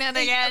pregnant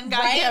again.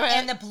 Right,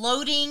 and the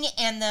bloating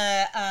and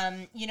the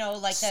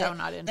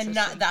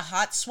the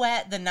hot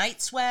sweat, the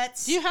night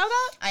sweats. Do you have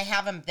that? I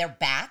have them. They're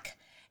back,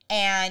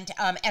 and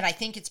I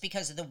think it's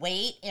because of the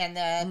weight and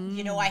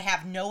the I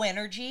have no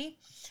energy.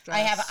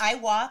 Stress. I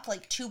walk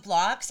like 2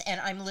 blocks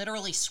and I'm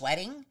literally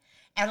sweating.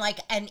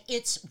 And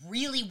it's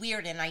really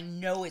weird, and I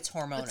know it's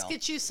hormonal. Let's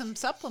get you some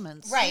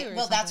supplements. Right.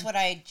 Well, that's what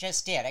I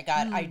just did.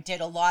 I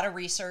did a lot of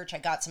research. I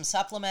got some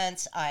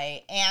supplements.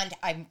 I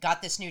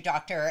got this new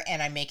doctor,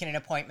 and I'm making an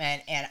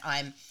appointment, and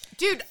I'm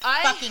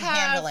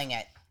handling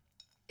it.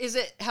 Is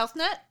it Health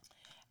Net?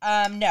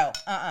 No.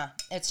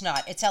 It's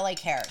not. It's LA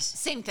Cares.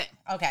 Same thing.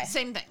 Okay.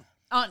 Same thing.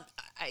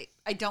 I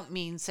don't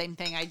mean same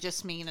thing. I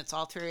just mean it's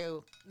all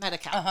through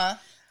Medi-Cal.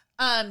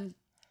 I'm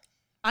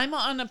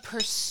on a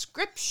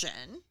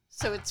prescription.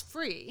 So it's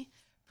free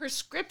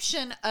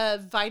prescription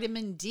of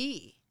vitamin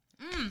D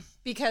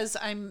because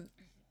I'm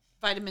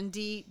vitamin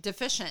D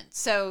deficient.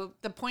 So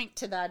the point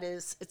to that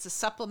is it's a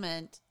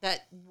supplement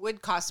that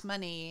would cost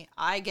money.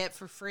 I get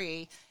for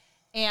free.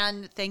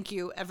 And thank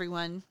you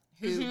everyone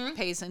who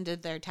pays and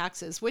did their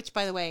taxes, which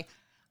by the way,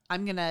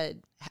 I'm going to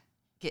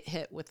get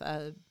hit with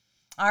a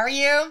Are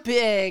you?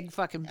 big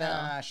fucking bill.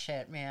 Oh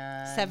shit,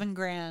 man.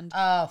 $7,000.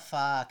 Oh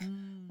fuck.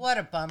 What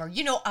a bummer.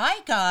 You know,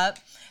 I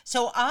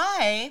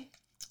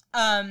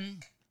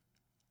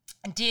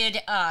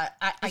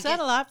Is that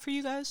a lot for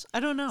you guys? I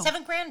don't know.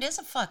 $7,000 is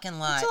a fucking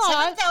lot. It's a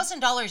lot.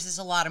 $7,000 is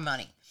a lot of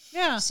money.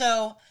 Yeah.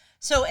 So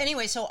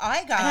anyway,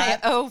 I got. And I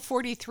owe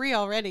 43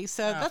 already,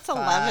 so that's fuck.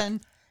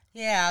 11.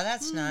 Yeah,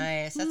 that's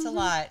nice. That's a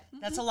lot.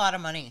 That's a lot of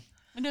money.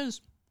 It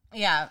is.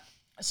 Yeah.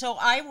 So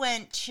I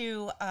went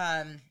to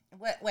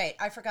wait,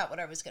 I forgot what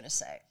I was going to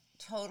say.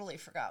 Totally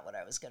forgot what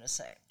I was going to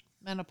say.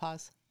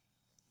 Menopause.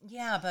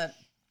 Yeah, but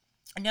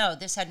no,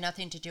 this had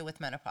nothing to do with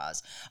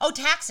menopause. Oh,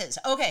 taxes.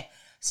 Okay.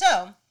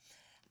 So,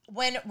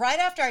 right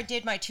after I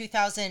did my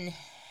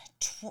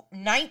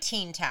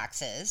 2019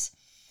 taxes,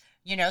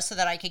 so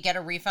that I could get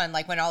a refund,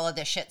 like when all of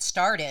this shit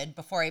started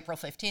before April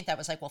 15th, I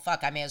was like, well,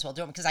 fuck, I may as well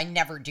do them because I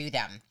never do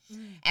them.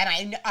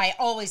 And I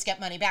always get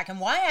money back. And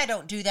why I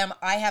don't do them,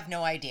 I have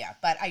no idea,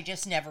 but I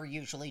just never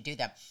usually do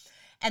them.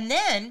 And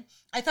then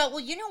I thought, well,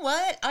 you know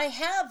what? I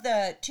have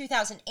the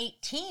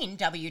 2018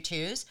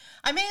 W-2s.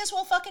 I may as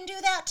well fucking do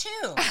that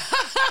too.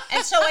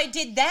 And so I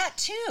did that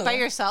too. By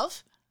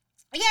yourself?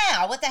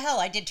 Yeah, what the hell?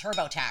 I did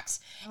TurboTax.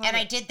 And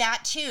I did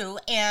that too.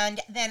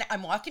 And then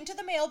I'm walking to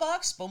the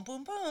mailbox, boom,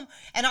 boom, boom.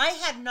 And I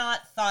had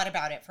not thought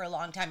about it for a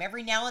long time.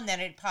 Every now and then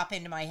it'd pop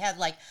into my head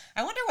like,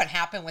 I wonder what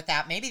happened with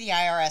that. Maybe the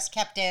IRS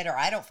kept it, or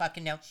I don't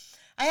fucking know.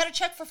 I had a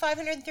check for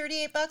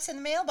 $538 in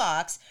the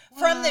mailbox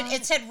from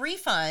it said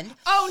refund.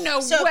 Oh, no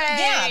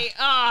way.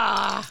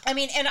 Yeah. I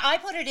mean, and I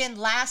put it in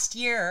last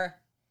year,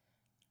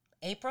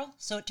 April.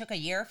 So it took a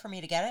year for me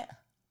to get it.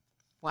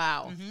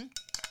 Wow. Mm-hmm.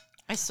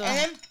 I still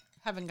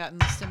haven't gotten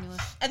the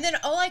stimulus. And then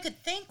all I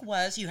could think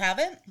was, you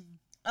haven't?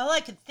 All I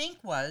could think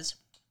was,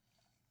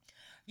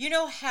 you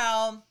know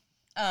how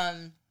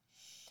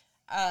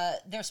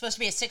there's supposed to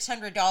be a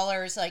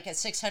 $600, like a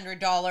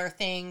 $600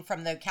 thing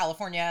from the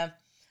California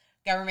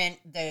government.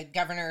 The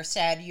governor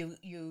said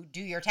you do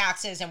your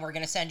taxes and we're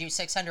going to send you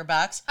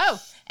 $600. Oh,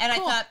 and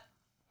cool. I thought,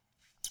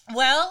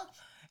 well,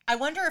 I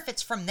wonder if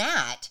it's from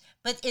that,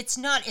 but it's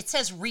not. It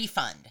says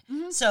refund,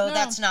 so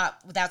that's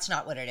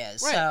not what it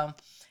is. Right. So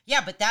yeah,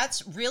 but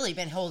that's really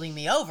been holding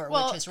me over,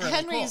 which is really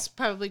Henry's cool.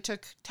 probably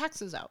took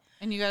taxes out,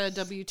 and you got a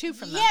W-2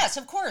 from them. Yes,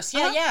 of course.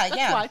 Yeah,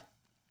 That's why.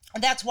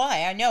 That's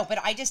why I know, but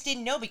I just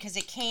didn't know because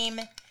it came.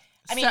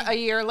 I mean, a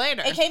year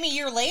later. It came a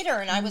year later,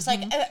 and I was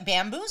like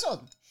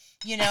bamboozled.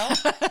 You know,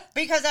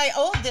 because I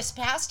owed this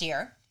past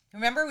year.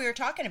 Remember, we were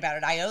talking about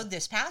it. I owed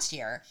this past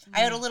year.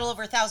 I owed a little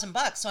over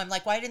 $1,000. So I'm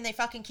like, why didn't they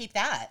fucking keep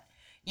that?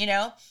 You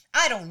know,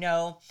 I don't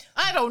know.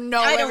 I don't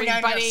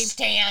everybody.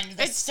 Understand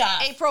the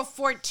stuff. April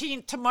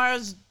 14th,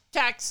 tomorrow's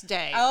tax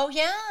day. Oh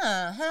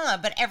yeah,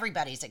 but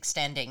everybody's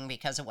extending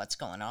because of what's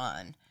going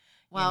on.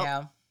 Well, you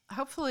know?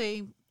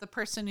 Hopefully, the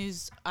person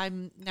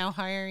I'm now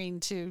hiring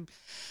to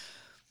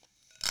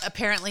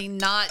apparently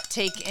not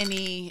take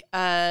any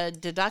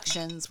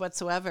deductions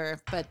whatsoever,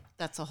 but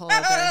that's a whole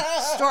other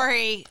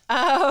story.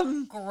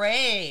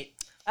 Great.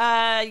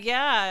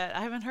 Yeah,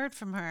 I haven't heard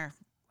from her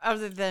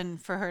other than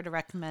for her to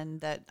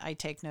recommend that I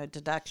take no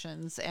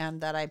deductions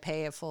and that I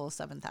pay a full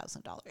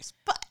 $7,000.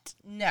 But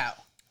no,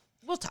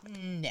 we'll talk.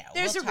 No,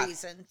 there's a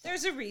reason.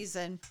 There's a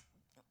reason.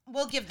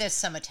 We'll give this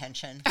some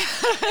attention.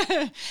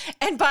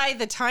 And by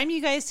the time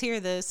you guys hear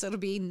this, it'll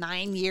be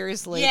 9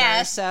 years later.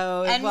 Yes.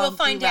 So and we'll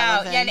find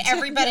out. Yeah, and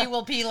everybody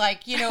will be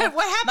like, you know,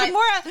 what happened,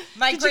 Maura?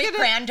 My great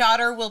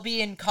granddaughter will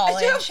be in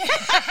college.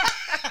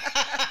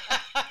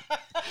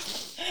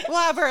 We'll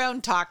have our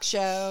own talk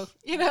show.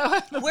 You know,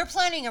 we're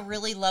planning a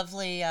really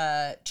lovely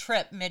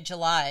trip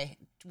mid-July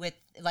with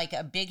like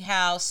a big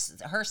house.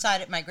 Her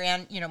side, my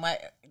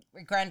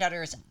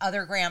granddaughter's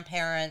other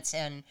grandparents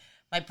and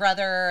my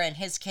brother and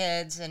his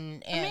kids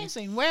and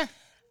amazing. Where?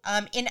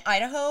 In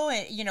Idaho.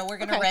 You know, we're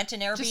going to rent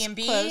an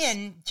Airbnb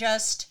and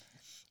just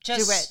do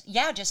it.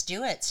 Yeah, just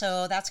do it.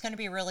 So that's going to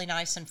be really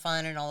nice and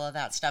fun and all of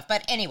that stuff.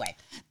 But anyway,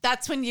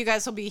 that's when you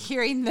guys will be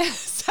hearing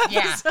this episode.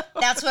 Yeah,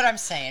 that's what I'm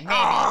saying.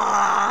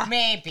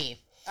 Maybe.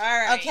 All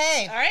right.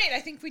 Okay. All right. I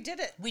think we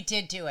did it. We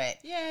did do it.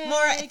 Yay,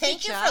 Maura,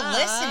 thank you for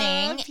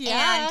listening.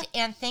 Yeah.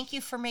 And thank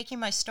you for making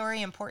my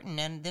story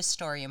important and this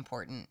story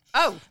important.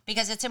 Oh.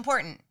 Because it's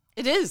important.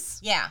 It is.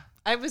 Yeah.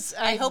 I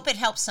hope it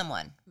helps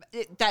someone.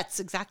 That's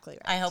exactly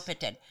right. I hope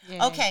it did.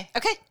 Yay. Okay.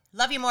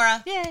 Love you,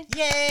 Maura. Yay.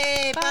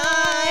 Yay. Bye.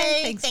 Bye.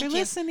 Thanks for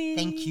listening.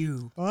 Thank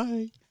you.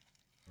 Bye.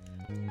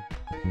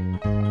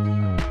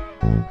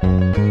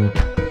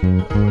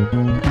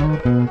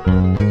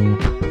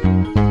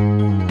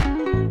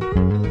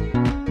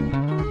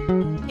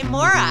 Hey,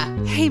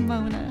 Maura. Hey,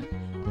 Mona.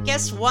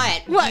 Guess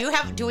what?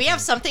 What? Do we have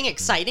something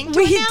exciting to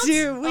announce? We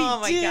do. Oh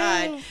my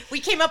God.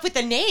 We came up with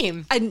a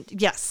name. And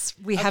yes,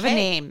 we have a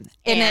name.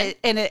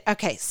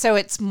 Okay, so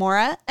it's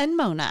Maura and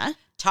Mona.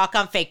 Talk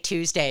on Fake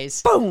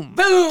Tuesdays. Boom.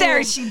 Boom.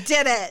 There, she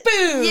did it.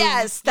 Boom.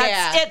 Yes,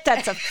 that's it.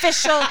 That's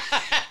official.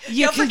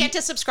 Don't forget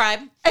to subscribe.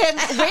 And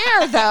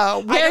where,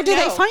 though? Where do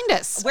they find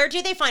us? Where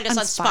do they find us?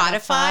 On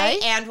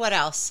Spotify. And what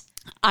else?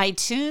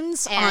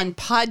 iTunes, on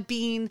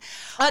Podbean.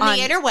 On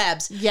the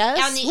interwebs. Yes.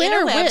 On the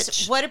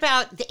interwebs. What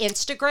about the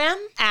Instagram?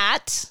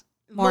 At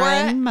Maura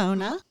and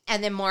Mona.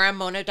 And then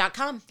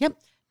MauraandMona.com. Yep.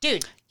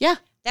 Dude. Yeah.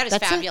 That is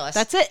fabulous.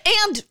 That's it.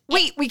 And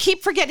wait, we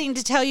keep forgetting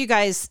to tell you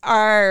guys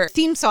our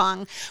theme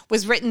song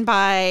was written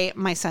by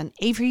my son,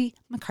 Avery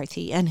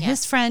McCarthy, and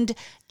his friend,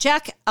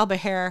 Jack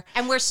Albaher.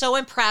 And we're so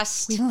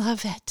impressed. We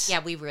love it.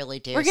 Yeah, we really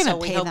do. We're going to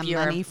pay them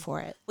money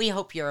for it. We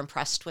hope you're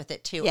impressed with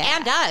it, too. Yeah.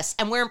 And us.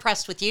 And we're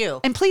impressed with you.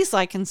 And please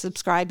like and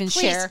subscribe and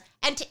share.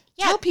 And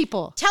tell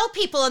people. Tell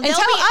people. And tell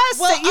us that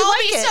you like it. We'll all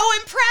be so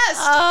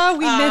impressed. Oh,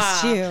 we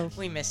missed you.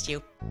 We missed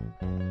you.